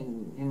also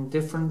in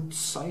different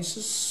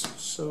sizes.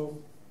 So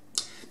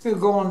you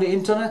go on the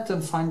internet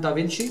and find Da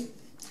Vinci.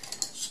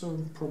 So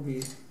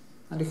probably,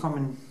 and they come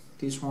in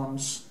these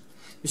ones.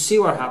 You see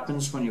what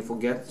happens when you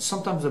forget.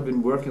 Sometimes I've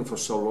been working for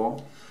so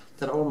long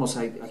that almost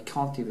I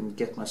can't even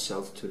get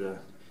myself to the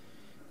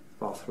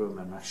bathroom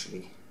and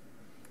actually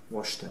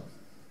wash them,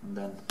 and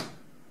then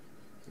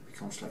it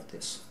becomes like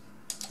this.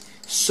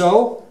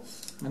 So,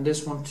 and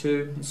this one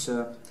too, it's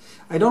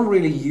I don't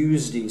really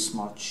use these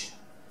much,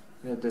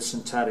 the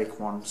synthetic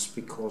ones,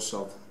 because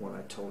of what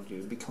I told you.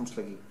 It becomes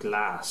like a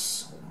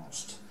glass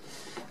almost,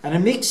 and it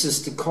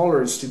mixes the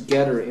colors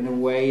together in a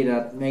way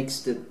that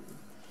makes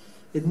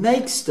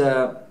makes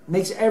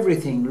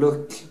everything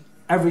look,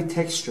 every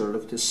texture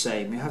look the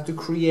same. You have to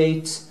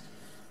create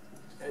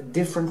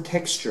different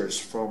textures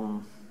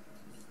from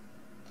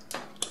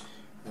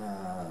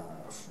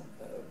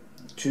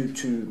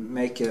to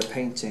make a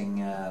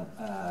painting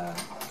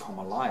come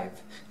alive.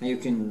 And you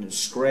can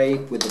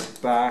scrape with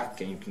the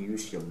back, and you can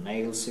use your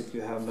nails if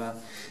you have that.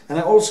 And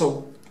I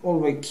also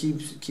always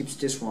keeps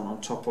this one on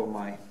top of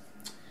my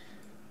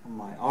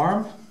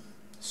arm.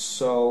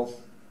 So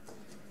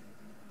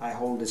I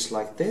hold this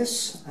like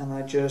this, and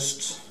I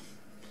just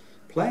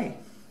play,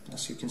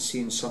 as you can see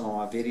in some of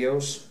my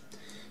videos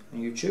on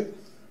YouTube.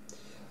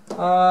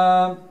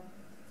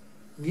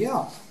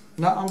 Yeah,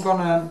 now I'm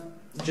gonna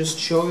just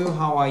show you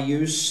how I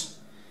use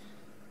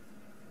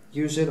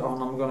it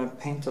on. I'm gonna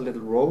paint a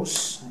little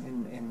rose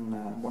in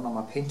one of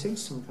my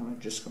paintings. I'm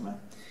just gonna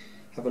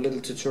have a little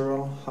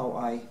tutorial how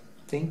I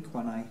think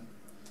when I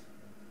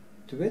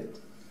do it,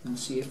 and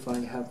see if I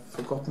have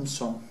forgotten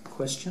some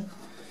question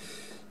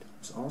that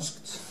was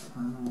asked.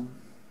 Answering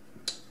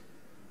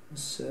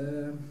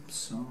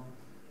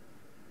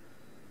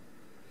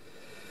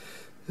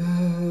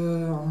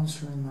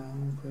my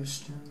own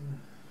question.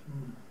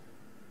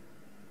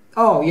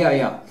 Oh,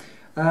 yeah.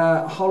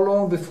 How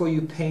long before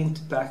you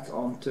paint back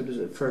onto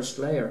the first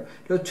layer?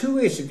 There are two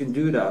ways you can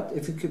do that.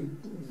 If you can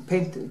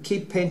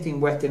keep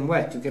painting wet in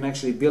wet, you can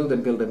actually build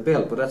and build and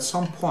build, but at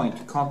some point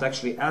you can't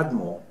actually add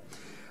more.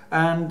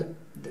 And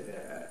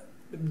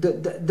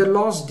the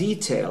last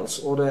details,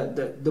 or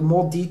the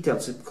more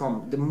details it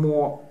come, the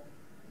more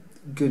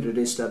good it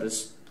is that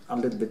it's a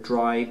little bit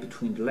dry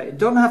between the layers. It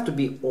don't have to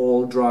be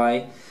all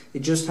dry,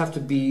 it just have to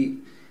be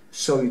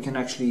so you can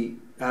actually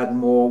add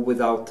more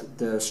without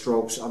the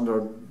strokes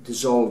under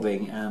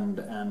dissolving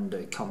and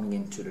coming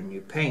into the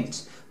new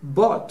paint.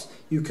 But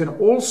you can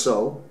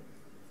also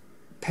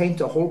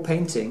paint a whole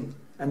painting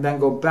and then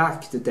go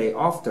back the day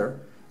after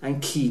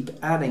and keep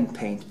adding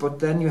paint, but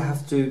then you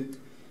have to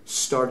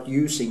start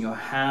using your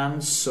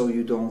hands so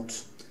you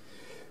don't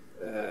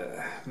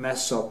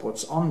mess up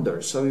what's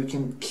under. So you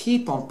can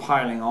keep on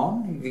piling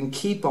on, you can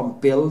keep on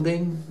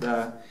building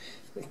the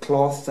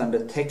cloth and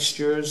the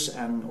textures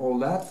and all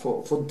that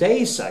for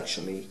days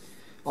actually,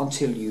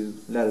 until you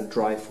let it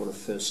dry for the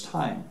first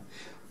time.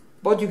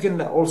 But you can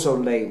also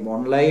lay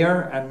one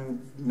layer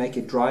and make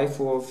it dry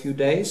for a few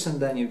days, and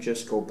then you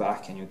just go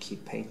back and you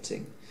keep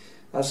painting.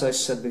 As I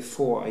said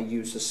before, I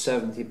use a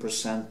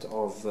 70%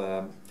 of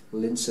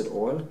linseed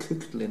oil,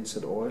 cooked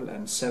linseed oil,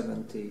 and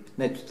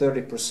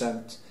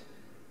 30%,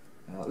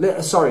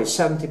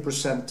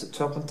 70%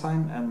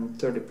 turpentine and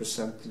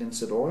 30%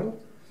 linseed oil,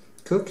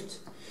 cooked.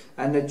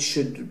 And it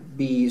should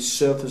be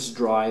surface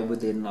dry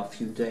within a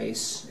few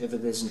days if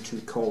it isn't too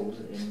cold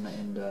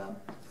in the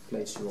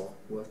place you are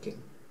working.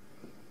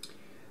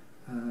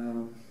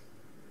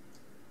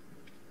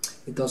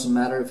 It doesn't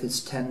matter if it's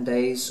 10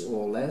 days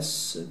or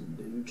less,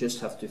 you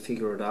just have to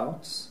figure it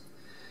out.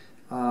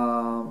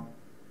 I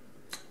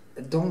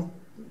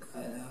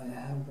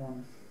have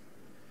one.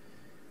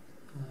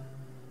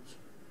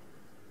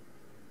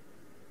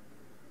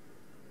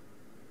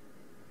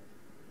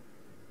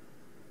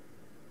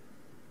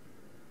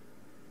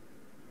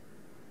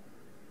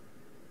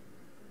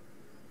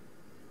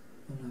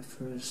 When I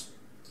first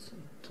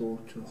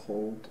thought to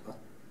hold a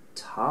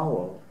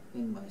towel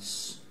in my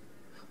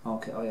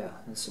okay, oh yeah,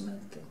 the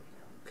cement thing.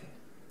 Okay.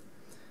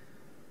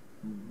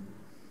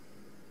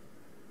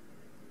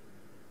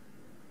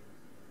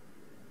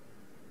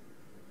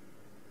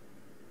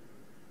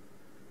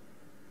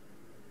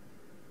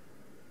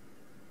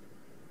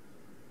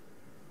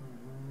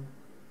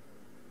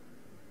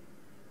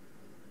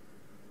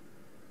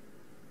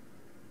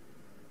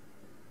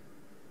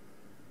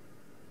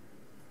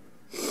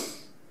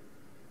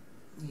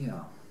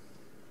 Yeah.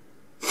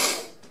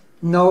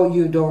 No,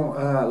 you don't.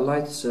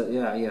 Lights.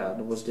 Yeah.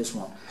 There was this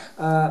one.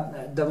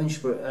 Da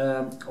Vinci.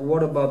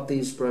 What about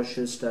these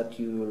brushes that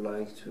you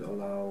like to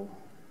allow,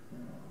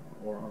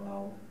 or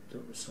allow the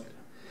result?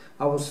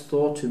 I was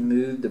thought to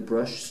move the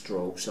brush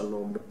strokes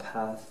along the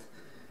path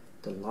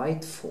the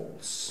light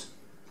falls.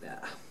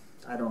 Yeah,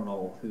 I don't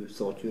know who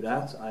thought you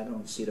that. I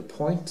don't see the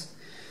point.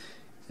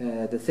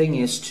 The thing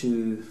is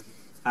to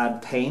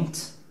add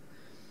paint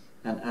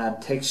and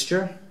add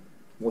texture.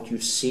 What you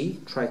see,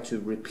 try to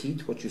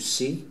repeat what you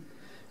see.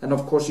 And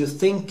of course you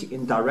think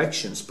in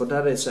directions, but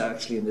that is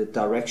actually in the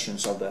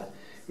directions of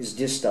is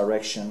this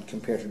direction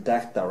compared to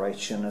that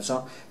direction and so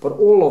on. But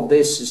all of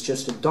this is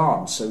just a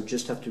dance, so you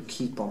just have to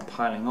keep on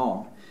piling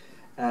on.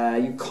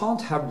 You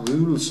can't have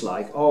rules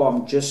like, oh,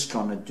 I'm just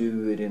gonna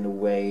do it in a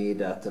way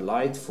that the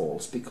light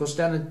falls, because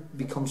then it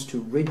becomes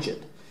too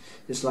rigid.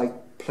 It's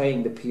like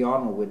playing the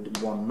piano with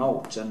one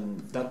note,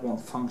 and that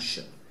won't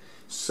function.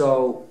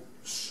 So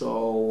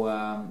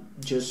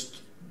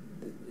just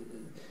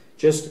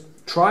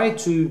try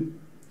to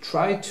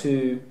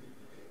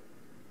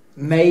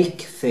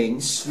make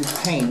things you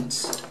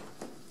paint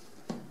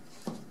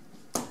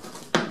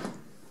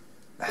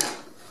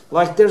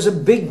like there's a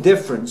big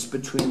difference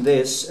between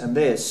this,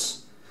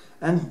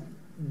 and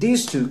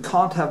these two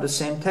can't have the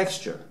same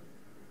texture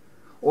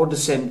or the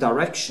same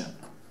direction.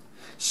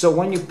 So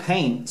when you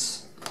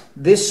paint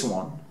this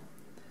one,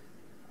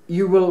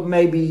 you will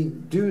maybe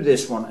do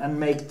this one and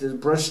make the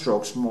brush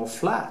strokes more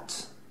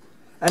flat.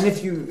 And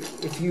if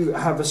you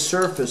have a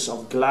surface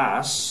of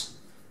glass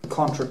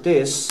contra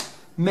this,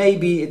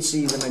 maybe it's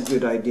even a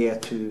good idea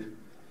to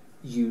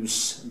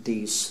use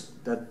these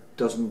that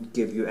doesn't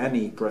give you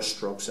any brush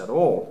strokes at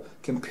all,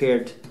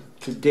 compared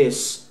to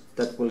this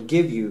that will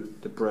give you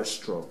the brush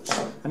strokes.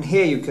 And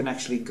here you can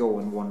actually go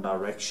in one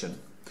direction.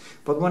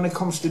 But when it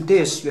comes to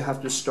this, you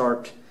have to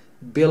start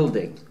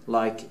building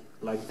like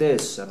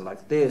this and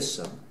like this,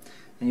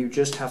 and you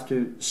just have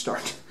to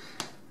start.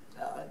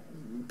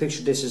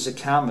 Picture this as a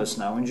canvas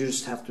now, and you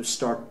just have to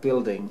start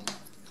building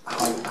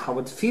how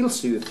it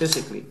feels to you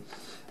physically.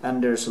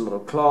 And there's a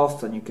little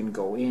cloth, and you can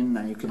go in,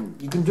 and you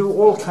can do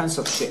all kinds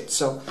of shit.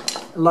 So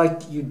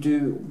like you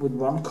do with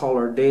one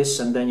color this,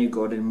 and then you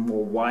go in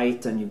more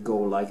white, and you go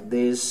like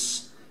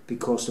this,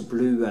 because the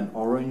blue and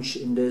orange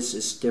in this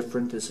is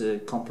different. It's a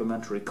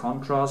complementary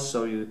contrast,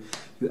 so you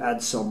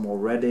add some more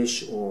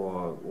reddish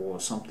or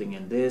something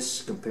in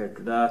this compared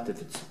to that.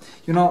 If it's,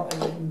 you know,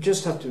 you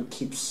just have to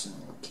keep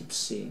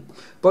seeing.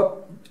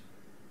 But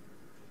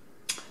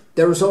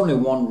there is only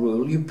one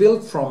rule. You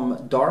build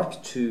from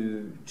dark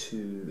to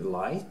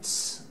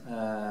light.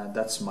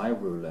 That's my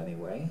rule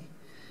anyway.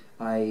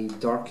 I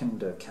darken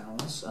the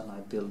canvas and I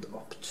build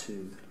up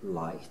to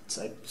light.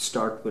 I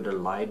start with the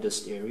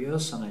lightest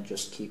areas and I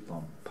just keep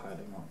on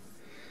piling on.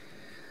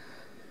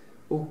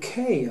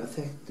 Okay, I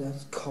think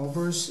that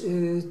covers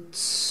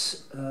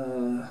it.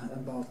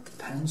 About the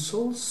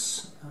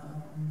pencils.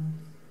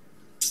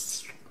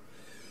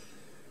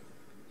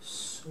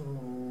 So,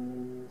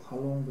 how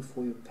long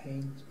before you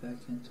paint back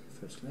into the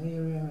first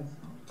layer?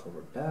 I'll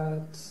cover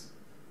that.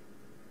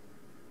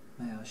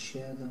 May I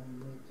share them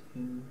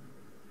with you?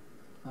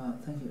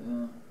 Thank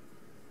you.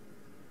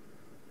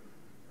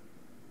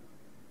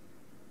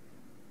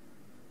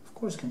 Of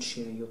course, you can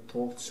share your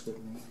thoughts with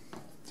me.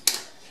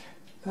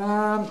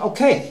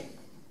 Okay.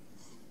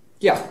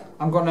 Yeah,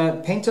 I'm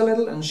gonna paint a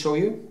little and show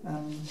you,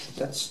 and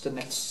that's the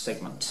next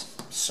segment.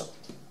 So.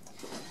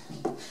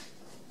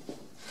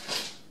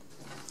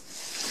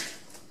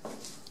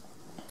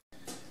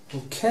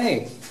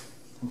 Okay,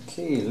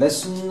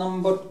 lesson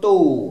number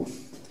 2.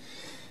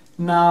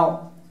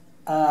 Now,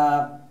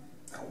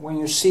 when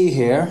you see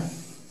here,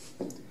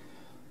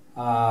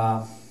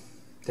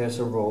 there's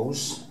a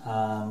rose,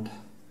 and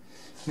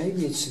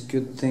maybe it's a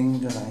good thing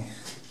that I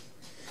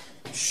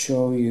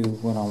show you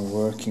what I'm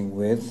working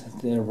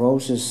with. The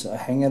roses, I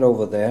hang it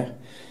over there,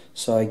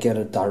 so I get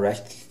a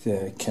direct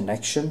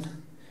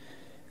connection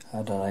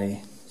that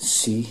I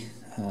see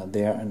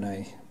there, and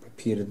I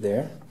repeat it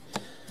there.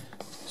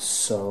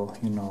 So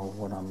you know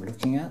what I'm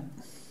looking at.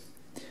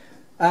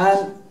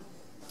 And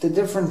the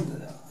different,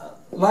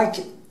 like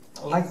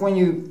when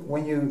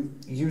you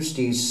use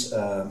these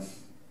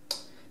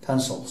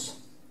pencils,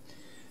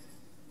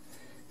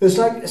 it's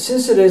like,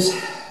 since it is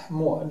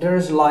more, there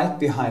is light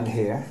behind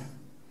here,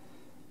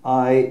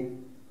 I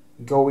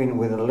go in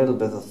with a little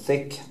bit of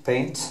thick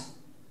paint.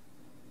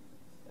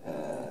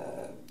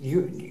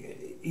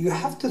 You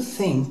have to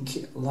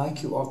think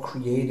like you are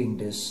creating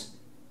this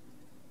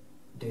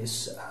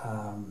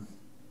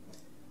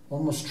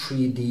almost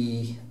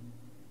 3D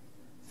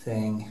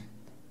thing,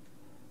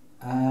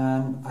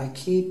 and I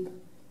keep,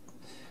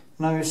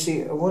 now you see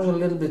it was a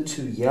little bit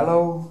too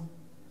yellow,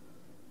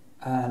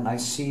 and I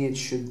see it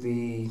should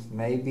be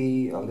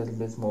maybe a little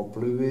bit more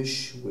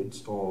bluish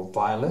with, or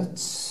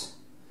violets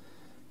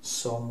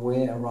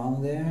somewhere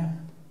around there,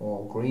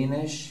 or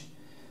greenish.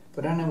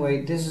 But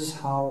anyway, this is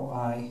how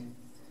I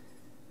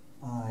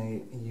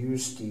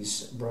use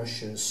these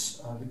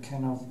brushes. I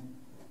kind of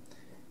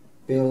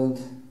build,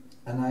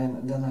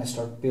 and then I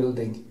start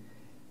building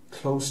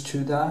close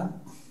to that,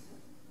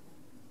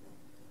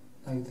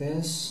 like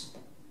this,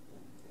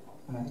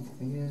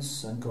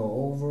 and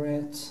go over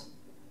it,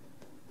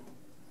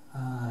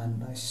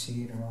 and I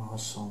see there are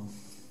some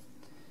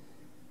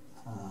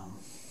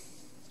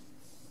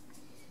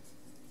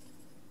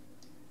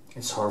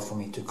it's hard for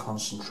me to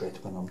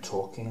concentrate when I'm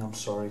talking, I'm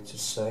sorry to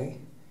say,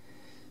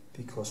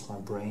 because my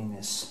brain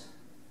is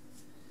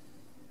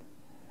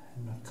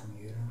not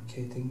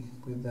communicating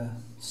with the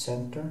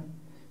center.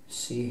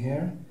 See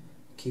here,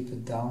 keep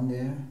it down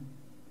there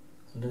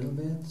a little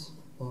bit,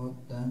 but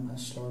then I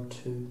start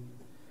to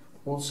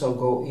also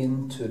go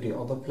into the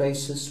other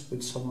places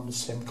with some of the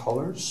same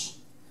colors.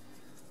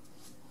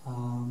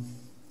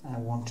 I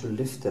want to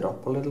lift it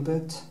up a little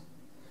bit,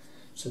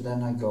 so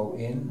then I go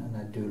in and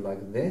I do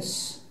like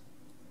this.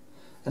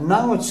 And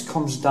now it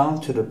comes down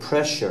to the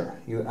pressure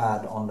you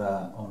add on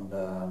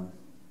the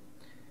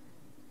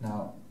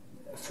now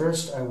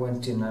first I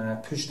went in and I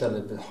pushed a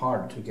little bit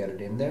hard to get it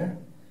in there,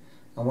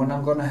 and when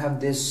I'm gonna have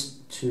this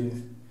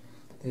to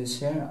this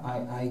here,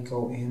 I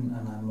go in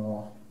and I'm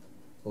more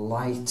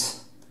light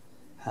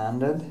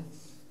handed,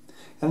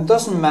 and it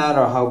doesn't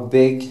matter how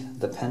big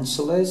the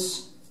pencil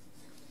is.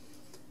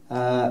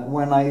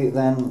 When I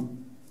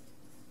then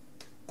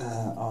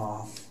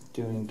are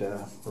doing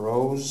the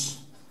rose,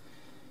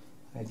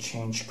 I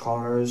change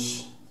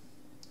colors.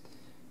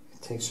 I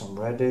take some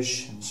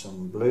reddish and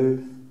some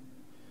blue,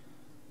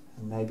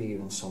 and maybe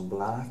even some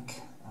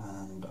black,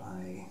 and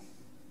I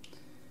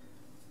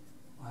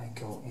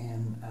go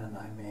in and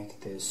I make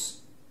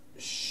this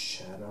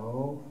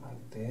shadow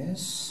like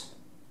this.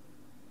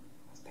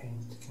 I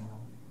paint kind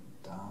of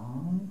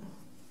down.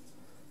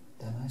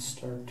 Then I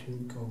start to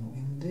go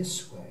in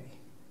this way,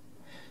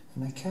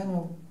 and I kind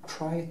of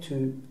try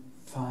to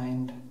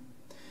find.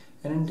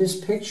 And in this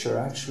picture,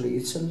 actually,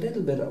 it's a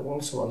little bit,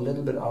 also a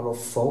little bit out of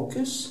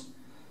focus.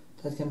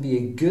 That can be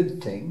a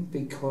good thing,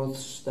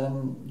 because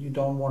then you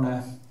don't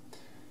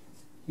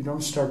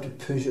start to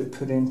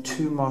put in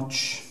too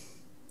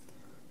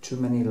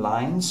many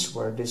lines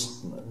where this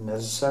is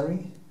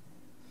necessary.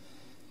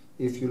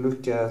 If you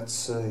look at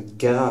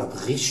Gerhard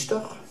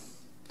Richter,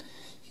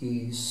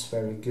 he's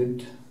very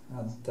good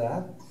at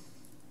that.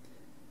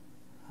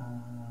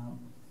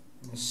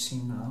 You see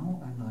now,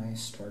 and I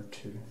start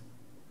to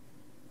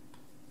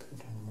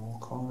put in more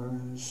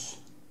colors.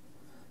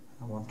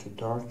 I want to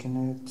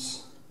darken it,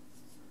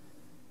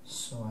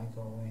 so I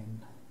go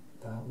in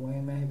that way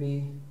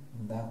maybe,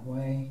 and that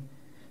way,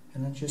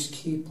 and I just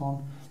keep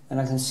on. And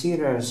I can see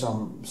there is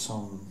some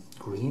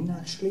green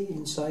actually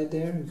inside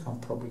there. You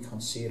probably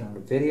can't see it on the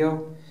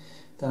video.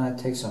 Then I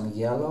take some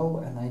yellow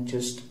and I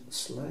just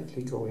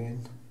slightly go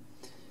in,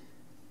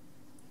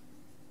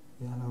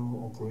 yellow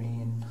or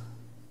green.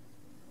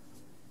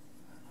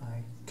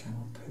 I kind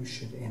of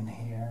push it in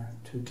here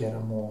to get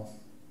a more,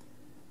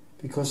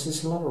 because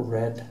there's a lot of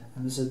red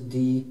and there's a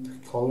deep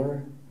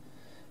color,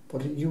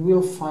 but you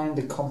will find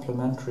the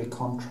complementary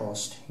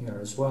contrast here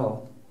as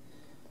well.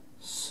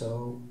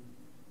 So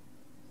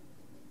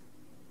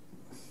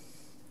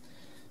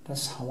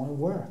that's how I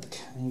work,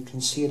 and you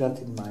can see that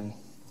in my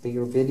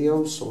bigger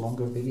videos or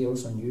longer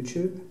videos on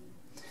YouTube.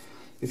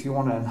 If you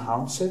want to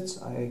enhance it,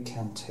 I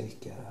can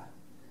take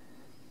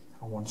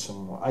I want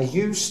some more. I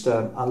used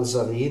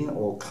alizarin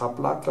or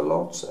krablak a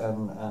lot,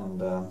 and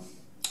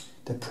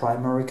the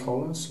primary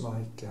colors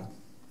like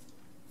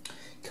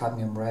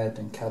cadmium red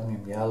and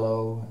cadmium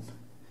yellow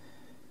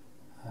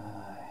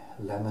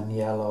and lemon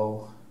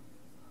yellow,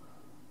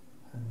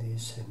 and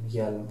these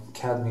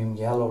cadmium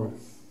yellow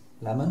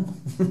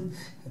lemon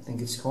I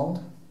think it's called.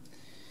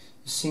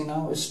 You see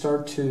now it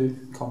start to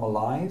come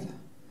alive,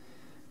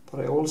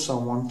 but I also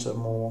want a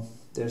more,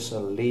 there's a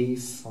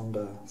leaf on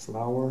the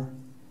flower,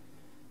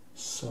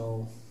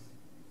 so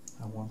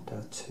I want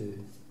that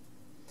too.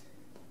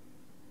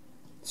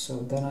 So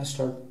then I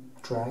start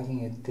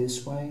dragging it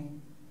this way.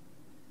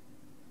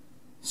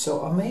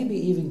 So I maybe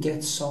even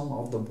get some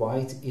of the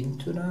white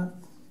into that,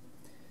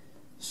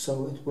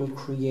 so it will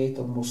create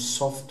a more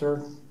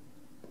softer,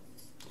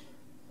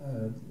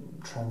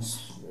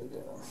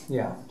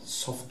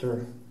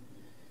 softer,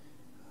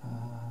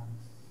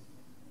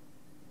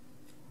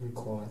 what do you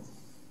call it?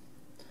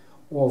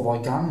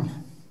 Overgang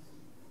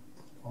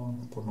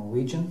på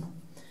Norwegian.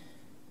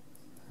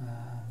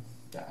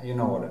 Yeah, you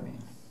know what I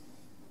mean.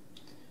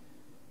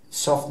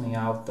 Softening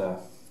out the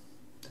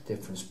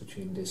difference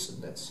between this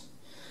and this.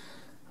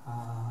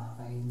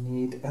 I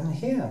need, and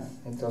here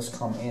it does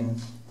come in.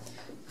 I'm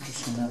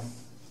just gonna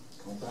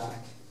go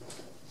back.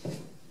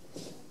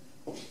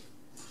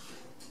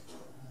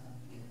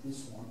 Get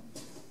this one.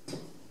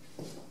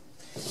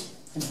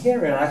 And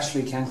here it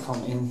actually can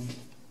come in,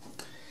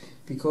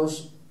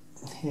 because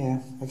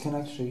here I can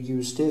actually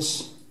use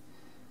this,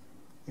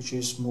 which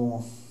is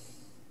more,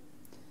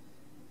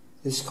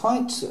 it's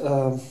quite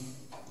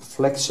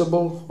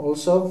flexible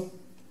also,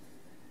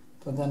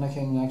 but then I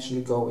can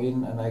actually go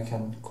in and I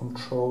can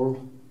control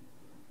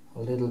a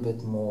little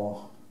bit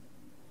more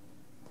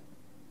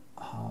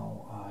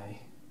how I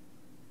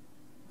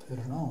put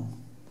it on.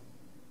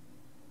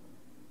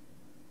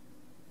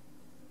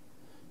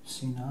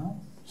 See now,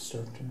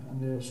 start to,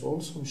 and there's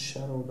also a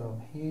shadow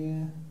down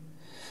here,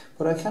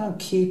 but I kind of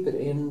keep it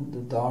in the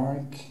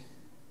dark,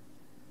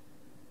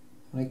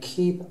 and I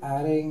keep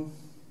adding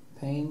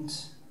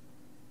paint.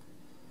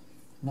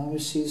 Now you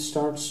see it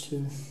starts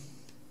to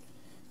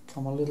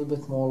come a little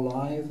bit more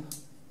live,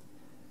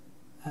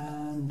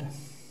 and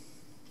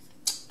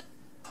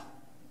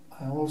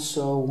I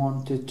also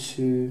wanted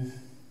to,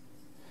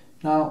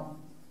 now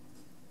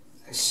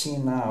I see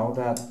now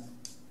that I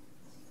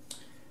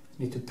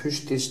need to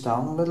push this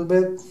down a little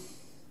bit,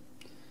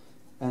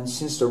 and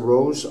since the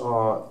rows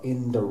are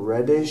in the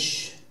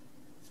reddish,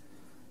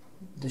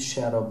 the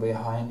shadow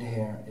behind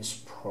here is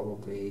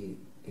probably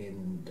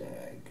in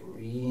the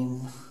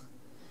green.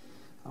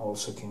 I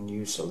also can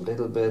use a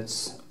little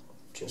bit,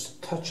 just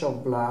a touch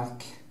of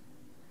black,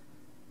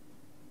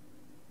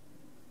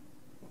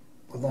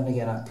 but then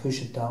again I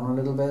push it down a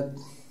little bit,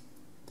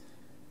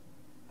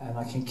 and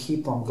I can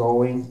keep on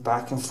going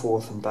back and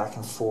forth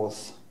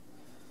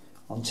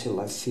until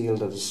I feel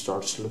that it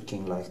starts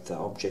looking like the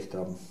object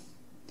I'm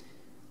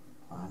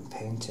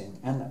painting.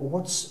 And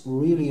what's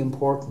really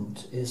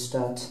important is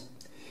that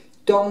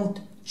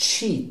don't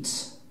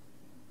cheat.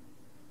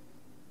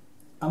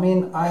 I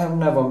mean, I have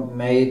never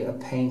made a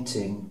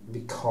painting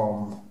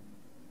become,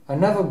 I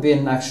have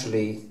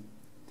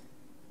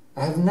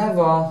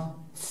never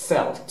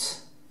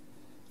felt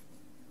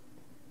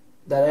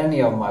that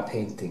any of my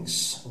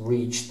paintings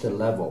reach the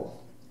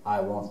level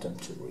I want them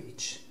to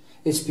reach.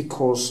 It's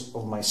because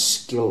of my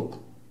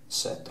skill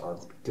set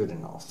aren't good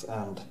enough.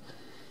 And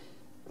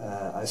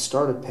I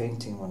started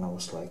painting when I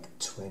was like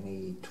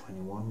 20,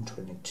 21,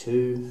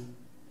 22.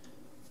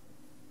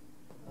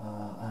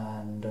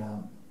 And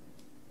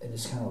it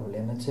is kind of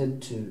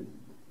limited to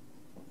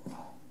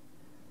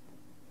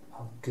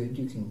how good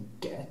you can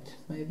get,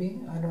 maybe,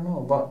 I don't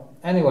know. But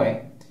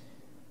anyway,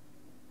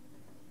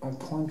 my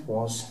point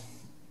was,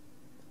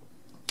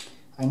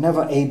 I'm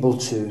never able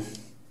to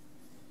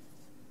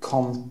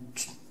come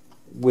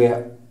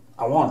where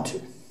I want to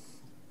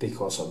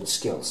because of the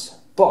skills,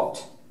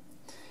 but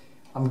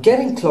I'm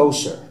getting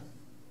closer.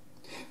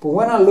 But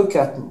when I look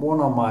at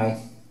one of my,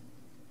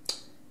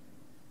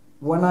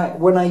 when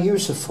I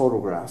use a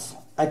photograph,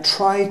 I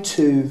try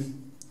to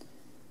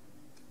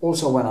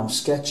also when I'm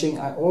sketching,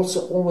 I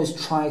also always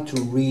try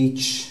to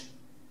reach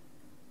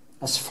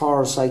as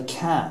far as I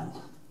can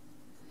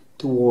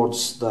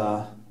towards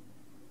the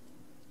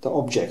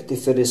object.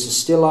 If it is a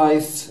still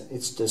life,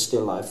 it's the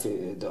still life,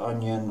 the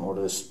onion or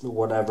the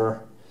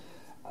whatever.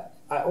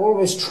 I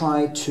always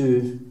try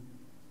to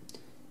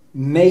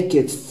make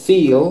it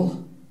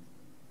feel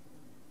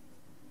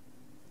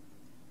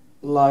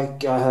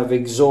like I have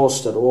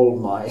exhausted all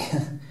my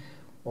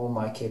all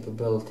my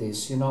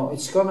capabilities. You know,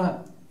 it's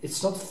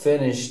not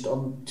finished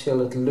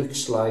until it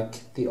looks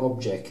like the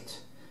object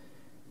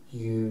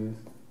you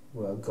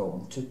were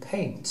going to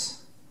paint.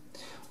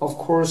 Of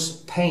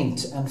course,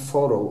 paint and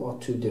photo are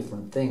two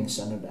different things,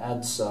 and it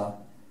adds a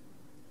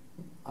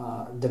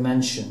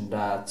dimension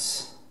that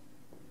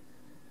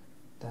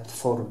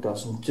photo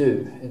doesn't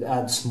do. It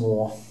adds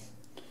more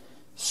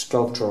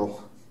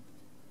sculptural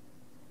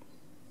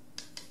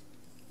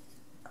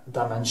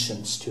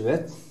dimensions to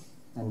it,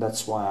 and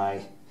that's why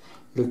I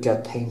look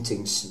at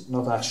paintings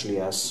not actually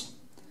as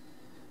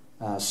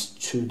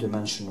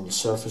two-dimensional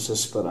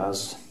surfaces, but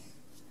as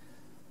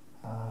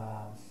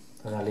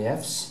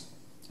reliefs.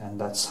 And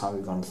that's how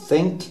you're going to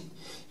think.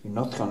 You're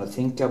not going to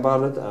think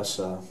about it as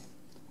a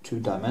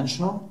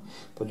two-dimensional,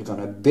 but you're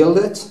going to build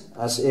it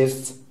as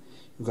if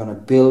you're going to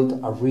build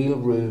a real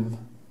room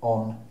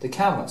on the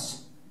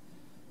canvas.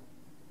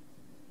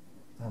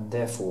 And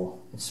therefore,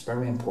 it's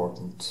very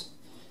important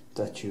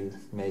that you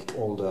make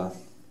all the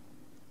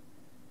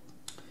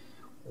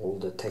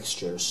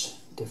textures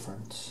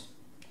different.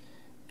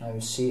 Now you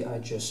see, I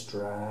just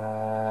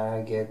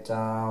drag it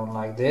down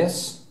like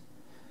this,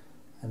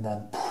 and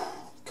then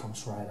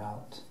comes right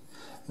out.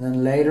 And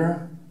then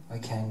later I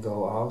can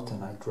go out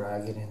and I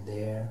drag it in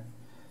there,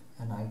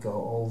 and I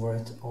go over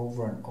it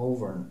over and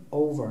over and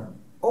over and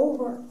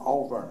over and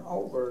over and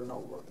over and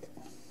over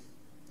again.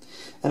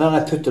 And then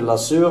I put the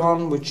lasur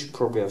on, which you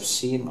probably have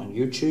seen on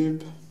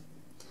YouTube,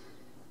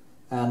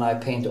 and I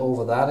paint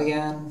over that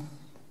again,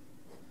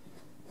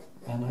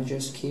 and I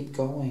just keep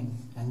going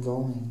and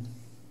going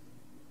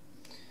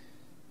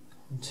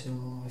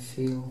until I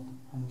feel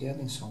I'm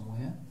getting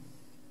somewhere.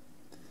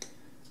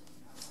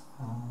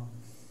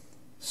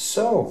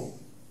 So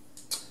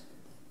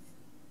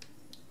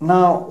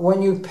now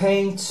when you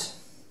paint,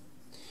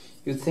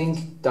 you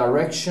think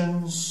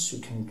directions. You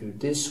can do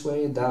this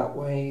way, that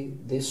way,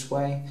 this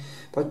way,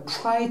 but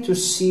try to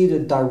see the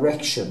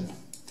direction.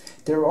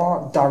 There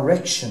are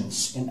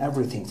directions in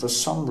everything. For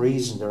some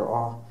reason there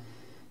are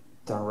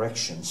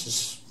directions. This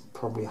is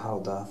probably how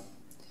the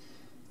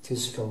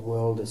physical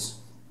world is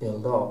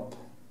built up,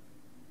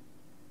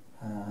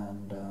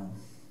 and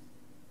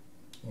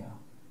yeah.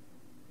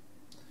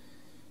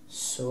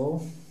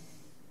 So,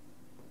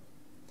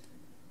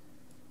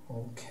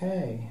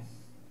 okay.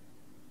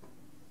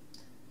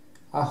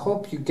 I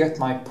hope you get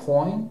my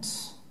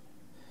point.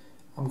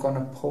 I'm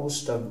gonna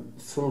post a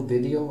full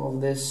video of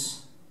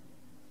this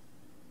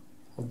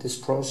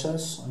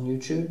process on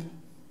YouTube.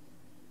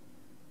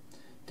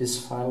 This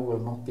file will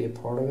not be a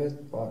part of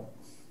it, but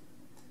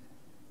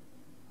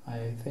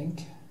I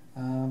think,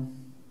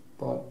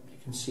 but you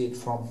can see it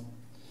from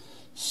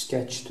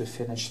sketch to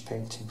finished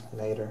painting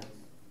later.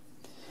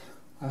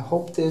 I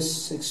hope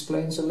this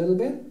explains a little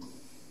bit.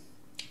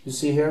 You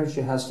see here,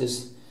 she has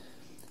this,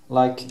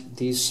 like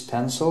these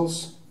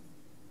pencils,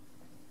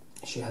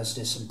 she has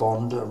this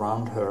bond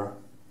around her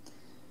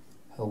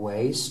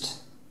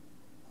waist,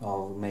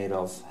 made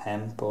of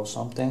hemp or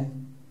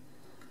something,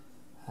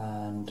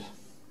 and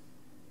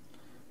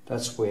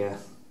that's where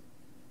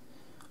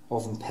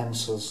often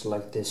pencils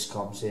like this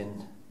comes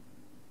in,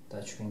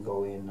 that you can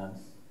go in and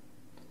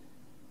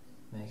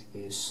make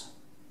these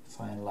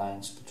fine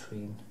lines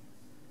between.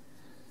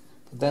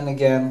 But then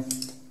again,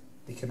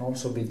 it can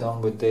also be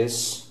done with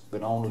this,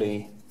 with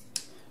only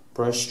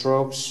brush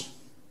strokes.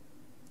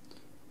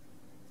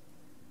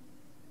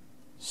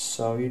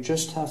 So you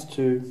just have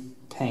to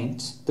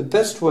paint. The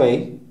best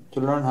way to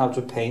learn how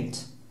to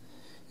paint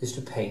is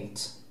to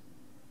paint.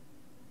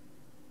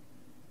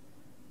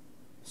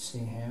 See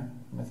here,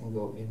 and I can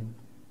go in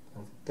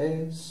like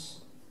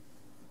this,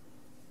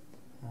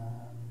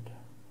 and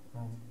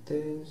like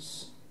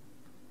this,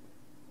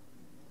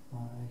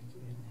 like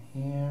in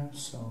here,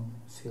 so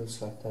it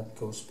feels like that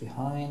goes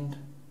behind.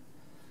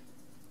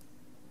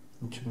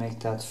 And to make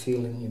that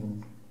feeling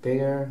even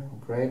bigger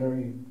or greater,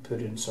 you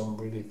put in some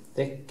really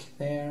thick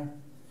there,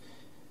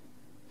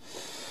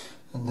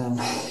 and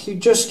then you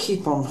just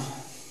keep on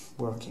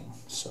working.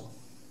 So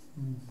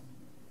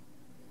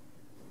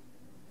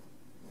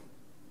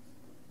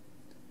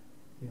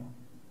yeah,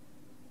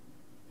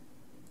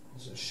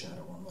 there's a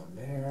shadow over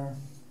there.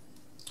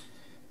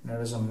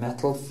 There is a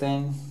metal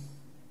thing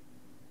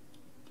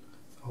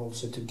that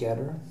holds it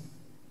together.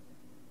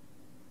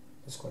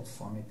 It's quite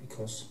funny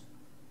because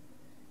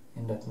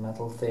in that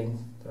metal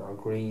thing there are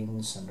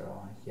greens and there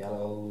are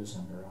yellows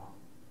and there are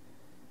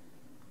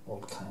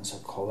all kinds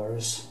of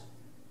colors,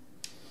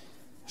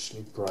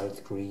 actually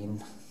bright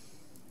green.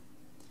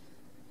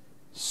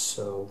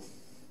 So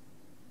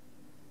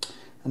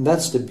And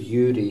that's the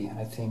beauty,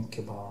 I think,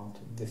 about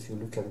if you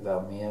look at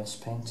Vermeer's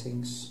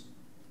paintings.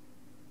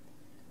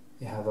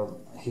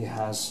 He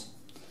has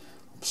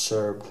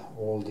observed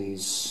all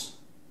these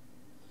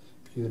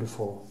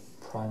beautiful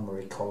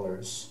primary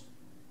colors,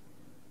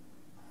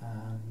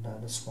 and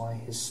that's why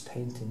his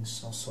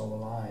paintings are so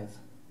alive.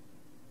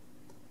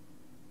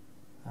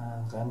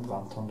 And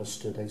Rembrandt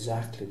understood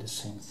exactly the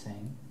same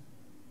thing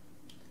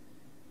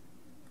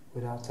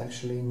without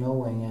actually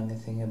knowing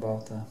anything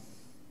about the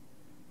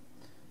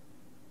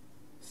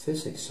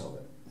physics of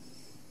it.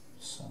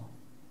 So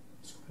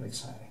it's quite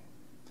exciting.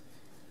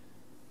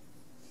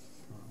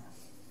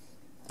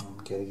 I'm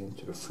getting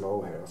into the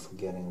flow here,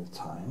 forgetting the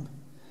time.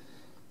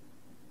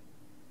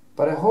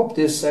 But I hope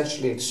this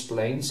actually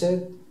explains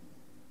it.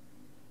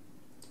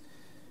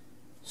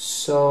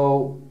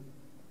 So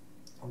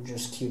I'll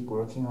just keep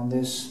working on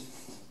this.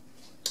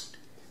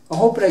 I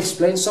hope it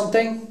explains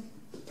something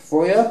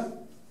for you.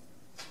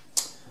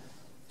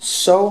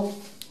 So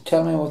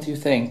tell me what you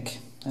think.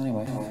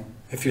 Anyway.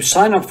 If you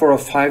sign up for a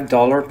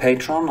 $5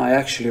 Patron, I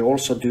actually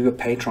also do a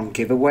Patron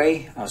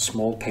giveaway, a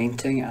small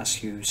painting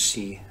as you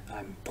see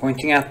I'm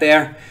pointing at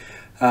there,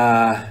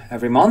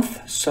 every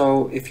month.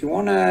 So if you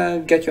want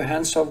to get your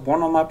hands on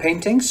one of my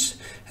paintings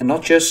and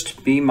not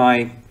just be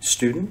my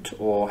student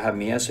or have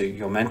me as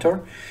your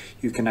mentor,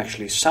 you can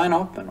actually sign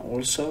up and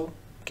also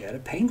get a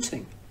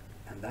painting,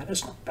 and that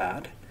is not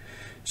bad.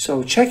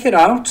 So check it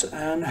out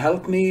and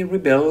help me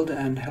rebuild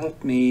and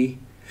help me,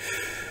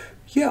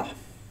 yeah,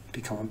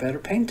 become a better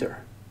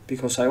painter,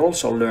 because I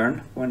also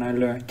learn when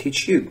I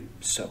teach you.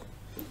 So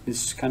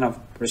it's kind of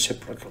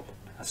reciprocal,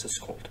 as it's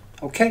called.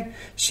 Okay,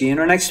 see you in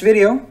our next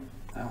video.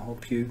 I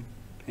hope you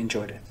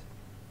enjoyed it.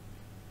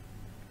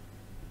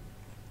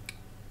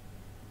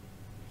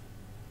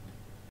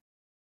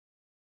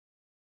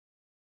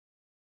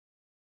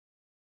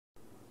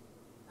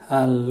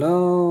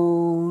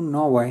 Hello,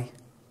 Norway,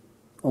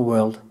 or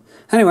world.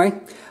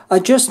 Anyway, I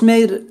just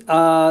made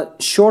a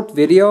short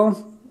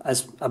video,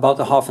 as about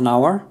a half an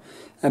hour,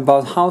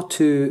 about how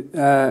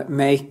to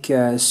make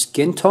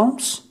skin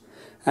tones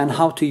and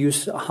how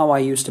I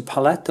use the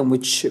palette and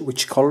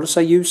which colors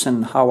I use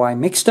and how I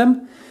mix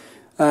them.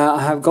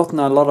 I have gotten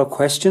a lot of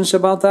questions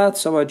about that,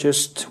 so I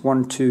just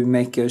want to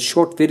make a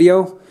short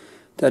video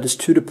that is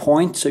to the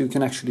point, so you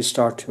can actually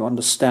start to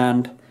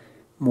understand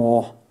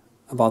more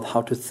about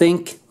how to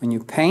think when you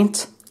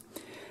paint.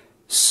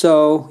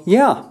 So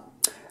yeah.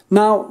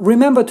 Now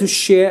remember to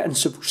share and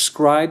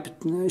subscribe,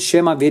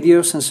 share my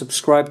videos and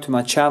subscribe to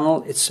my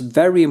channel. It's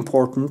very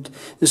important.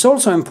 It's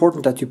also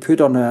important that you put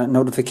on a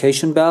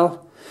notification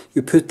bell.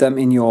 You put them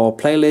in your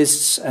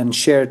playlists and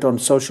share it on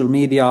social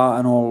media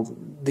and all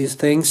these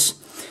things.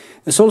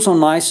 It's also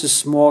nice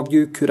if more of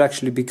you could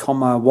actually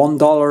become a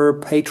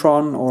 $1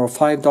 patron or a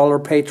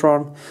 $5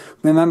 patron.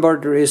 Remember,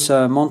 there is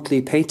a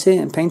monthly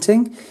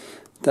painting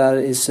that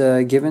is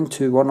given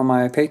to one of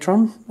my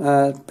patrons.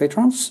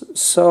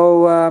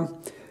 So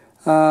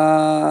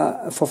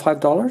for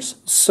 $5.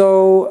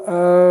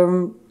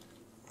 So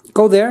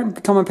go there,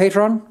 become a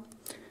patron.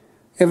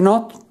 If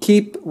not,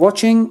 keep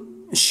watching,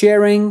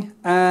 sharing,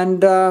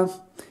 and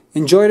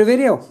enjoy the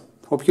video.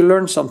 Hope you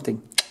learned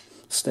something.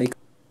 Stay.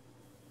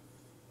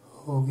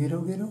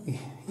 Okie.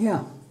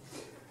 Yeah.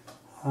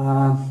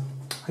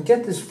 I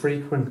get this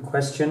frequent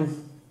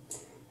question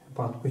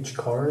about which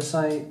colors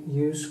I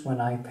use when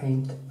I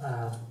paint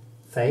a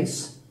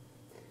face.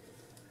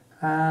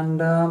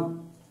 And I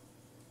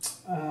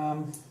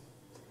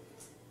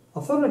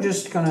thought I'd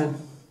just gonna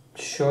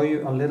show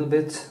you a little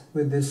bit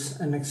with this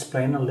and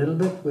explain a little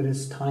bit with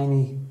this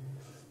tiny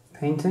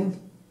painting.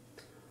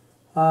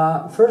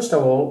 First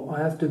of all, I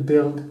have to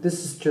build,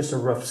 this is just a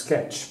rough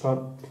sketch,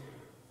 but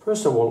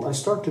first of all I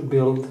start to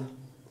build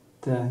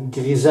the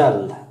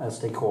griselle, as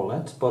they call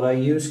it, but I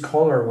use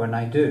color when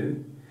I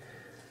do.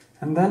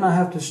 And then I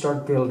have to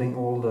start building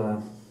all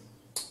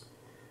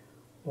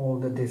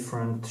the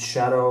different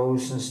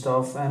shadows and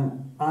stuff,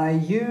 and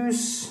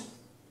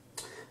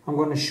I'm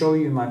going to show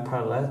you my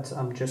palette.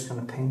 I'm just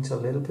going to paint a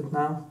little bit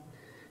now.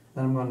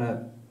 Then I'm going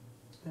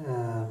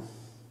to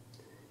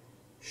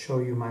show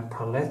you my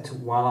palette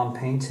while I'm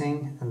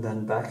painting, and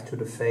then back to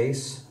the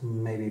face,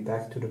 and maybe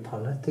back to the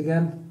palette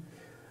again.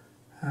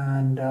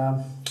 And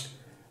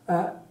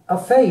a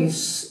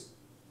face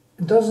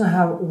doesn't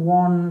have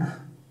one,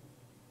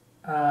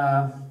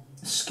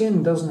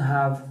 skin doesn't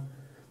have,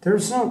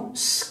 there's no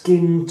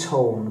skin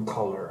tone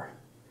color.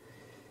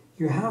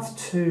 You have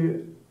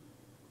to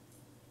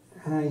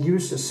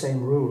use the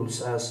same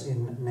rules as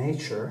in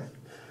nature.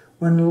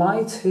 When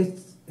light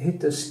hit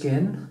the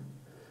skin,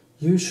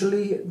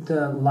 usually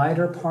the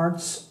lighter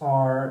parts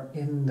are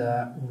in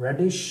the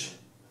reddish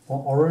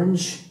or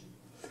orange,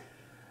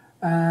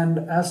 and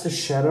as the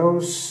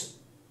shadows,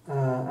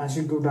 as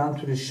you go down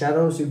to the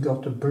shadows, you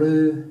got the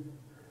blue,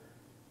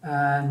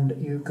 and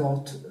you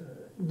got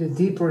the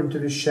deeper into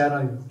the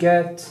shadow you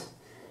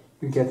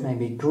get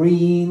maybe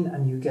green,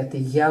 and you get the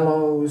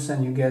yellows,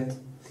 and you get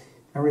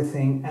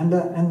everything. And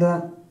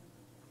the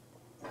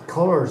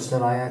colors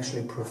that I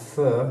actually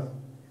prefer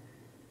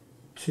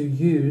to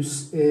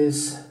use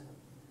is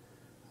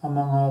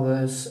among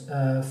others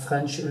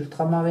French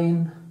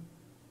ultramarine,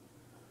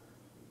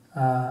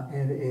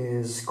 it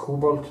is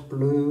cobalt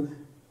blue,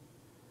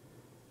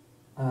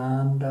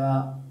 and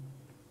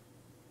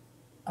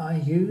I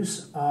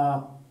use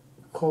a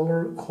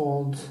color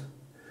called,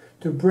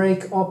 to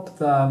break up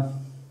the,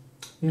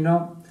 you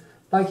know,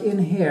 like in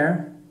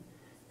here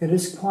it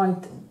is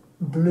quite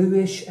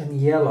bluish and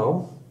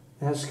yellow.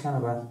 It has kind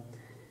of a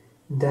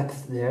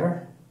depth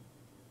there.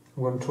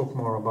 I'm going to talk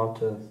more about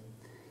the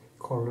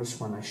colors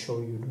when I show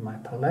you my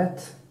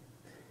palette.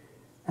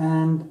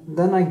 And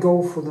then I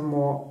go for the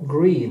more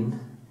green,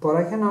 but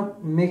I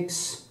cannot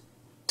mix.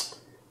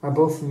 I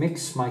both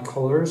mix my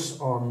colors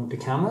on the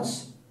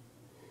canvas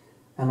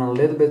and a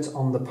little bit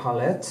on the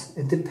palette.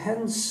 It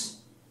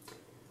depends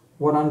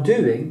what I'm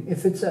doing.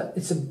 If it's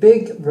a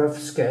big rough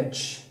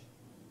sketch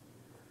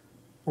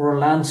or a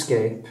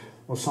landscape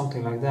or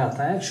something like that,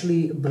 I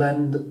actually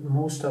blend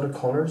most of the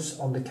colors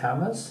on the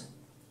canvas.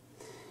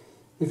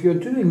 If you're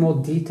doing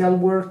more detail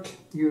work,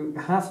 you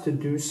have to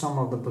do some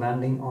of the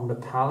blending on the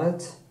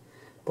palette,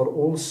 but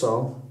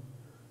also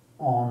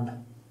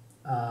on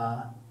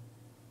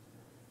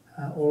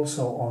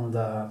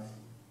the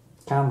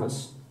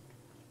canvas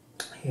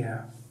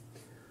here.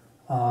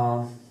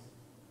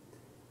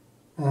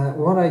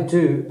 What I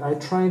do, I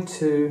try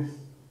to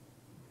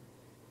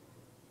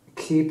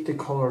keep the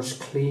colors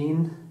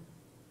clean.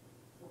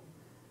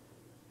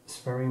 It's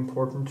very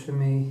important to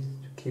me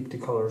to keep the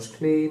colors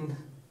clean.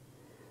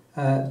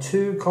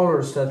 Two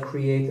colors that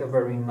create a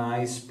very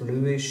nice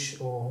bluish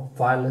or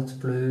violet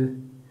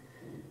blue,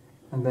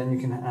 and then you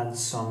can add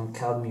some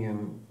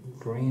cadmium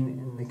green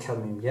and the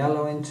cadmium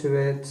yellow into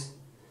it,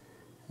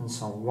 and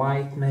some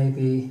white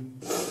maybe,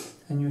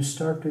 and you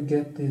start to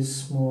get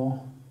this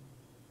more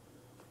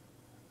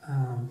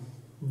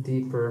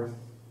deeper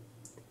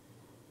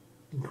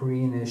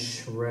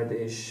greenish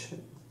reddish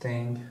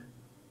thing.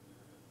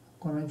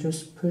 I'm gonna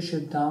just push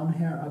it down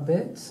here a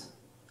bit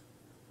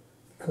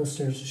because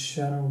there's a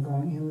shadow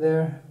going in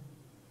there.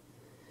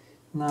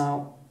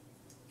 Now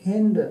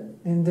in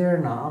there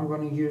now I'm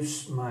going to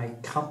use my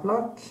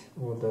Kaplock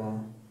or the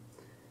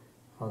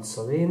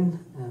Alsalin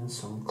and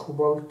some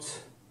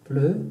cobalt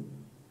blue.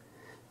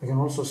 I can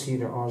also see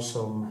there are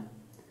some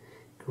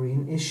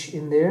greenish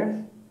in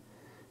there,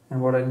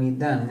 and what I need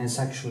then is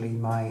actually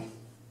my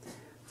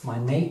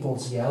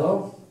Naples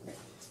yellow.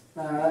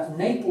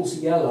 Naples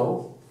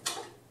yellow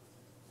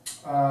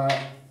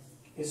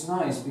is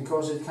nice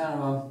because it kind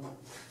of a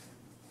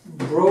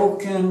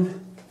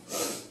broken,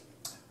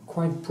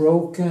 quite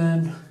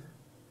broken,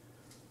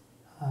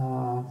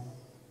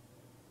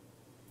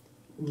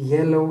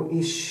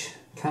 yellowish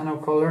kind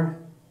of color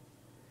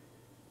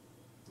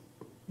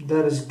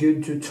that is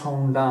good to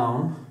tone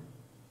down.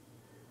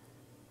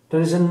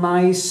 There is a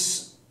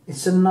nice,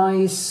 it's a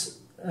nice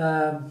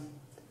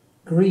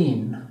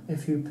green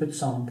if you put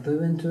some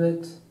blue into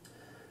it.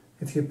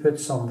 If you put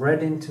some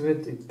red into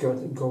it, it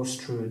goes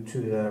through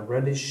to the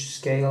reddish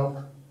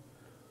scale.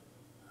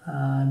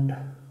 And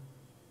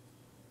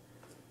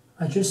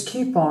I just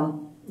keep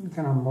on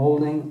kind of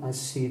molding. I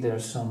see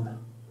there's some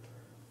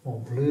more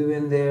blue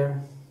in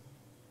there.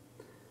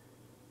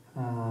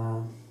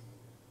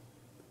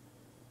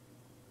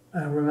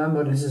 I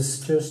remember this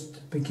is just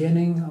the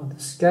beginning of the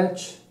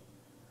sketch.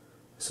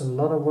 There's a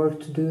lot of work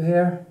to do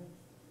here.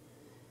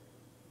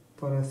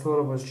 But I thought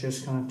I was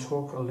just going to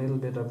talk a little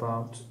bit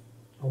about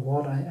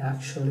what I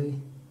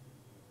actually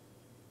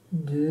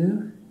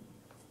do.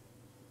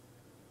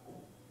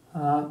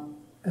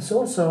 It's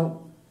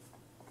also,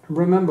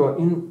 remember,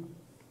 in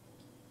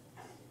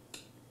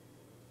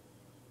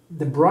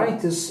the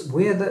brightest,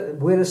 where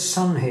the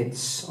sun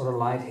hits or the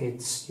light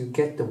hits, you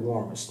get the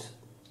warmest.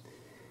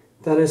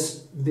 That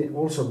is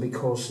also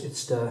because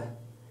it's the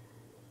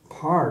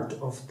part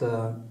of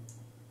the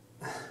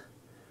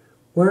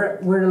where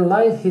the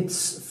light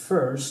hits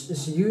first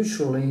is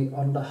usually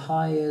on the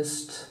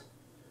highest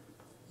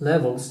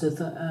levels,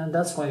 and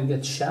that's why you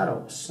get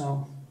shadows.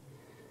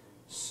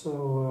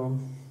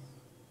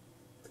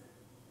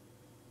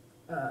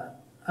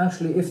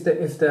 Actually, if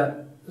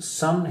the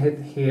sun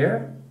hit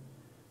here,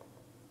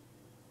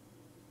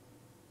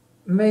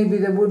 maybe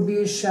there would be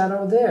a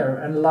shadow there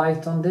and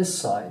light on this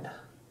side.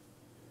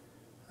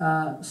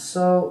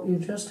 So you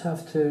just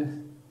have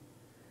to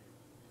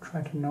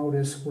try to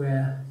notice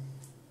where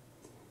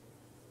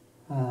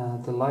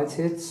the light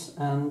hits,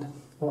 and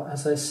well,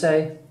 as I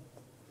say,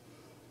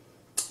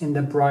 in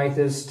the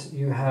brightest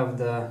you have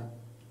the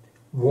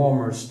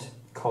warmest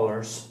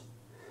colors.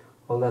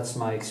 Well, that's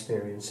my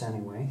experience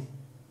anyway,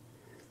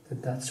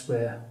 that's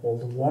where all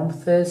the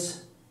warmth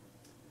is,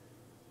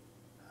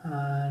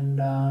 and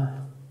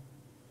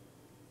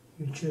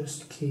you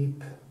just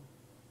keep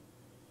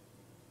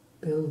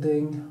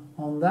building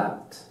on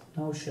that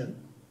notion.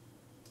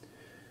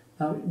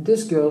 Now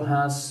this girl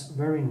has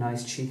very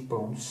nice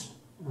cheekbones,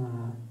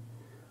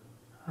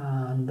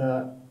 and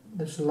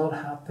there's a lot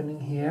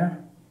happening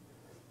here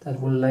that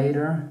will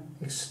later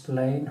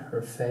explain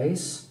her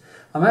face.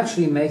 I'm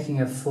actually making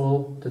a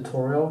full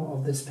tutorial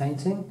of this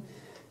painting,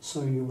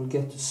 so you will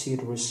get to see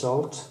the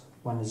result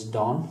when it's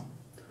done.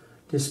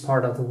 This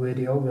part of the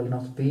video will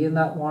not be in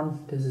that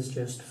one. This is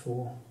just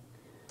for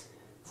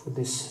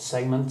this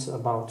segment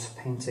about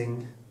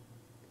painting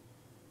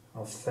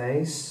a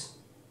face.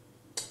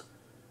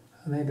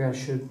 Maybe I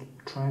should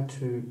try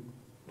to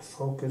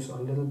focus a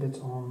little bit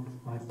on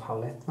my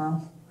palette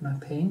now when I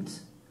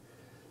paint,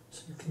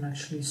 so you can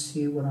actually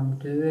see what I'm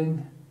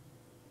doing.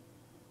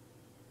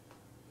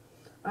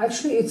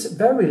 Actually, it's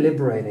very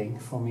liberating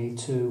for me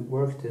to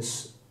work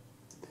this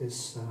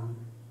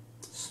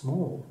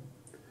small,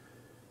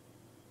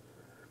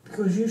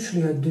 because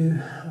usually I do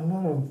a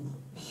lot of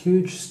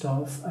huge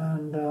stuff,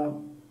 and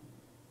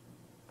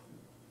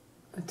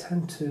it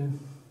tend to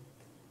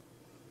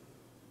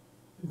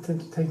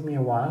take me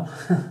a while.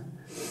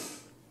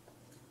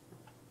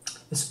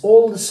 It's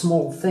all the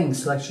small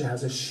things. So actually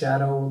has a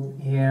shadow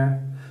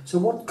here. So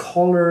what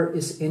color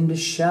is in the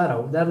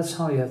shadow? That is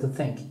how you have to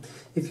think.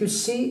 If you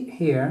see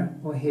here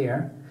or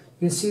here,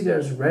 you can see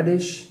there's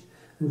reddish,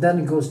 and then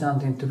it goes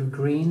down into the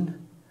green,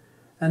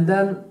 and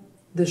then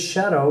the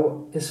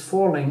shadow is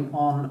falling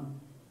on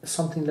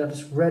something that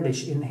is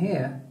reddish in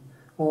here,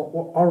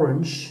 or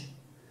orange,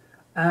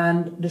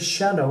 and the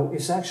shadow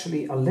is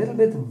actually a little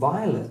bit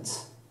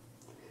violet,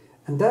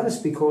 and that is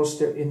because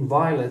in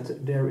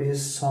violet there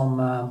is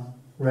some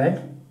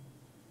red,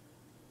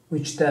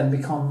 which then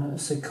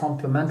becomes a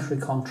complementary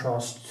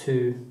contrast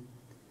to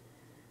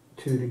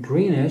the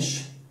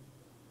greenish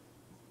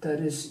that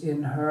is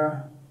in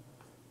her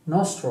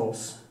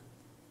nostrils,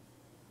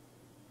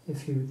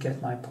 if you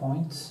get my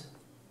point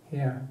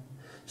here.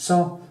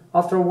 So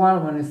after a while,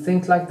 when you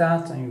think like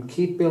that and you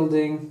keep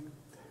building,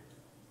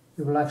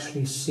 you will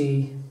actually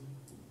see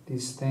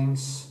these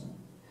things.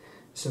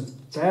 It's a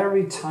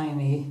very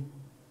tiny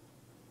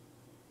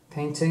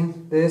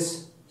painting,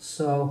 this,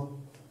 so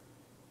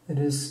it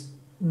is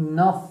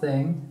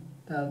nothing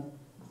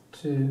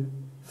to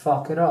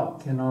fuck it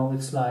up, you know.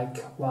 It's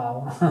like,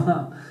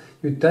 wow.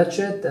 You touch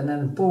it and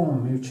then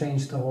boom, you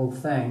change the whole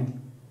thing.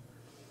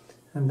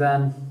 And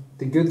then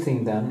the good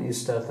thing then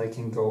is that I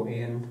can go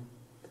in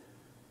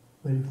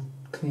with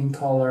clean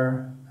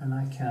color and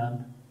I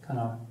can kind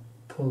of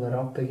pull it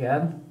up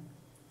again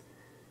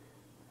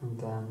and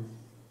then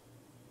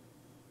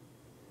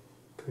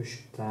push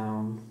it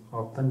down,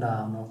 up and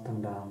down, up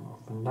and down,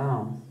 up and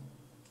down.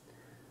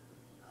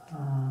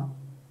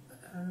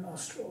 And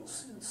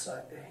nostrils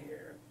inside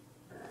here.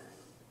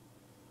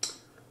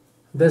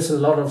 There's a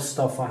lot of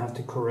stuff I have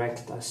to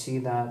correct, I see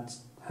that,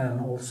 and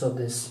also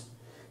this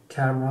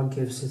camera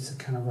gives it a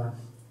kind of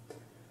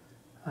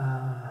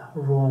a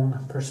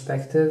wrong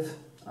perspective.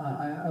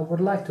 I would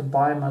like to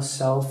buy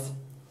myself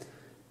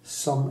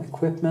some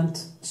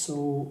equipment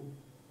so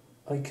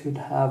I could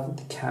have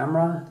the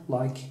camera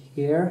like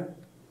here,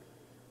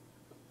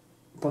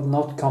 but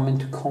not come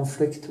into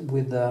conflict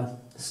with the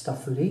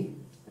staffeli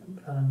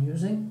that I'm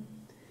using.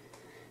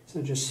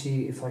 So just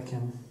see if I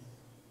can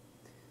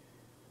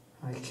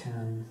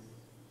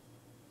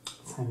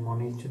find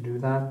money to do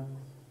that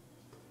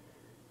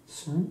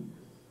soon,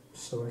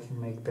 so I can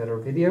make better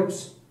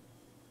videos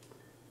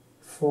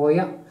for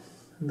you.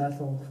 And that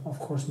will, of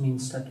course,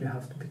 means that you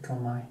have to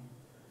become my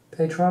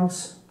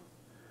patrons,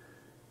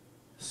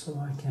 so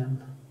I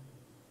can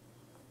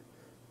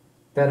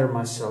better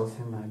myself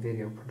in my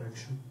video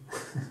production.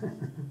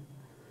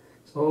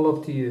 It's all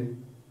up to you.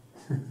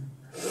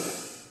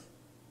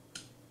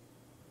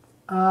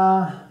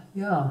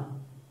 Yeah.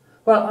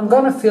 Well, I'm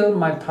gonna fill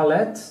my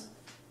palette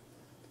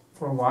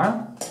for a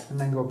while and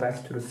then go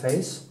back to the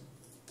face,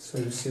 so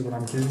you see what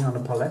I'm doing on the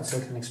palette, so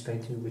I can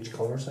explain to you which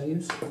colors I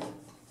use.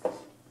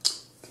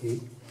 Okay.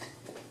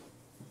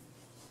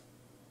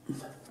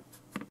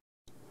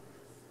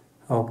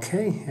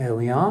 Okay, here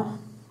we are,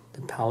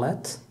 the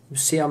palette. You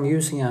see I'm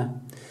using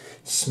a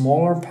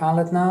smaller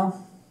palette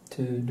now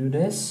to do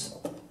this.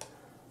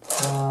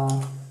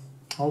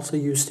 Also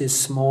use this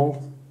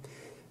small,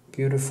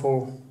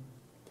 beautiful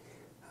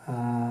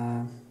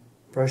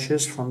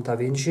brushes from Da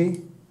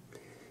Vinci.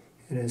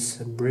 It is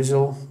a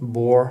bristle,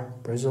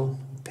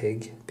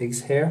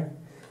 pig's hair.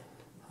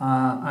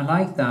 I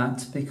like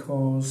that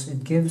because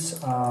it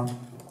gives a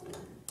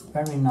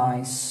very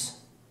nice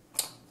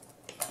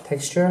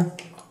texture.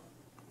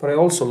 But I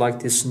also like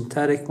these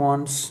synthetic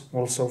ones,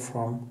 also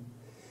from,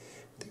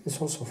 I think it's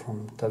also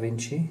from Da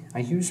Vinci. I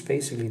use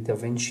basically Da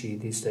Vinci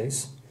these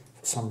days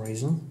for some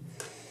reason.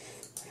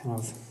 I kind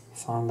of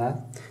found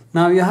that.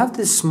 Now you have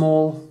this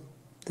small,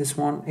 this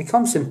one, it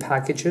comes in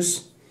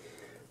packages.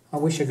 I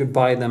wish I could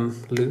buy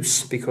them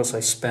loose because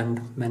I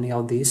spend many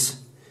of these.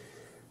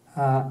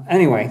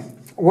 Anyway,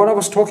 what I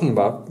was talking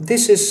about,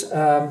 this is,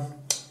 what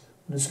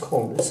it's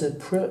called, it's a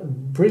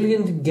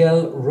Brilliant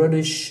Gel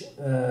Reddish,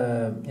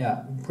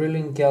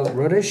 Brilliant Gel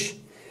Reddish,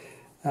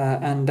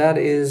 and that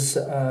is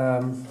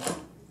a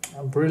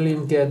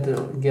Brilliant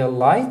Gel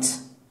Light,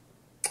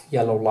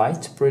 Yellow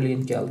Light,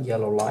 Brilliant Gel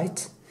Yellow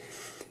Light,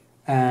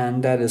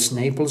 and that is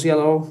Naples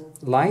Yellow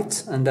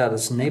Light, and that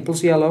is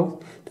Naples Yellow,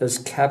 there's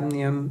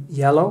Cadmium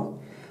Yellow,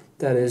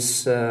 that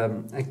is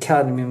a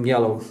Cadmium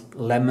Yellow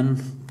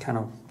Lemon, kind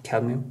of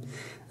cadmium,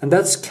 and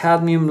that's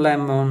cadmium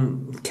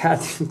lemon,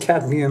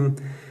 cadmium,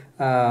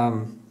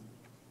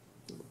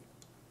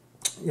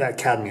 yeah,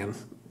 cadmium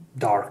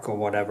dark or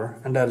whatever,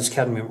 and that is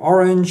cadmium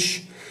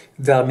orange,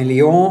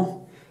 vermilion,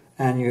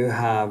 and you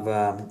have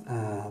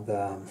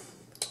of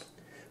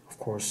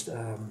course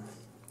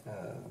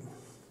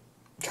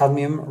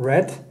cadmium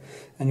red,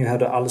 and you have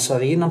the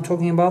alizarin I'm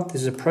talking about.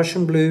 This is a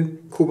Prussian blue,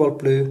 cobalt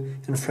blue,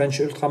 and French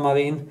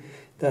ultramarine.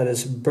 That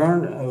is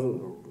burnt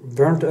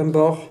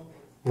umber,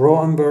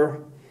 raw umber,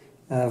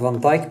 Van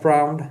Dyke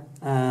brown,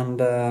 and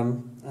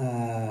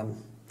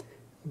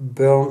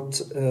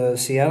burnt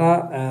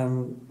sienna.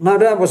 And no,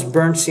 that was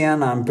burnt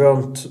sienna and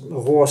burnt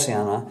raw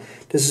sienna.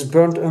 This is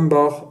burnt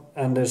umber,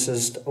 and this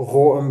is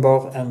raw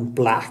umber and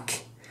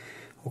black.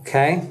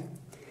 Okay,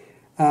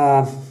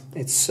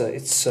 it's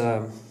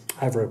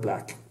ivory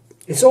black.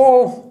 It's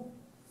all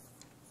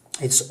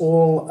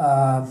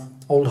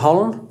Old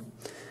Holland.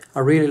 I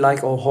really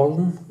like Old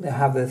Holland. They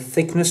have a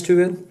thickness to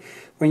it.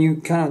 When you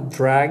kind of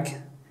drag,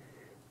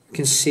 you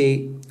can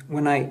see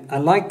when I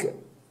like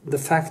the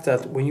fact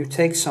that when you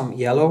take some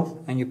yellow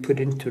and you put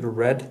into the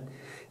red,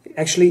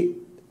 actually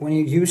when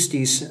you use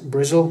these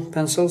bristle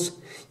pencils,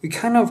 you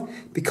kind of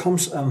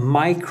becomes a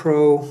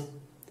micro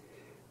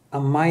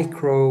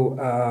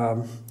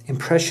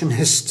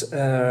impressionist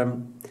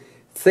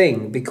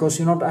thing, because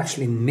you're not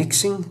actually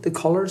mixing the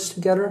colors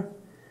together.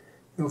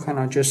 You're kind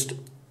of just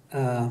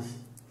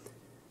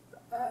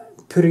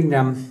putting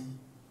them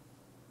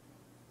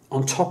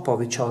on top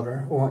of each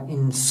other or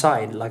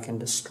inside, like in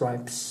the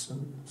stripes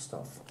and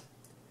stuff.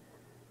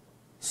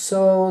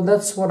 So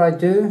that's what I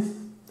do.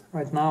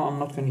 Right now I'm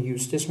not going to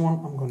use this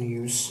one. I'm going to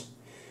use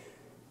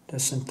the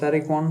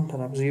synthetic one that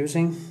I was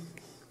using.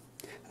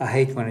 I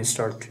hate when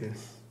the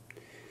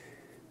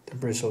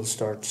bristle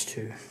starts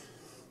to,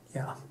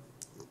 yeah,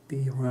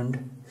 be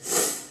ruined.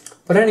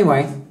 But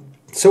anyway,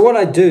 so what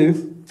I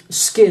do,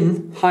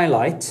 skin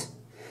highlight.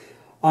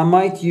 I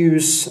might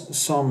use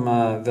some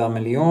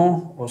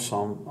vermilion or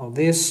some of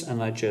this,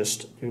 and I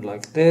just do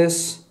like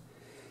this.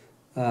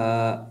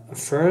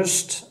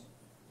 First,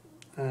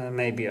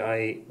 maybe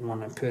I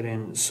want to put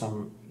in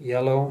some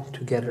yellow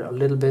to get it a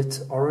little bit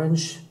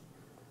orange,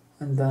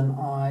 and then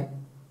I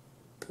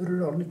put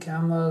it on the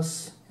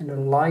canvas in the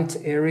light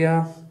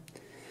area.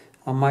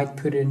 I might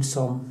put in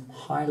some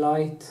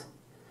highlight,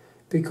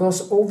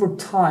 because over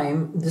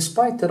time,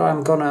 despite that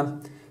I'm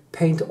gonna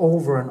paint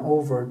over and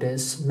over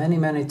this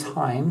many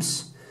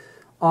times,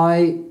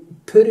 I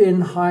put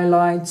in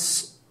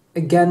highlights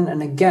again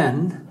and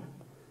again,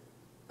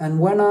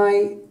 and when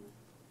I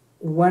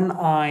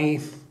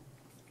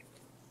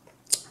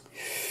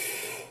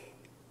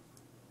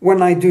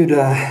do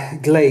the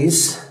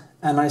glaze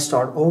and I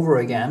start over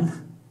again,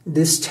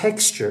 this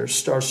texture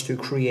starts to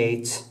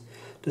create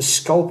the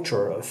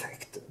sculptural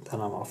effect that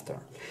I'm after.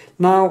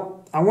 Now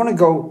I want to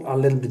go a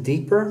little bit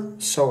deeper,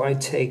 so I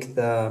take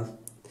the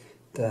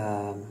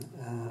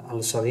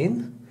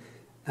alizarin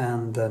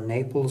and the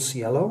Naples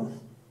yellow,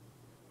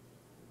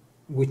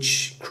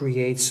 which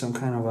creates some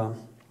kind of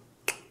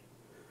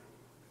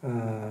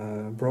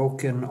a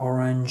broken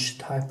orange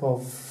type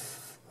of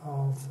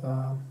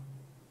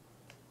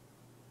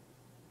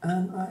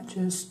and I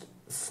just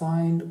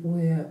find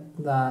where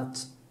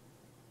that,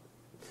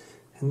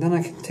 and then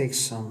I can take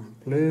some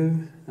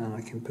blue and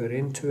I can put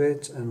into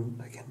it,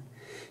 and I can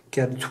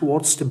get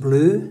towards the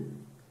blue,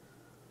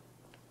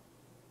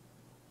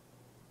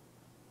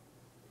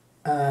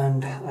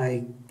 and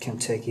I can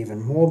take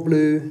even more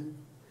blue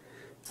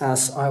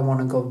as I want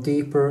to go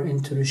deeper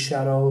into the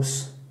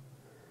shadows.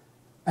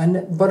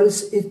 But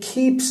it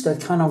keeps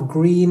that kind of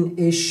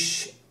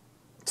greenish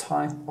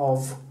type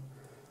of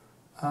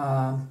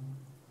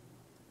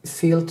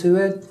feel to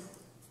it.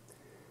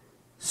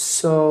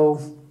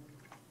 So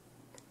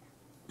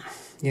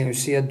yeah, you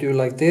see I do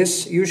like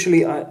this.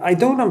 Usually I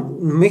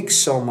don't mix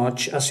so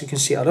much, as you can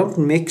see. I don't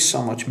mix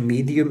so much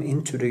medium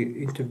into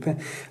the pen.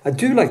 I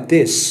do like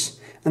this,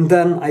 and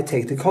then I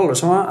take the color.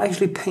 So I'm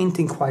actually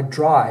painting quite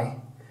dry.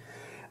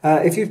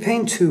 If you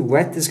paint too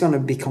wet, it's going to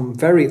become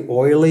very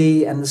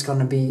oily, and it's going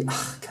to be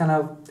kind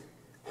of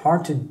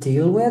hard to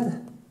deal with.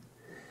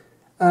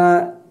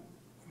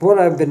 What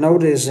I've been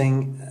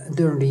noticing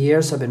during the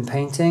years I've been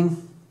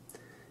painting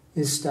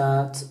is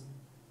that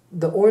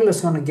the oil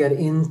is going to get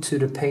into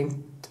the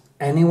paint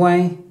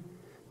anyway,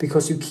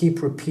 because you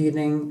keep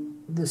repeating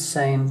the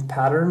same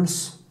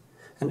patterns,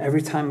 and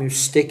every time you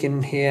stick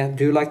in here,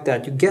 do like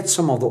that, you get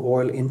some of the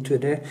oil into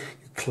there,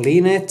 you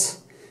clean it,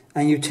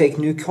 and you take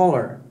new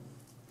color.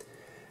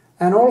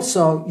 And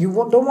also, you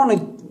don't want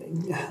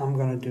to, I'm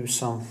going to do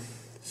some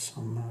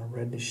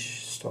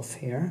reddish stuff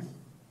here.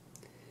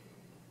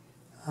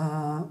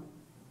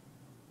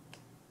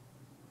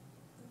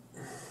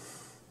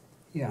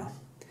 Yeah,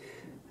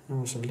 that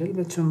was a little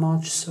bit too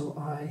much, so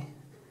I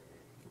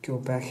go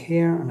back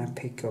here and I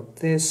pick up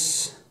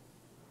this,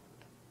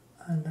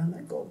 and then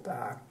I go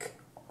back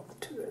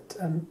to it,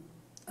 and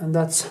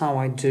that's how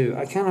I do.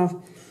 I kind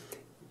of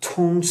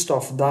tone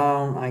stuff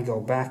down. I go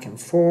back and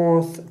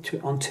forth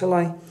until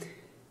I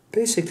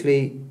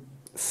basically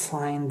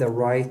find the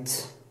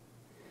right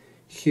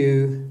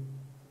hue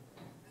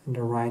and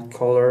the right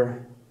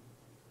color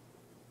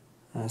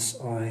as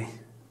I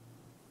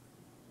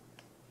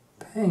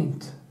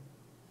paint.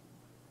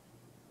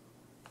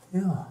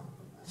 Yeah,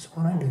 that's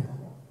what I do.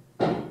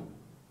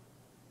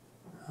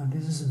 And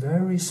this is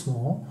very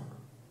small,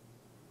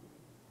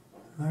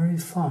 very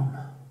fun.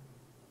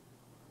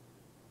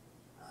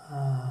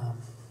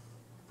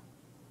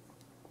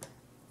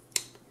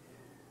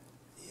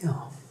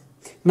 Yeah.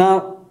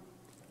 Now,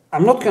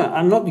 I'm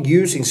not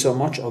using so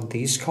much of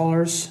these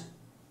colors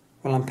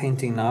while I'm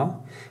painting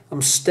now.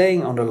 I'm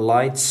staying on the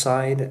light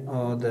side,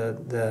 or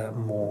the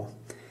more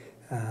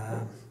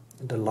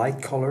the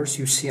light colors.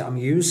 You see, I'm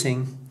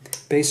using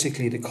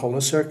basically the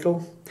color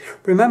circle.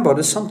 Remember,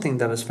 there's something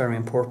that is very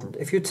important.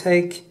 If you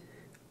take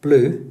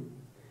blue,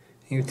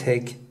 you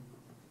take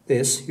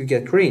this, you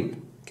get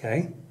green,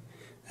 okay?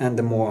 And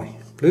the more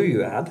blue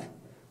you add,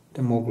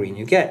 the more green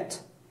you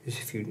get.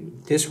 If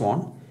you this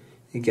one,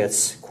 it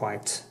gets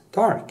quite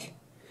dark.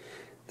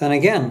 Then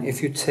again,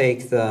 if you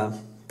take the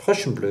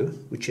Prussian blue,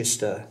 which is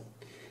the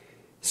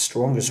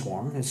strongest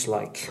one, it's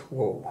like,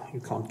 whoa, you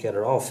can't get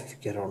it off if you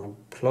get it on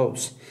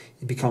close.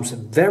 It becomes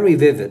very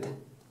vivid.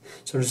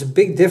 So there's a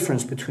big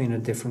difference between the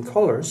different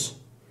colors.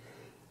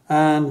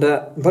 And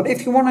but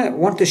if you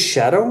want the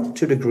shadow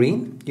to the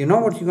green, you know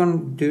what you're going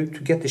to do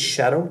to get the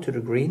shadow to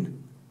the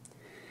green?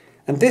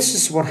 And this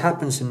is what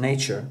happens in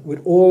nature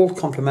with all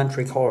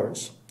complementary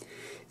colors.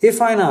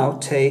 If I now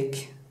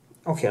take,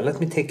 okay, let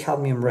me take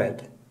cadmium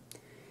red,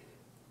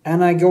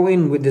 and I go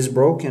in with this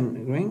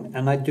broken green,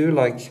 and I do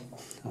like,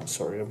 oh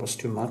sorry, that was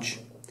too much.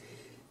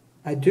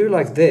 I do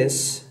like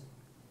this,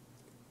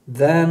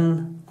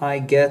 then I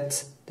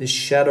get the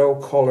shadow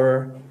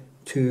color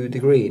to the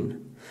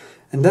green.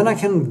 And then I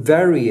can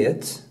vary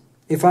it.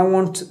 If I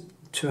want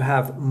to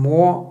have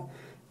more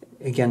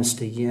against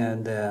the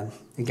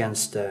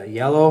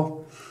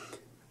yellow,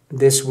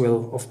 this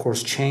will of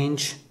course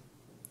change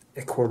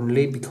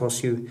accordingly,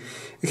 because you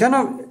kind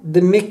of,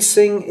 the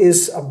mixing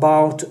is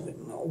about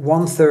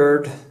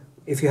 1/3.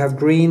 If you have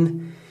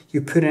green,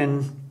 you put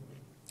in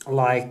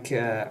like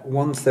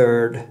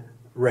 1/3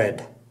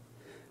 red,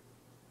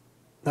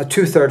 now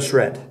 2/3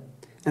 red,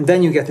 and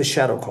then you get the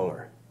shadow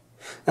color.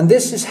 And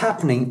this is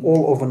happening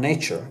all over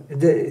nature.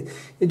 The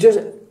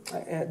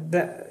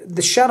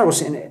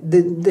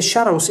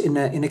shadows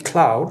in a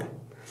cloud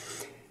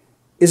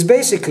is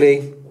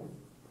basically,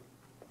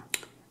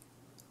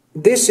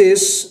 this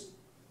is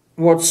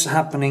what's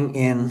happening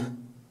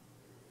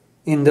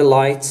in the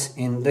light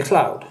in the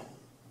cloud.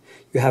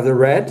 You have the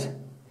red,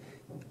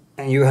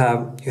 and you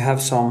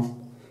have some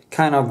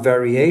kind of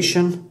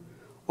variation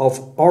of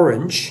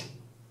orange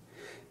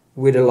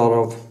with a lot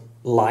of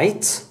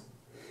light.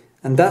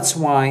 And that's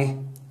why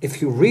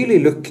if you really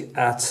look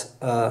at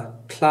a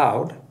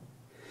cloud,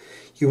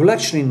 you will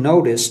actually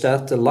notice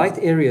that the light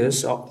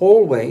areas are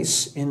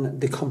always in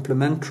the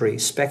complementary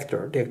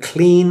spectrum. They're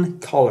clean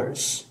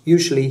colors,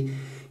 usually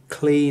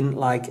clean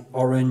like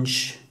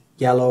orange,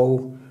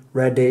 yellow,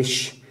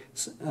 reddish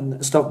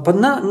and stuff, but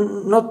not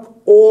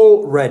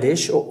all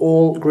reddish or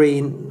all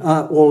green,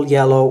 all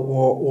yellow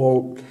or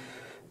all,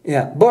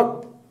 yeah.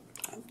 But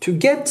to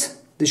get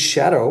the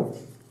shadow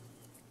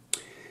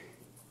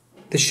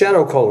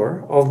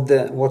color of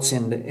what's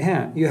in the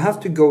hair, you have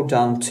to go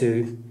down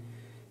to,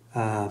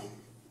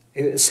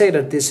 say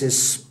that this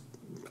is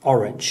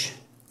orange,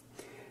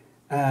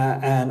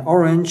 and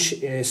orange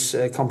is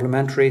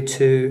complementary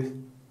to,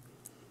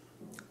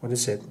 what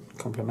is it?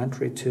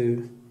 Complementary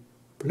to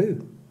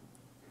blue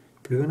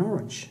and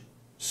orange.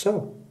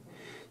 So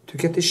to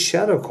get the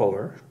shadow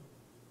color,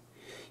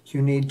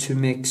 you need to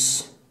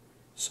mix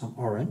some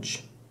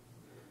orange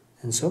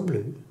and some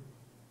blue.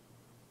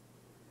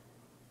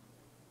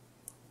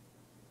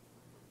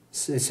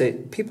 Say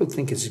people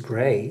think it's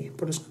gray,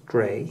 but it's not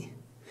gray.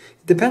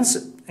 It depends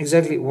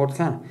exactly what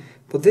kind.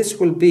 But this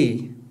will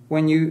be,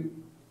 when you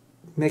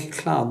make a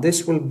cloud,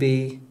 this will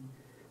be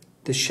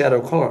the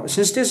shadow color.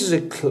 Since this is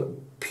a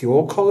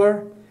pure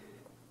color,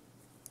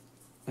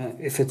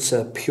 if it's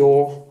a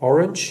pure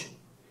orange,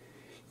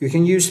 you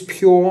can use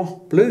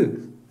pure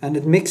blue, and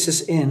it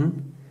mixes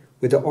in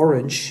with the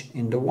orange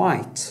in the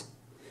white.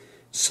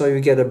 So you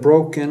get a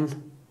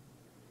broken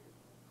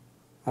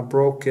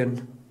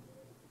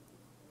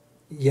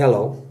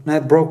yellow, now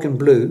broken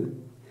blue,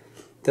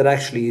 that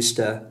actually is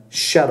the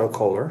shadow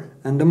color.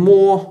 And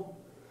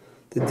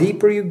the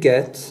deeper you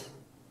get,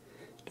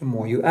 the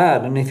more you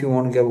add. And if you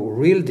want to go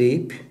real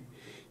deep,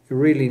 you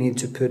really need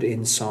to put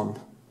in some.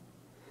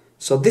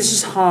 So this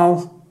is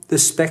how the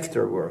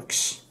spectre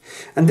works.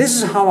 And this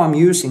is how I'm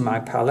using my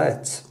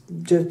palette.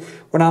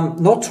 When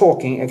I'm not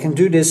talking, I can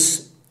do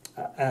this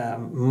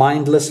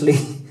mindlessly.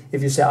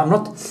 If you say, I'm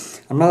not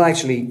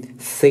actually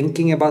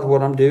thinking about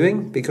what I'm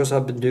doing, because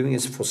I've been doing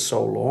this for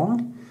so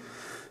long.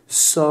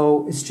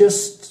 So it's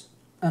just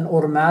an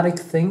automatic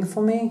thing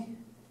for me.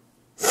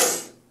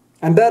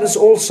 And that is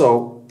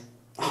also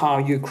how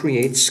you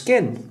create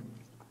skin.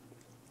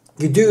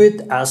 You do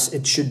it as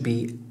it should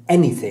be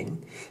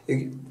anything.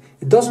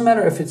 It doesn't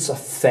matter if it's a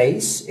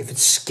face, if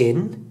it's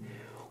skin,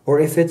 or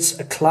if it's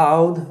a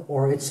cloud,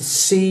 or it's a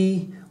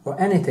sea, or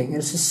anything.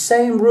 It's the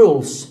same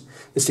rules.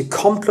 It's the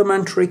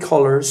complementary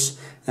colors,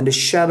 and the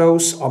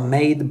shadows are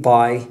made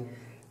by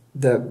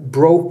the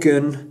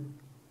broken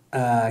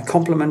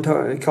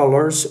complementary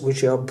colors,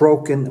 which are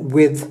broken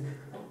with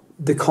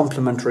the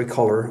complementary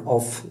color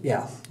of,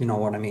 yeah, you know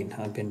what I mean.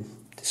 I've been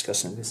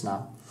discussing this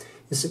now.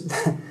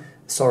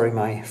 Sorry,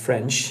 my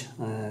French.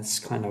 It's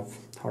kind of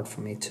hard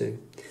for me to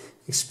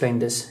explain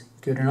this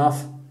good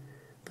enough,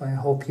 but I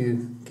hope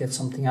you get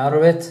something out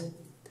of it.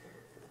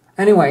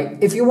 Anyway,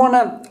 if you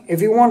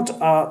want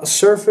a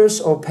surface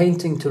or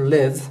painting to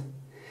live,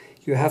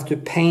 you have to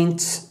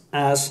paint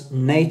as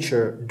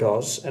nature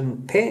does,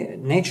 and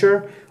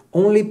nature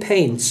only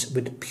paints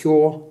with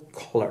pure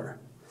color.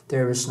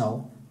 There is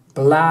no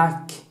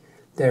black,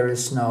 there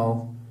is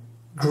no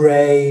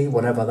gray,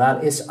 whatever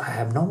that is. I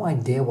have no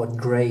idea what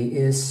gray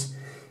is.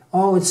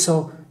 Oh, it's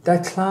so,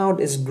 that cloud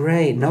is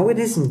gray. No, it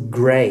isn't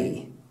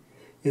gray.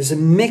 It's a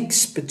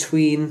mix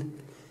between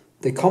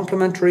the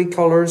complementary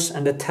colors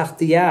and the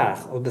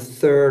tertiaire, or the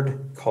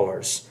third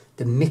colors.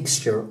 The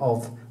mixture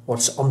of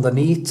what's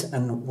underneath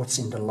and what's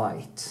in the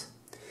light.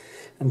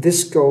 And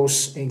this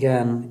goes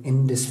again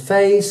in this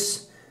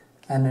phase,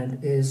 and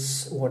it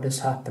is what is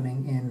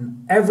happening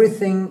in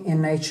everything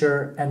in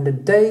nature. And the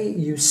day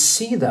you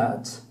see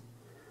that,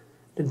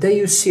 the day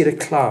you see the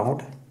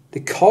cloud, the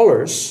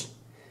colors,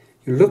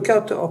 you look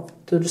out up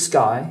to the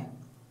sky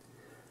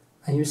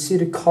and you see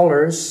the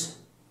colors.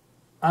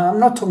 I'm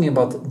not talking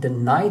about the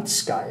night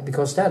sky,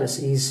 because that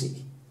is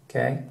easy,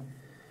 okay?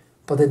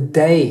 But the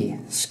day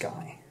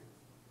sky,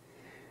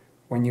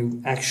 when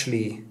you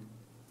actually,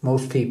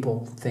 most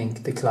people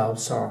think the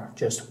clouds are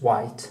just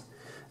white.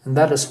 And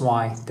that is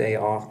why they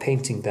are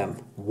painting them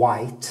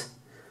white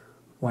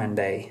when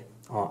they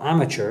are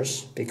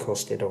amateurs,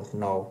 because they don't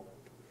know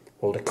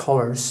all the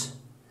colors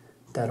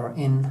that are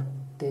in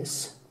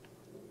this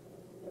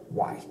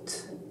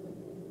white.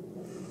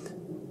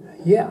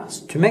 Yes,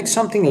 to make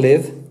something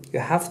live, you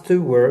have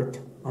to work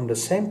on the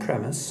same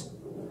premise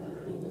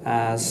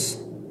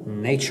as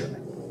nature.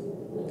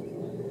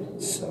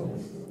 So,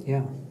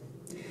 yeah.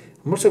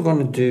 I'm also going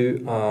to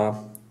do a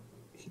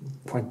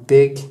quite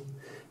big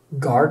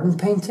garden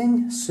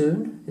painting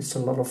soon. It's a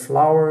lot of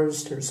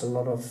flowers, there's a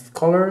lot of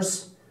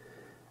colors.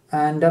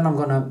 And then I'm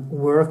going to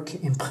work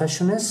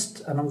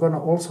impressionist, and I'm going to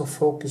also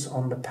focus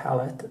on the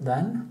palette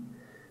then.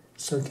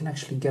 So you can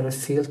actually get a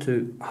feel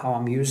to how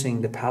I'm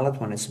using the palette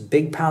when it's a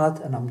big palette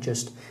and I'm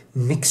just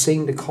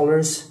mixing the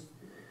colors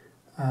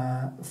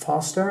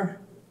faster.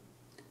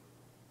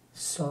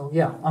 So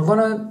yeah, I'm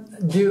gonna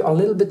do a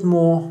little bit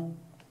more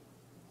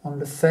on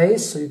the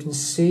face so you can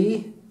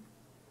see.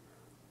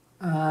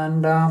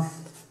 And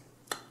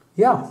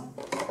yeah,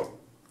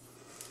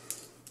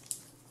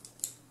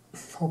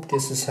 hope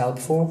this is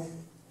helpful.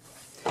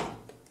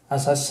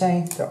 As I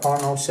say, there are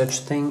no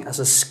such thing as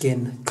a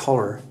skin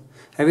color.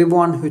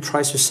 Everyone who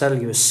tries to sell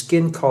you a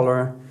skin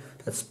color,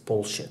 that's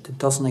bullshit. It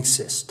doesn't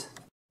exist.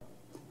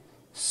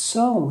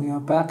 So we are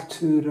back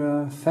to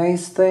the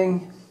face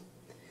thing,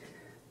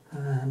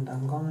 and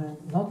I'm gonna,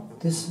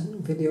 this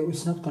video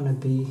is not gonna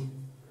be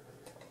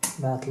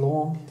that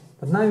long,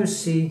 but now you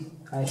see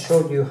I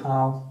showed you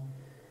how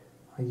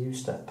I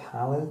use that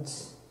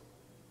palette.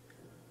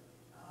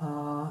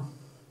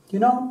 You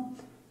know,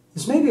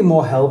 it's maybe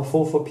more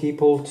helpful for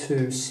people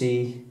to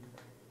see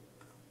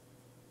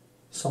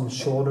some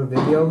shorter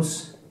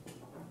videos.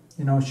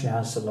 You know, she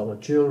has a lot of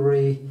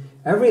jewelry,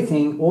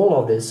 everything, all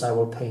of this I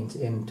will paint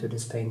into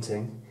this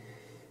painting.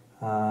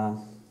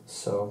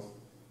 So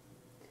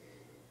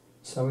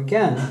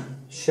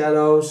again,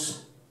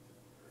 shadows,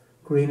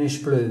 greenish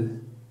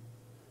blue,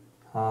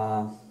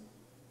 the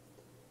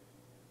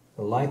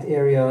light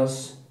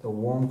areas, the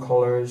warm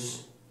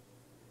colors.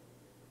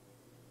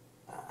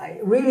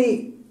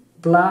 Really,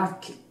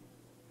 black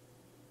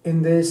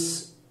in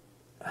this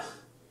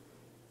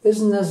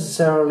isn't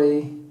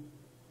necessarily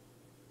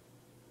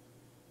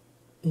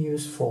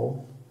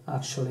useful,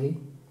 actually,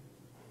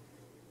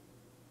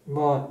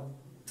 but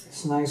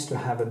it's nice to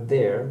have it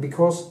there,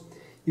 because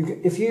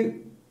if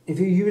you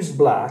use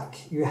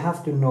black, you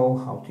have to know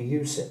how to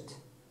use it.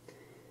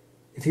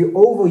 If you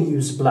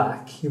overuse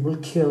black, you will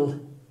kill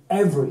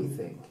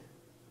everything.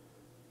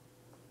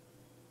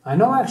 I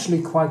know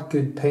actually quite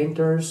good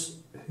painters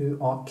who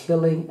are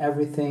killing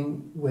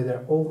everything with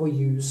their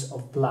overuse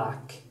of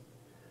black,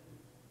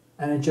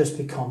 and it just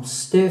becomes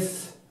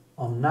stiff,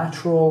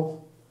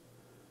 unnatural,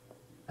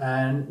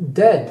 and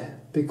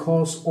dead,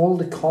 because all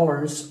the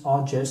colors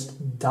are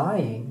just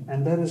dying,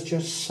 and that is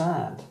just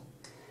sad.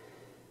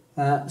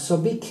 So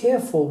be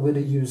careful with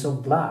the use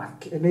of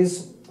black. It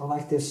is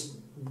like this.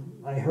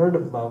 I heard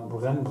about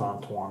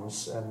Rembrandt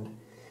once, and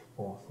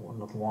well,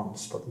 not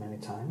once, but many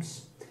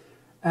times,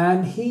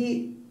 and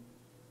he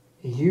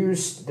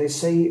used, they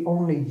say he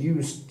only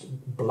used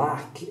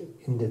black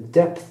in the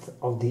depth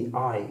of the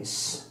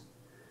eyes.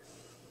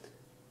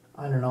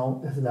 I don't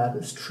know if that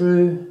is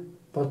true,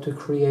 but to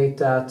create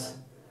that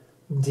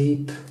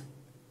deep,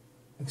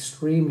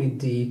 extremely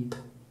deep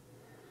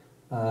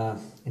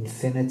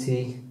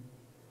infinity,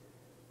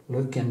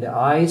 look in the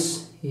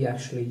eyes, he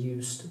actually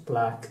used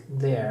black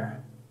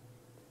there.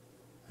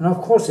 And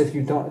of course, if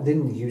you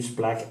didn't use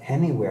black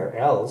anywhere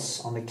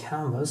else on the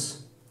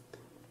canvas,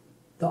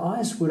 the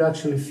eyes would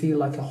actually feel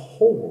like a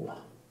hole,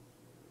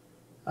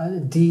 a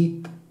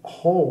deep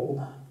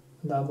hole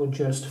that would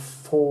just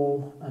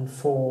fall and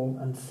fall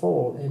and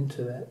fall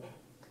into it.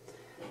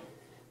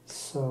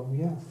 So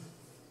yeah,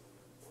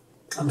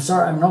 I'm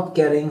sorry I'm not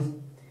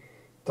getting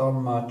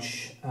done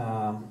much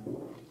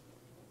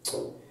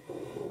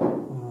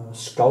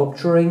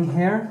sculpturing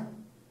here,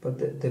 but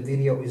the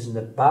video isn't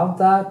about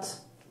that.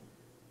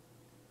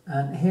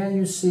 And here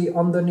you see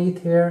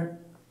underneath here,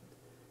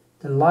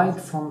 the light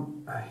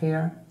from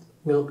here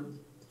will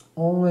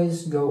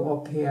always go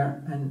up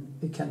here, and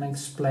it can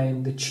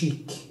explain the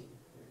cheek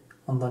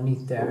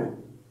underneath there.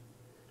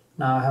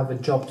 Now I have a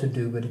job to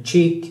do with the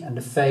cheek and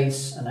the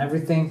face and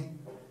everything,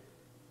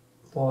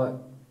 but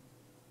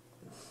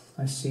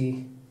I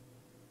see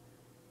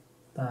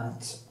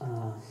that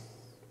I'm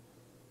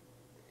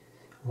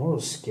a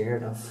little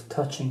scared of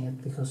touching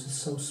it because it's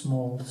so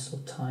small, so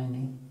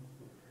tiny.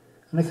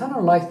 And I kind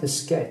of like the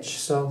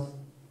sketch,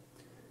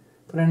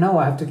 but I know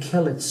I have to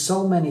kill it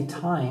so many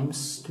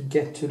times to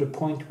get to the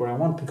point where I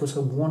want, because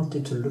I want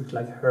it to look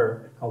like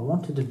her. I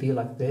want it to be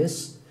like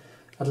this,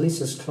 at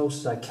least as close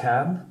as I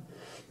can.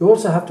 You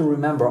also have to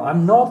remember,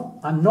 I'm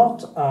not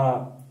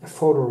a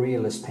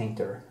photorealist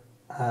painter.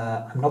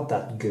 I'm not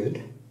that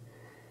good,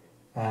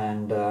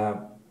 and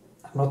I'm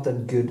not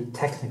that good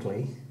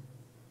technically.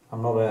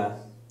 I'm not a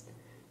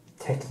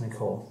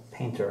technical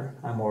painter.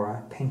 I'm more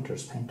a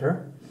painter's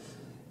painter.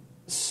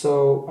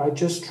 So I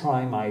just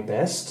try my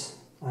best.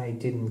 I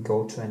didn't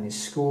go to any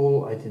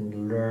school. I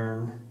didn't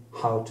learn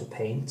how to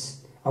paint.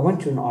 I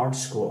went to an art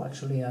school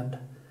actually,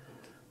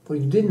 but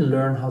you didn't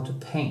learn how to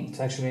paint.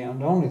 Actually,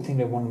 and the only thing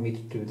they wanted me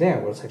to do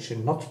there was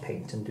actually not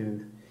paint and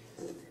do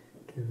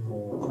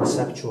more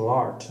conceptual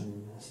art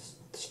and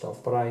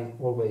stuff. But I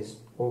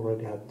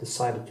already had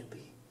decided to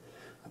be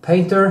a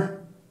painter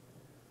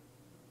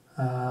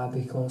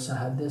because I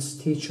had this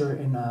teacher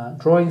in a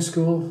drawing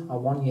school, a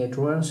one-year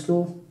drawing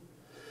school.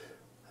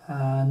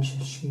 And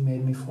she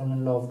made me fall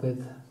in love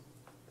with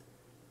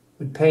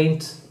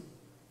paint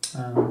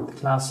and the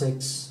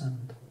classics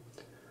and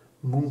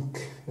Munch,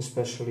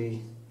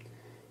 especially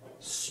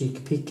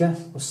Sick Pike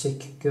or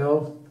Sick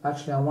Girl.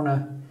 Actually, I want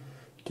to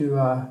do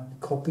a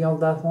copy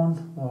of that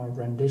one, or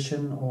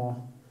rendition, or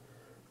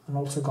I'm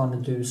also going to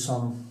do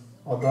some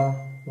other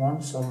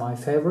ones of my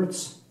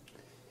favorites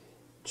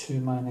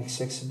to my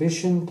next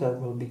exhibition that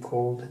will be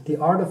called The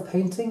Art of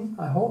Painting,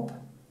 I hope.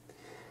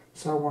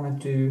 So I want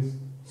to do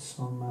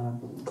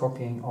some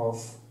copying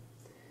of,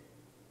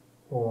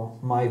 or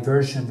my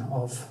version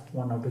of,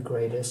 one of the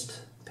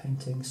greatest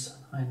paintings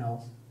I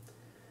know,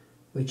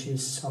 which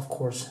is of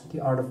course The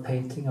Art of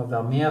Painting of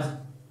Vermeer,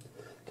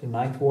 The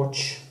Night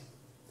Watch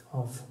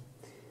of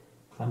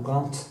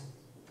Rembrandt.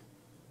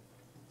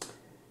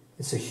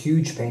 It's a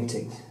huge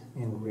painting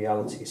in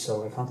reality,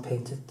 so I can't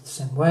paint it the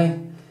same way.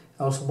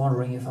 I'm also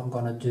wondering if I'm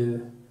gonna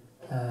do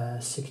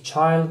Sick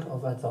Child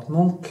of Edvard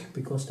Munch,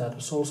 because that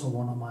is also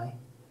one of my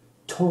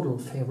total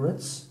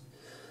favorites.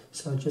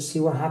 So just see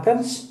what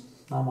happens.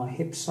 Now my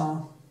hips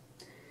are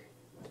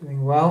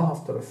doing well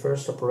after the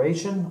first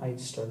operation. I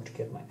started to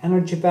get my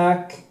energy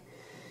back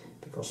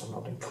because I'm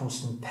not in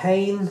constant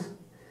pain.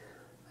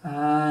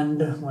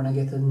 And when I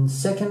get the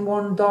second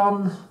one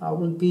done, I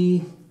will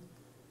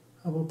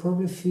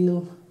probably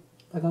feel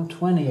like I'm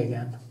 20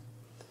 again.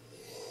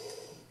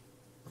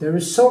 There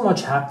is so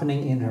much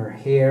happening in her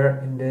hair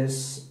in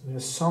this.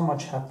 There's so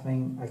much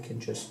happening. I can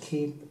just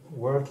keep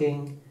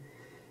working.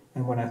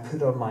 And when I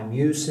put on my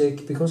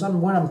music, because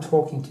when I'm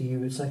talking to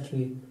you, it's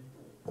actually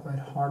quite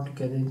hard to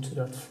get into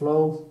that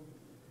flow.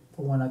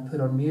 But when I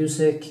put on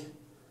music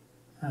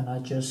and I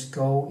just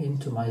go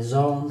into my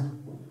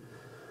zone,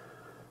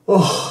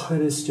 oh,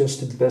 it is just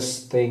the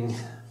best thing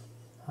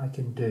I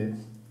can do.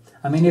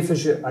 I mean, if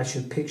I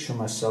should picture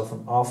myself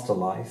in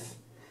afterlife,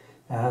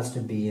 it has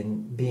to be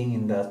being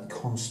in that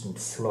constant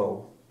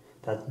flow,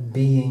 that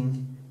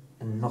being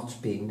and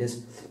not being,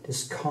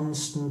 this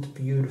constant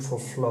beautiful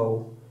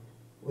flow.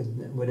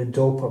 With the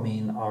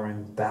dopamine are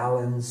in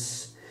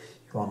balance.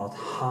 You are not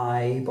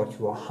high, but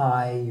you are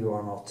high. You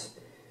are not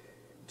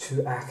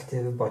too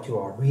active, but you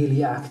are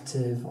really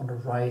active, on the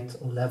right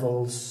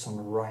levels, on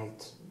the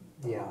right,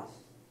 yeah.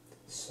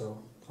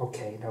 So,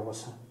 okay, that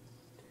was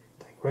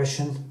a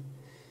digression.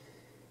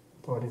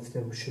 But if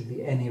there should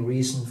be any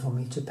reason for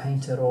me to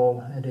paint at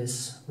all, it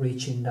is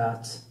reaching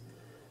that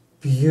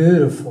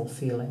beautiful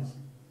feeling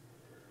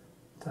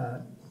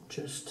that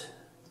just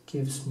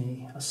gives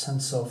me a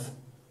sense of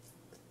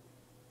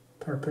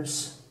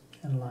purpose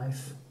in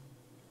life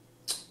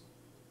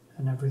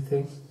and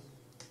everything.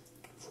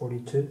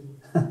 42.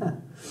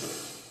 Let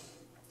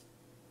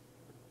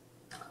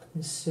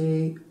me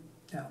see.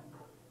 Yeah.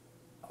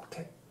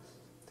 Okay.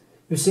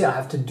 You see, I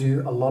have to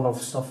do a lot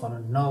of stuff on the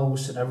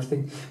nose and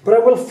everything, but I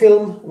will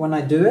film when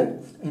I do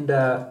it in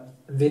the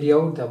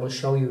video that will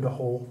show you the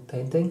whole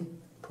painting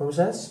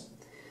process.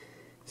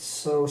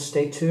 So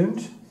stay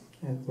tuned,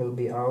 It will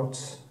be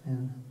out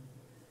in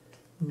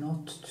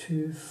not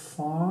too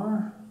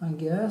far, I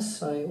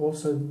guess. I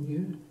also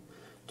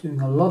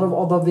doing a lot of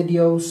other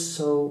videos,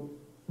 so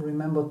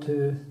remember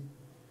to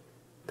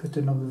put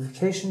the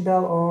notification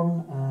bell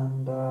on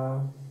and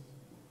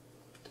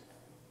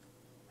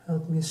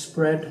help me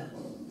spread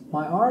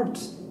my art.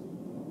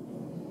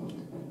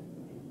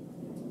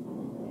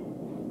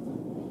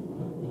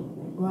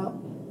 Well,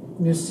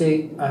 you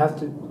see, I have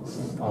to...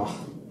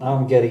 Oh, now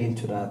I'm getting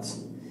into that.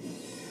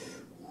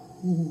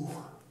 Ooh.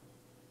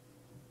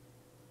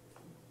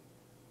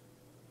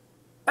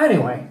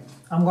 Anyway,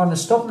 I'm going to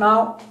stop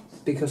now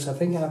because I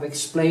think I've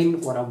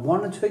explained what I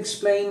wanted to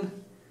explain,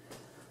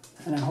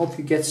 and I hope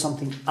you get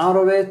something out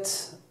of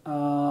it.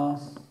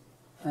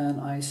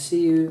 And I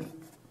see you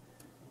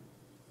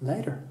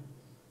later.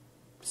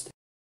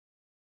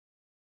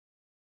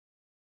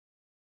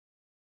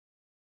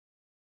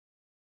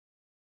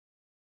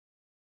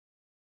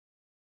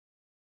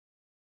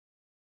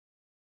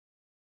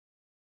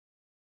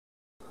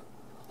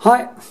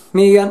 Hi,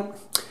 me again.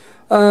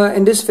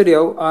 In this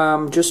video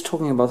I'm just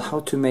talking about how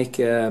to make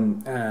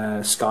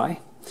a sky,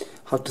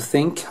 how to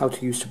think, how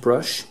to use the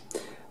brush,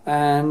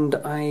 and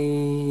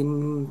I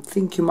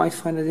think you might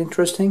find it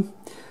interesting.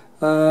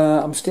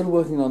 I'm still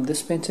working on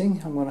this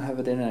painting. I'm gonna have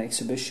it in an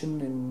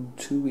exhibition in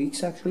 2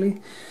 weeks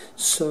actually,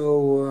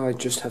 so I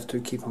just have to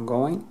keep on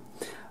going.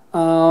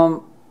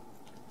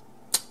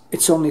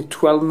 It's only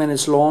 12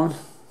 minutes long,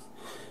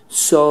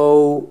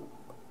 so,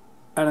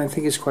 and I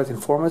think it's quite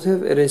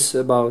informative. It is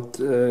about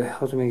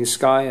how to make a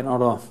sky and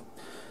other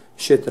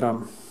shit that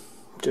I'm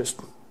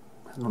just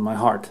on my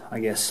heart, I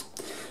guess.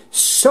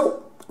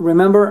 So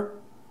remember,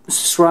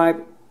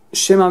 subscribe,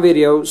 share my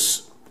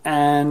videos,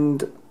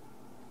 and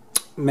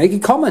make a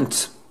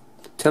comment.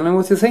 Tell me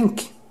what you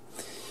think.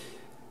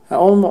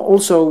 I'm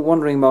also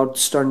wondering about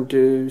starting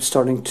to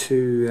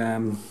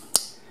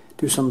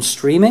do some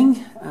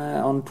streaming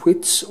on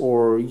Twitch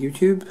or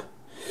YouTube,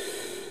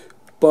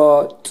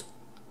 but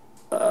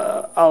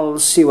I'll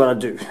see what I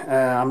do.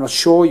 I'm not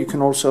sure. You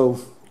can also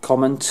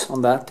comment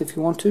on that if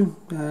you want to,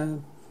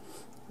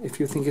 if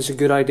you think it's a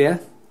good idea.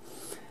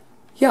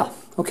 Yeah,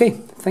 okay,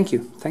 thank you.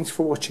 Thanks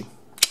for watching.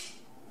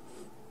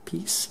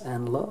 Peace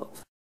and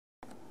love.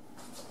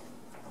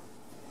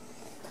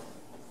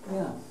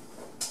 Yeah.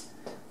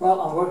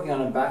 Well, I'm working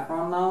on a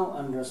background now,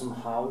 and there's some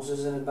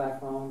houses in the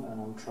background,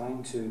 and I'm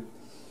trying to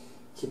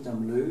keep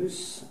them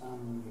loose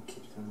and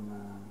keep them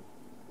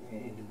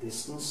in the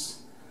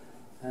distance.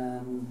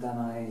 And then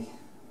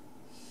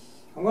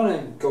I'm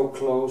gonna go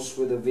close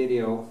with a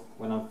video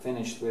when I'm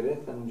finished with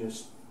it and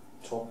just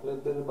talk a little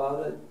bit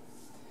about it.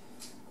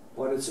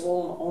 But it's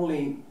all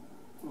only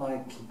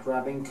like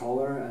grabbing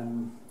color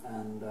and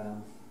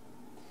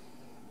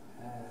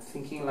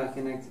thinking like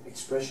an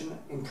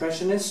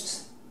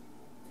impressionist,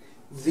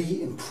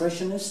 the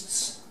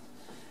impressionists,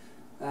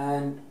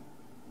 and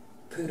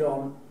put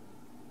on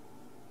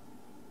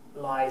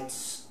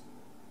lights.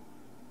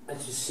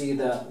 As you see,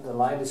 the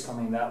light is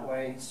coming that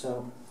way,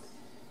 so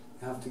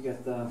you have to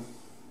get the.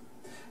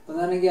 But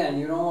then again,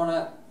 you don't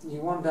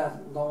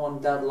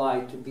want that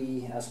light to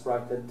be as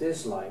bright as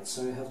this light,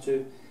 so you have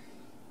to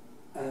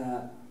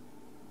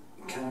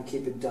kind of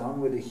keep it down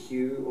with the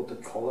hue or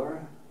the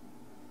color.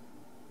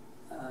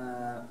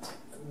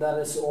 That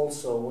is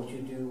also what you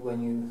do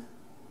when you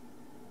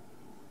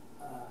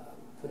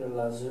put a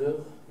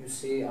laser. You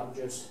see, I'm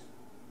just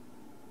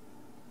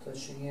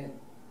touching it,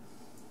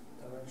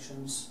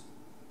 directions.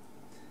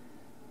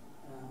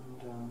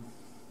 And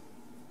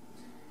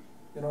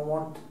you don't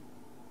want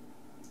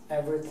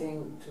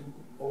everything to,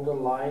 all the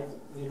light,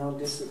 you know,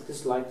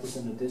 this light is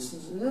in the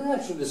distance. It's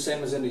actually the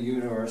same as in the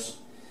universe.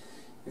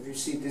 If you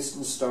see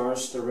distant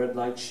stars, the red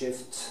light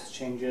shift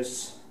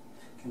changes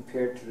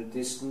compared to the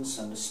distance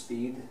and the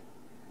speed.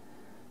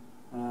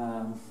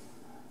 And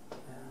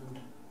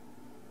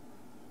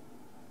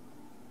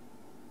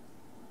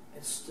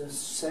it's the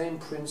same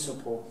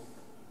principle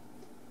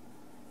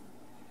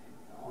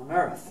on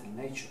Earth, in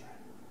nature.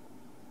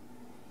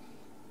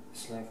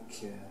 It's like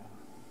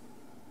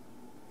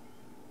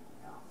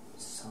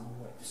sound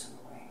waves in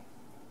a way.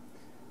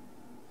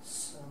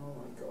 So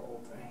I go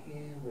over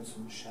here with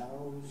some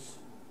shadows.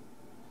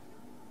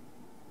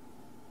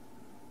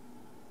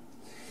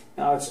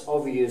 Now it's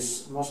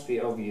obvious, must be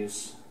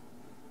obvious,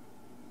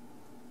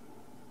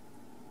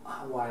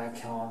 why I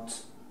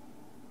can't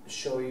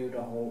show you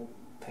the whole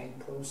paint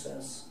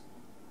process.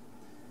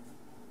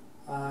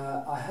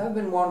 I have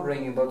been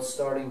wondering about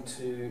starting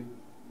to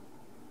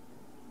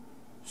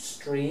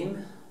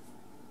stream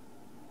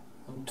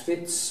on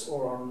Twitch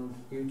or on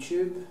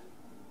YouTube,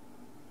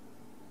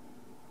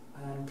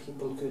 and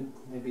people could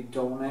maybe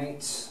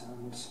donate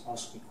and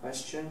ask me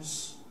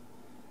questions.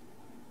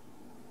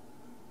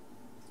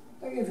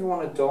 Like if you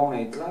want to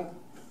donate, like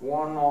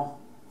 $1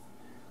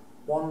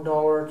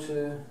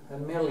 to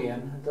 $1 million,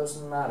 it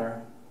doesn't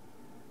matter.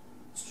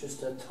 It's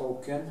just a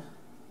token.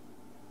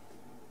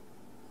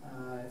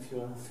 If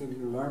you feel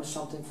you learn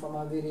something from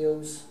my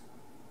videos.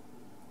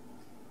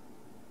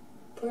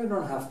 But you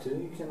don't have to.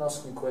 You can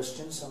ask me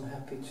questions. I'm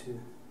happy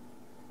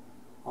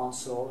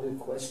answer all your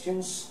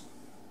questions.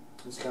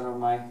 It's kind of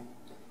my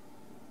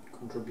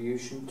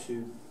contribution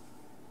to,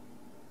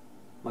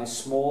 my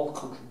small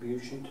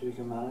contribution to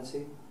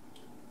humanity,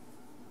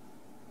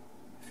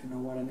 if you know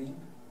what I mean.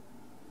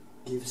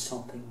 Give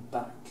something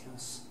back,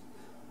 as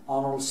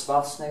Arnold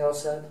Schwarzenegger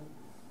said.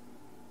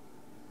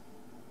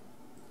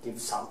 Give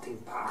something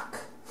back.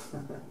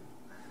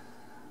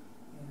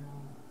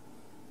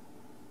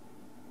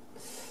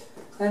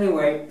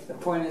 Anyway, the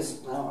point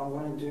is, now I'm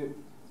going to do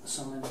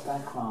some in the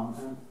background,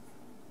 and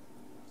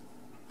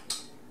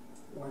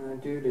when I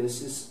do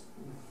this, is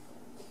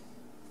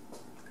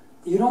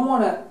you don't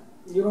want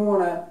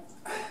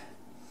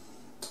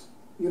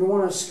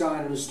a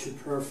sky that is too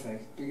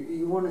perfect.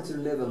 You want it to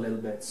live a little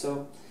bit.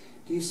 So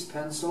these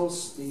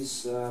pencils,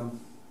 these or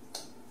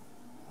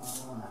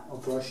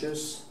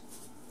brushes,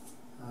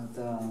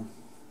 the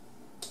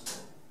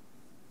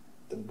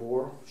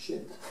bore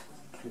shit.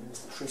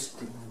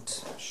 Electricity and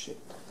shit.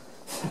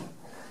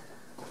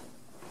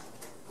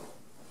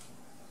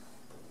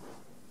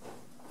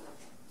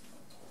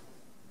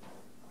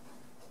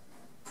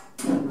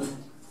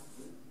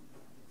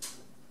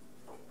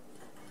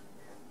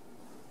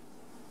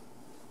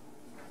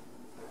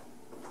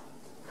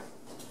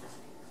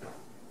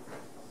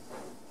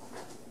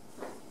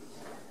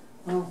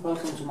 Well,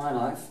 welcome to my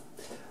life.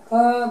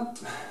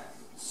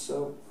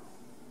 So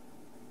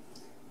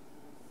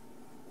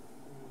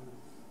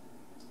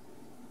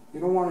you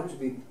don't want it to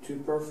be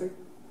too perfect,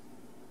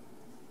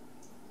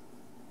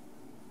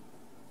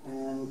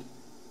 and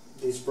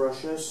these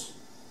brushes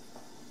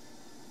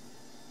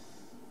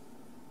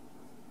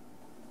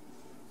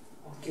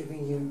are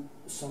giving you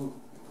some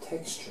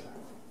texture.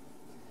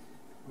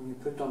 When you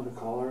put on the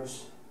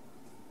colors,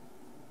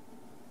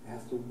 you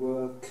have to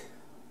work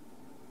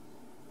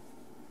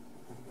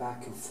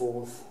back and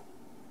forth,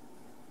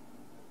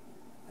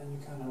 and you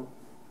kind of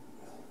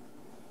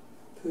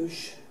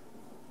push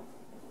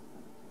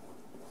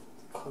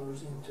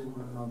colors into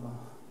one another.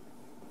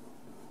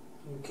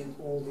 You get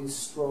all these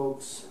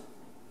strokes,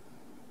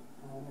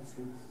 and if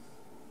you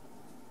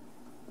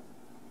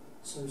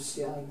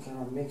see, I'm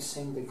kind of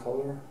mixing the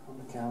color on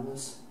the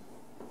canvas.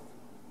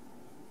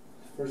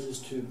 First it's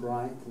too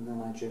bright, and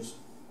then I just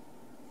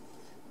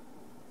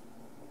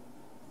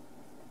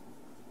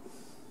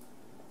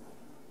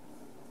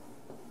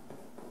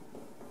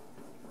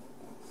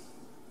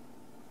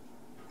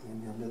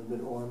maybe a little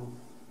bit oil.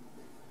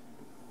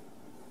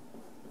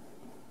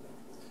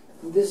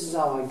 This is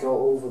how I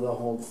go over the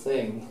whole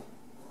thing.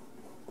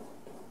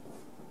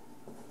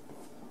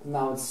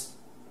 Now it's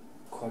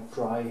quite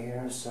dry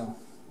here, so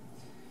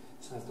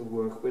I have to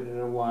work with it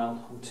a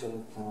while until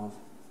it kind of,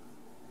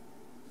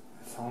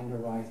 I find the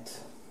right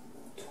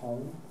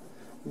tone.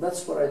 And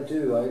that's what I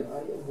do. I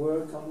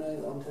work on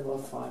it until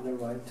I find the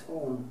right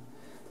tone.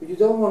 But you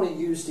don't want to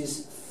use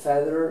these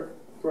feather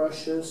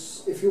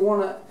brushes. If you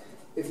want a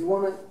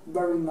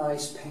very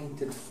nice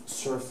painted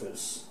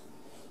surface,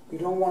 you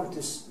don't want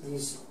these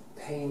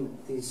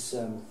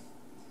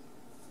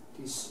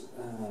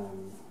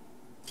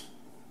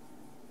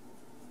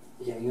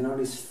yeah, you know,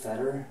 this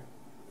feather,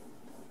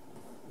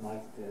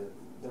 like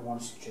the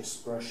ones you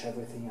just brush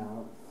everything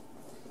out,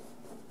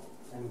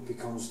 and it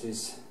becomes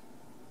this.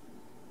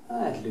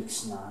 It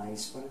looks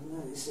nice, but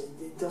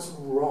it doesn't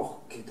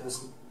rock. It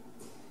doesn't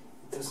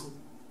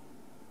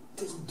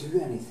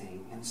do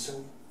anything, and it's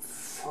so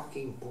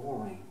fucking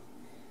boring.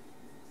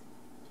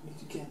 You need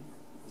to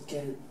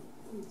get it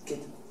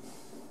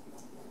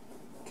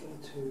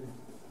to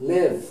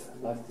live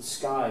like the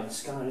sky. The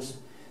sky, there's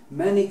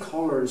many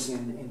colors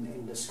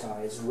in the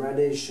sky. It's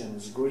reddish, and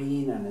it's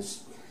green, and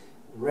it's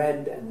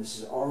red, and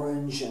it's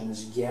orange, and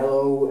it's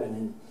yellow,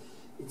 and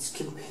it's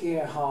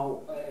compare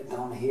how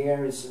down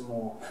here it's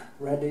more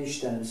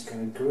reddish, then it's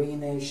kind of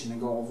greenish, and then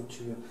go over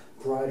to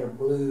a brighter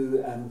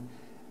blue, and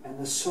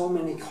there's so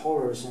many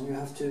colors, and you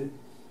have to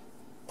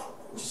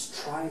just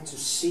try to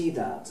see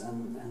that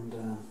and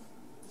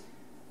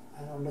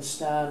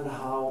understand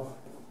how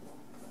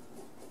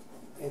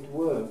it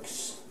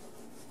works.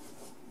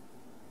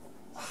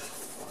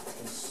 Fuck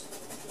this.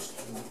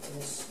 Just do like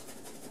this.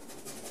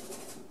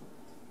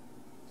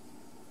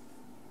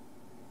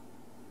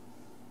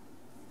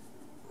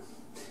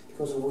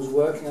 Because I was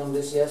working on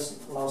this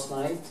last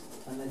night,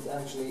 and it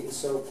actually is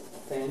so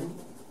thin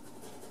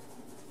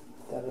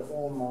that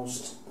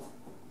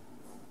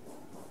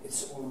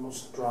it's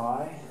almost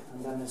dry,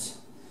 and then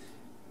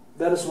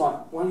that is why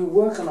when you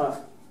work on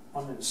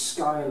a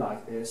sky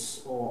like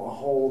this, or a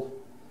whole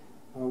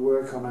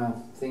work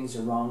on things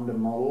around the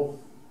model,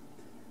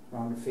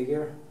 around the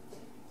figure,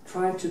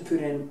 try to put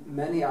in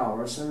many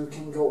hours so you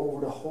can go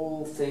over the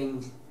whole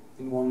thing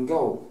in one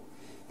go,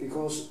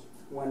 because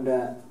when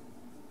the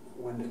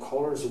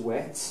color is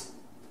wet,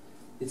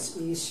 it's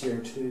easier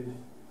to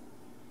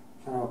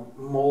kind of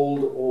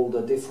mold all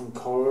the different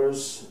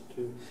colors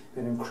to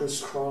put in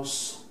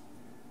crisscross.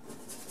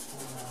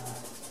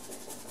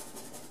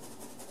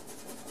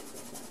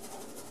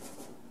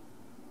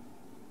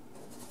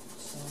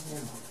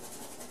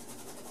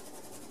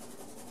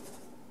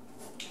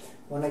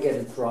 when I get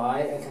it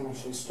dry, I can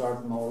actually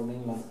start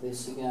molding like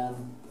this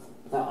again.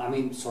 No, I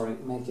mean, sorry,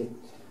 make it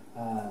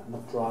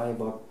not dry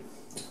but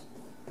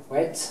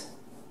wet.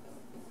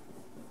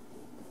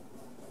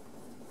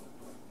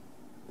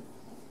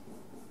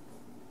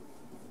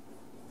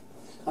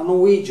 I'm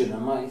Norwegian,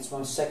 it's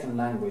my second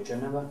language. I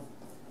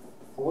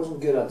wasn't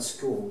good at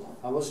school.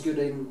 I was good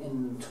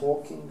in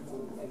talking.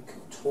 I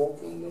could talk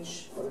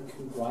English, but I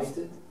couldn't write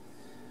it.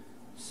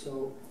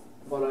 So,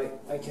 but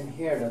I can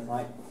hear that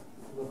my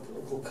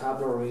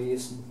vocabulary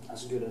isn't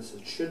as good as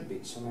it should be.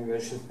 So maybe I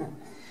should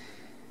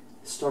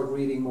start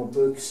reading more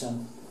books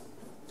and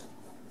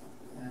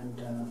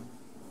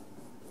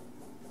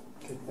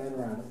get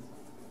better at it.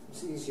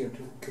 It's easier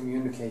to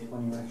communicate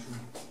when you actually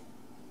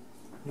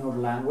know the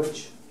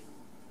language.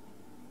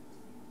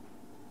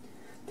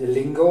 The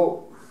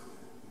lingo.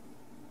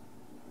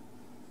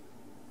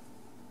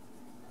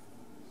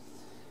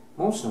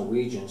 Most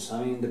Norwegians,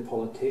 I mean the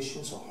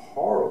politicians, are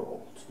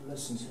horrible to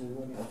listen to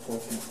when you're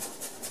talking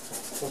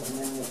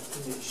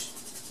English.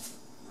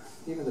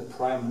 Even the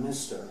Prime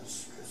Minister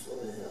is just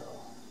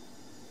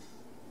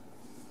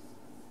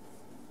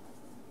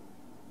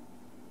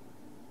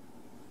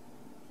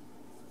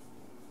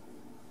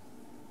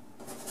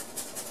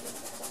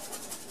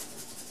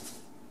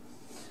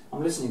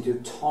I'm listening to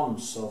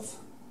tons of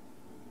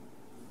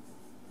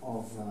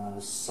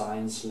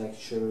science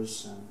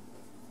lectures and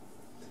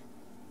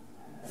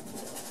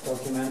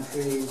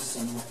documentaries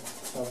and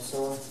stuff.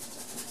 So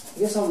I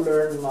guess I've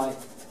learned my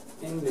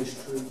English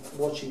through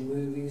watching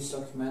movies,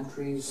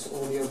 documentaries,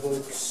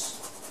 audiobooks.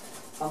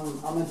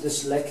 I'm a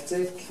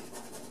dyslexic,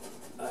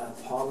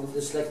 partly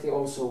dyslexic,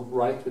 also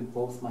write with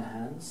both my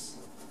hands.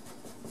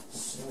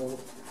 So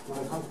when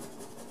I can't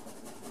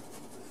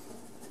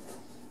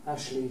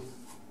actually,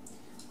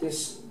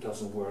 this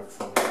doesn't work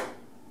for me.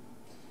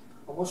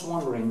 I was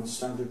wondering,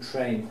 starting to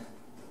train,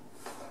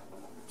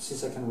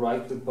 since I can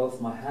write with both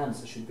my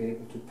hands, I should be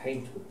able to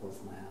paint with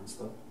both my hands.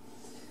 But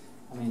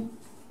I mean,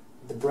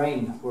 the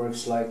brain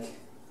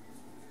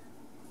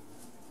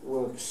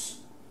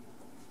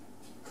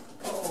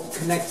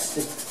connects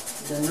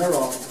the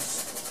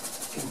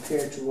neurons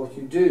compared to what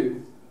you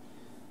do.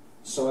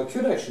 So I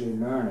could actually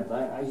learn it.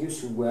 I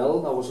used to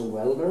weld. I was a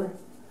welder,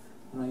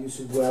 and I used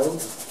to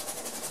weld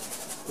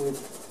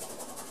with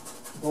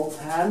both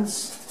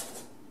hands.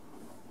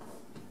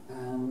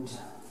 And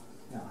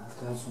yeah, I have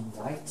to have some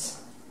white.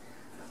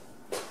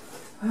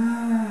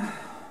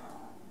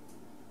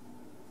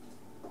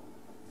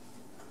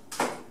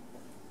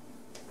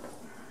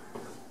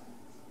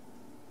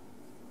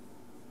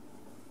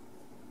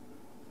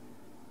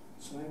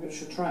 So maybe I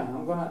should try. I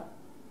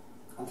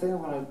think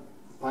I'm gonna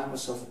buy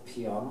myself a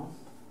piano.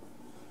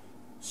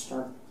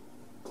 Start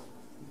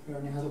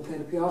learning how to play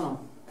the piano.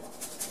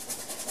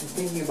 I'm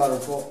thinking about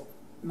it for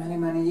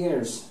many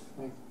years,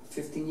 like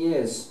 15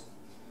 years.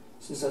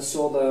 Since I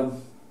saw the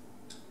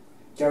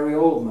Gary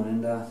Oldman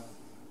in the,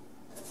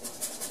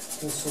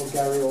 I saw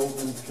Gary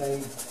Oldman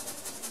play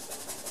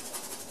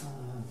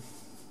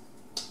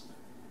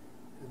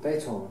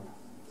Beethoven.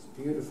 It's a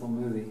beautiful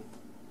movie.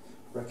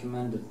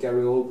 Recommended.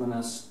 Gary Oldman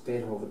as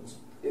Beethoven. It's a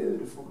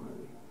beautiful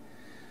movie.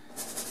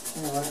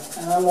 Anyway,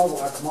 and I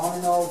love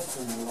Rachmaninoff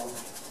and I love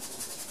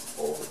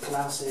all the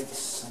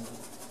classics. And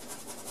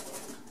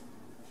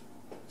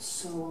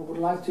so I would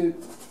like to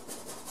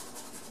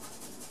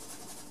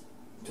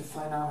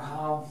find out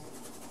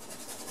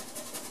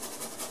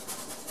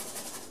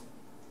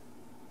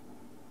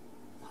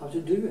how to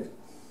do it.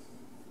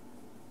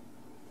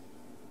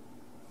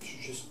 I should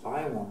just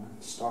buy one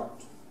and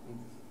start.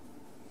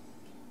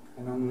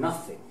 I know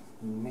nothing,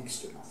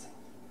 next to nothing.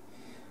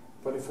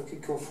 But if I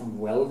could go from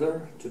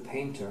welder to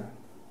painter,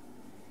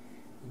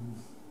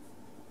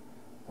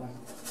 I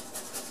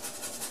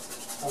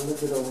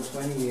lived it over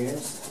 20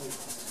 years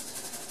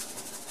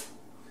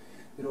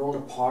with all the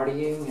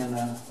partying and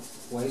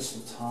waste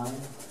of time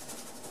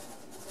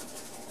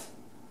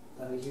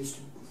that I used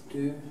to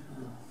do.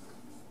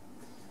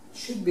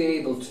 Should be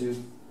able to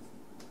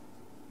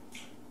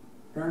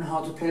learn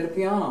how to play the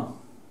piano.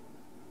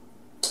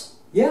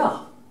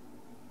 Yeah,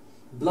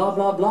 blah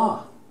blah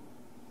blah.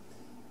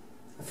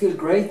 I feel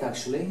great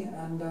actually,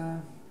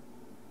 and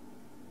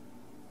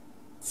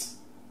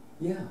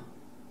yeah.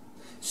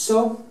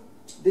 So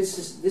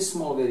this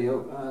small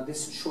video,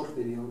 this short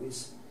video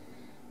is,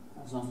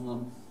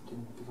 didn't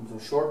become so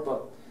short,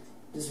 but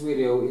this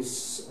video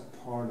is a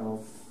part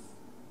of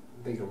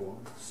a bigger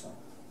one, so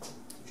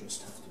you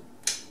just have to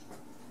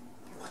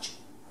watch it.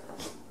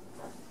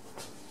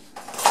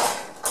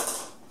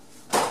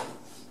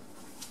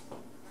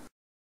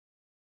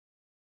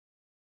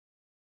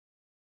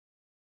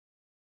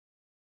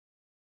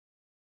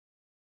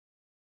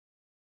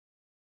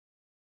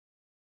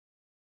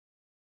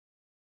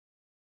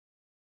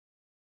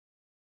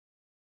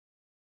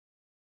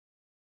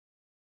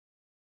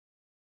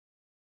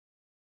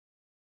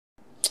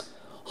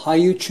 Hi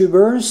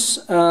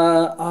YouTubers,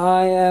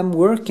 I am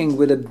working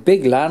with a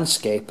big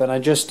landscape and I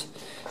just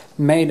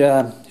made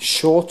a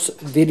short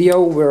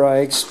video where I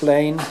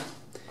explain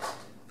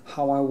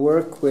how I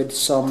work with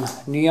some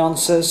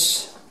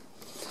nuances,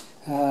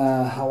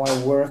 how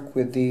I work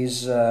with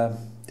these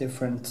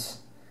different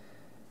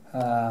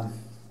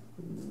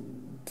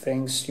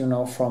things, you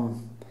know,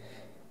 from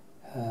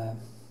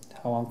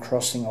how I'm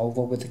crossing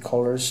over with the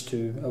colors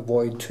to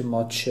avoid too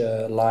much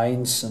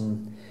lines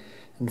and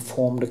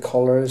form the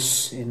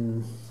colors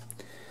in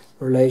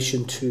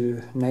relation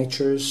to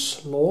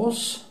nature's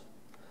laws.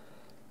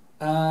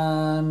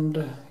 And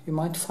you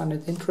might find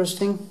it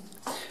interesting.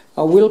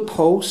 I will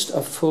post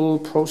a full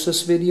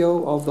process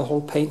video of the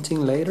whole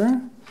painting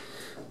later,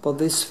 but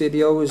this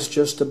video is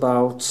just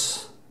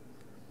about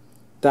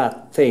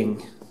that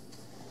thing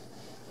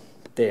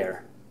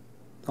there.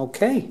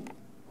 Okay,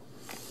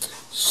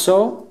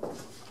 so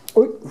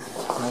I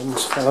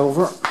almost fell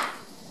over.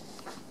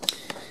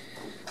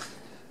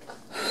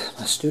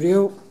 My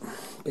studio,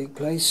 big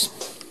place.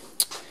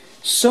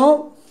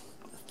 So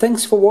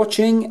thanks for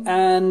watching,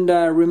 and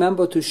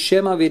remember to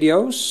share my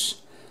videos,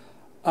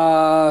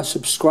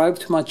 subscribe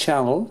to my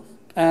channel,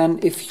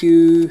 and if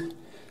you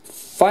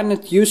find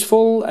it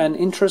useful and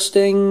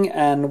interesting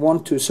and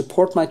want to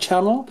support my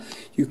channel,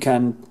 you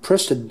can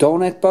press the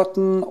donate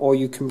button, or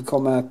you can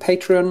become a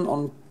patron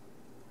on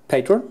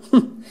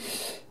Patreon.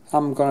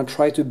 I'm gonna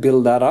try to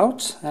build that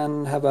out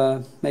and have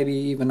a maybe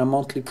even a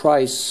monthly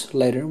price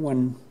later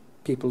when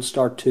people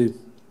start to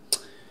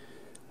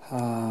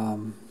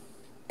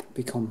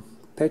become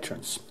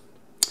patrons.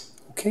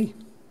 Okay,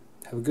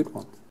 have a good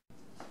one.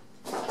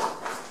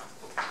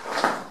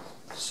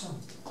 So,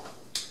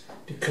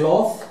 the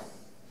cloth,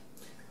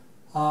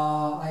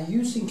 I'm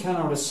using kind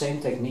of the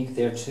same technique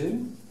there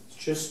too. It's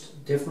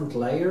just different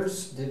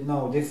layers,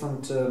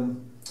 different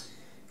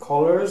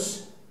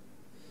colors,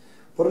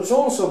 but it's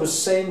also the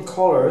same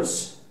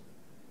colors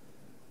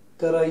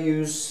that I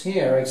use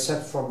here,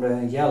 except from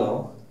the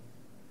yellow.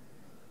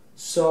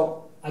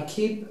 So I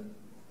keep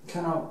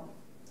kind of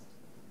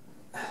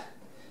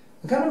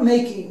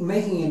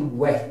making it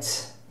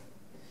wet,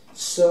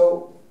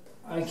 so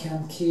I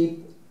can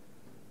keep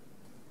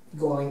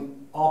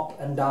going up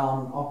and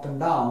down, up and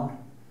down.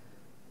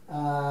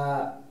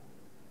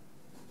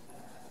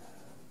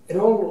 It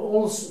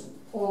always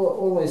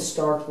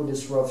starts with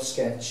this rough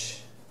sketch.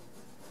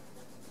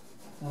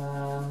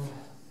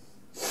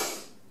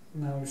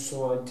 No,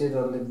 so I did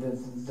a little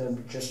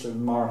bit, just to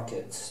mark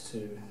it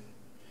to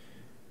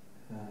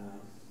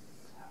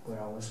where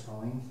I was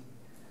going.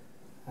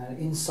 And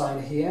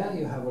inside here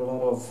you have a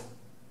lot of,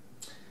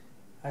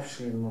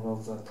 actually a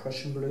lot of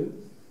Prussian blue,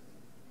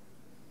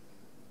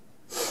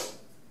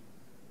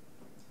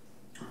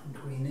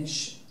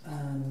 greenish,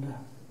 and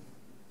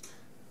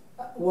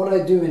what I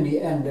do in the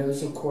end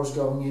is of course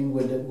going in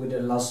with the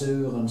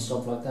lasur and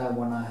stuff like that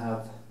when I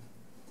have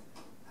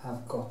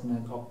gotten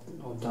it up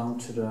or down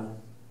to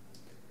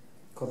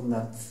gotten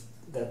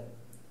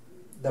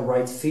the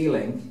right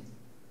feeling,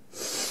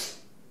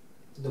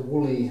 the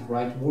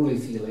right woolly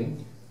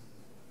feeling.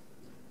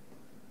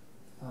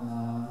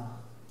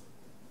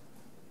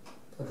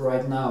 But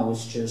right now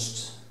it's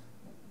just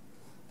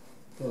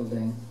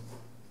building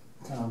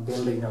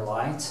the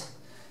light,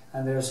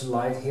 and there's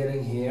light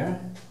hitting here,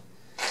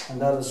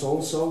 and that is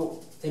also,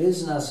 it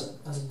isn't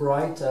as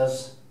bright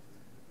as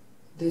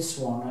this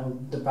one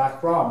and the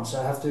background, so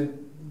I have to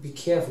be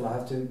careful. I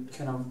have to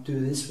kind of do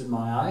this with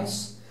my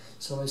eyes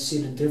so I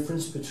see the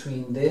difference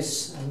between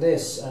this, and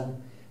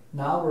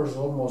now there's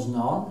almost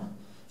none,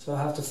 so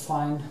I have to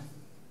find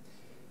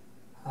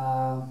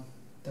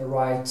the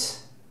right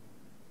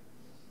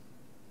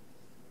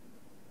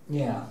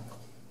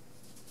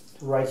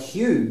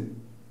hue.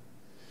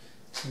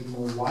 Need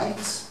more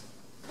white.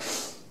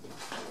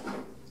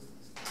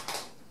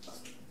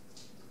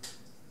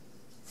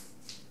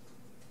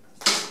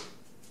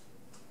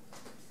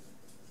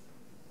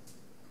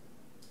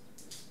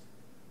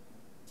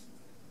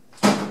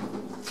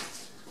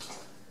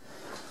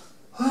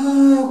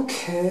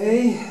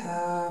 Okay,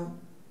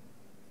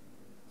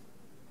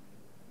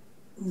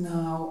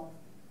 now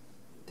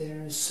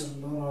there's a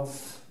lot of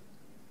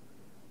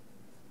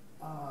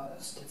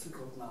it's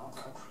difficult now, I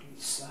can't really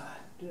see.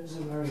 It's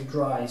very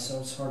dry, so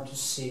it's hard to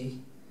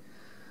see,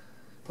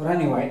 but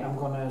anyway, I'm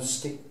gonna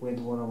stick with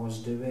what I was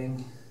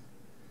doing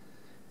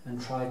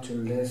and try to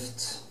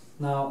lift.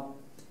 Now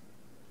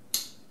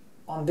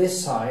on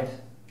this side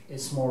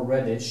it's more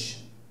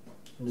reddish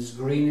and it's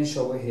greenish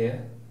over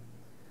here,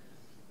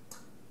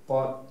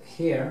 but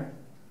here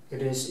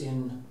it is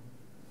in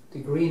the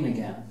green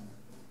again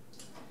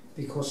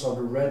because of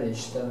the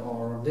reddish that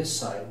are on this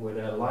side where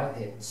the light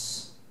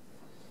hits.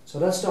 So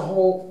that is the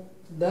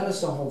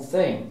whole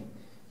thing.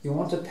 You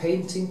want a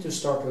painting to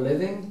start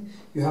living,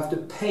 you have to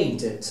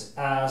paint it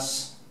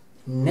as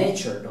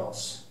nature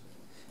does.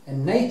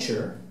 And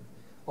nature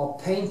are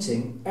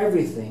painting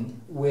everything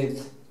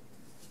with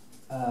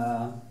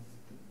or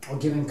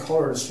giving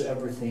colors to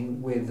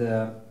everything with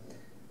the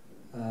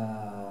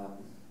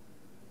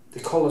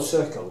color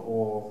circle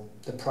or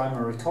the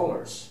primary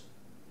colors.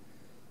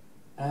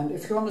 And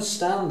if you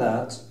understand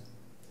that,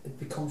 it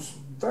becomes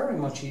very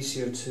much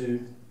easier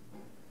to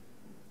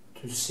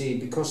see,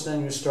 because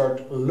then you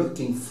start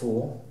looking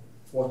for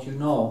what you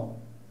know.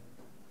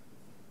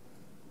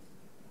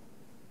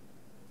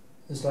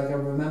 It's like I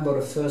remember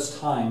the first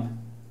time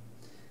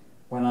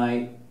when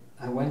I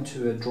went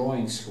to a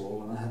drawing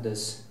school, and I had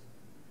this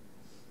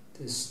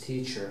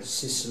teacher,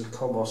 Sissel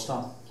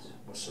Kobostad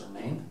was her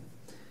name,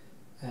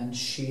 and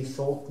she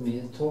taught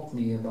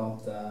me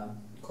about the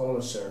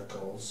color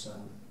circles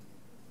and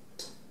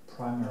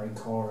primary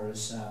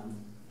colors.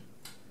 And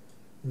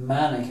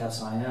manic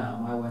as I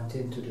am, I went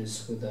into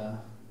this with the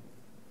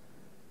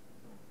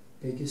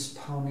biggest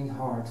pounding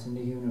heart in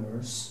the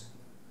universe,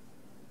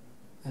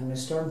 and I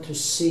started to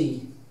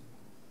see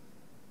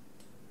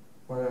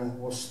what I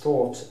was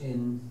taught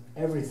in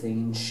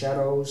everything, in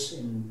shadows,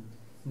 in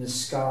the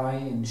sky,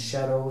 in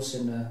shadows,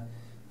 in the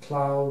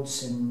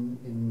clouds, in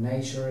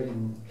nature,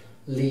 in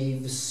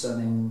leaves,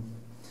 and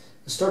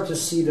I started to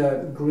see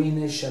the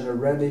greenish and the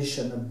reddish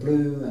and the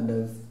blue and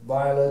the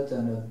violet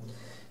and the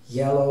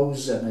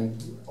yellows and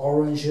the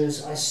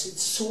oranges. I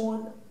saw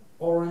an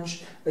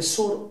orange, I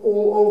saw it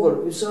all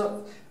over. It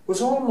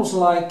was almost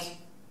like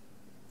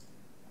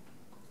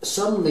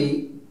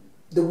suddenly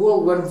the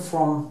world went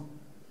from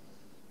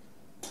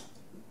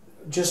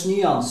just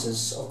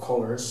nuances of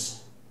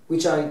colors,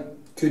 which I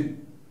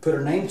could put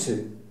a name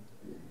to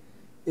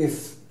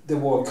if there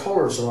were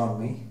colors around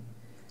me,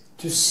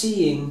 to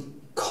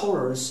seeing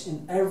colors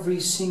in every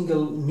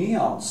single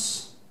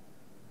nuance,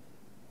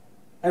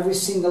 every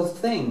single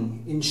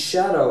thing, in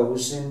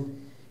shadows, in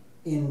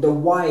the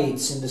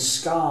whites, in the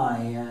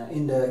sky,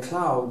 in the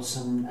clouds,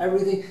 and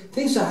everything,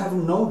 things I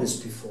haven't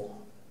noticed before.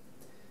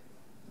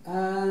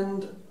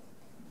 And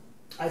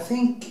I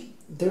think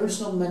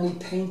there's not many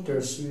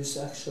painters who is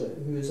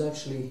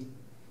actually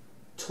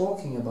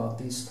talking about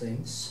these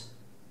things,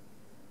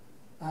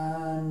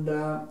 and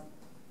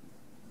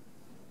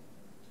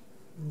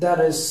that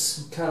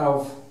is kind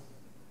of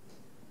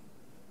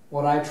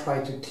what I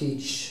try to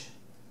teach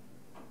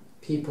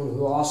people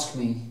who ask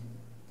me,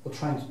 or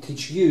trying to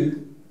teach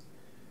you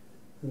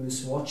who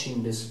is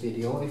watching this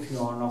video, if you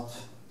are not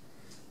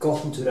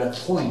gotten to that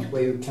point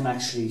where you can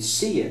actually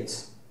see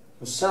it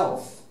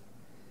yourself.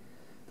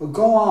 But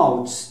go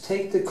out,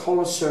 take the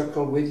color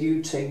circle with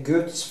you, take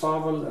Goethe's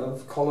fable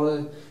of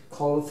color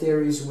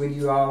theories with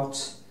you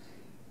out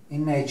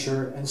in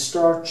nature, and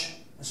start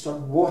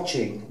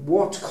watching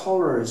what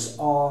colors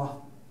are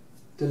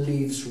the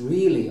leaves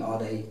really, are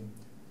they?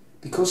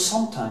 Because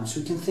sometimes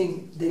we can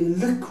think they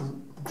look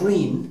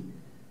green,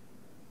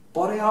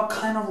 but they are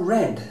kind of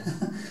red.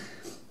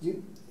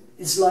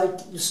 It's like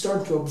you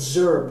start to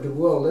observe the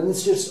world, and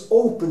it just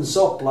opens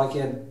up like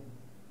a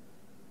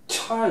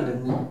child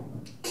in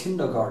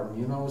kindergarten,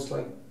 you know. It's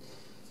like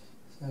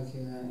in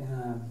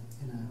a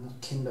not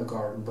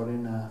kindergarten, but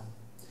in a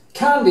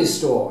candy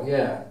store,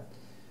 yeah.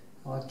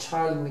 Or a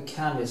child in a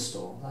candy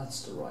store,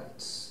 that's the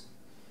right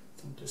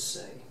thing to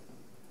say,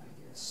 I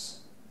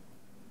guess.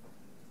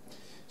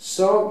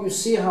 So you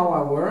see how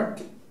I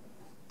work.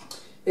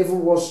 If it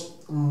was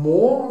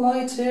more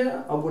light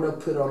here, I would have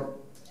put on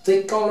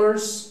thick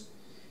colors,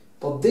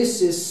 but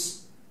this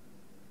is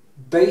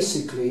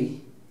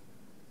basically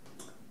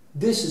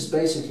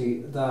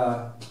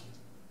the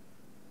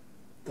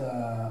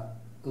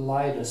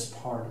lightest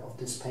part of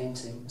this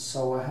painting,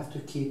 so I have to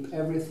keep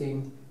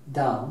everything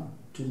down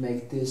to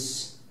make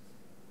this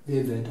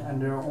vivid.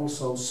 And there are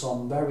also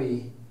some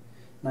very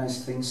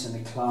nice things in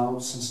the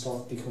clouds and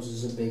stuff, because it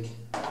is a big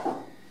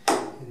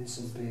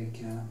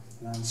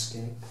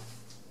landscape.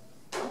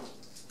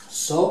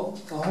 So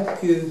I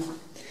hope you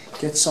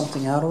get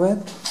something out of it,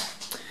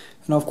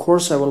 and of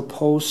course I will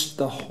post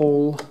the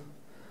whole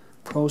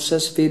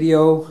process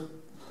video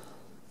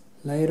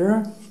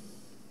later,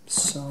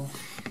 so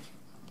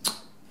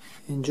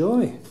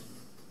enjoy.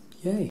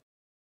 Yay.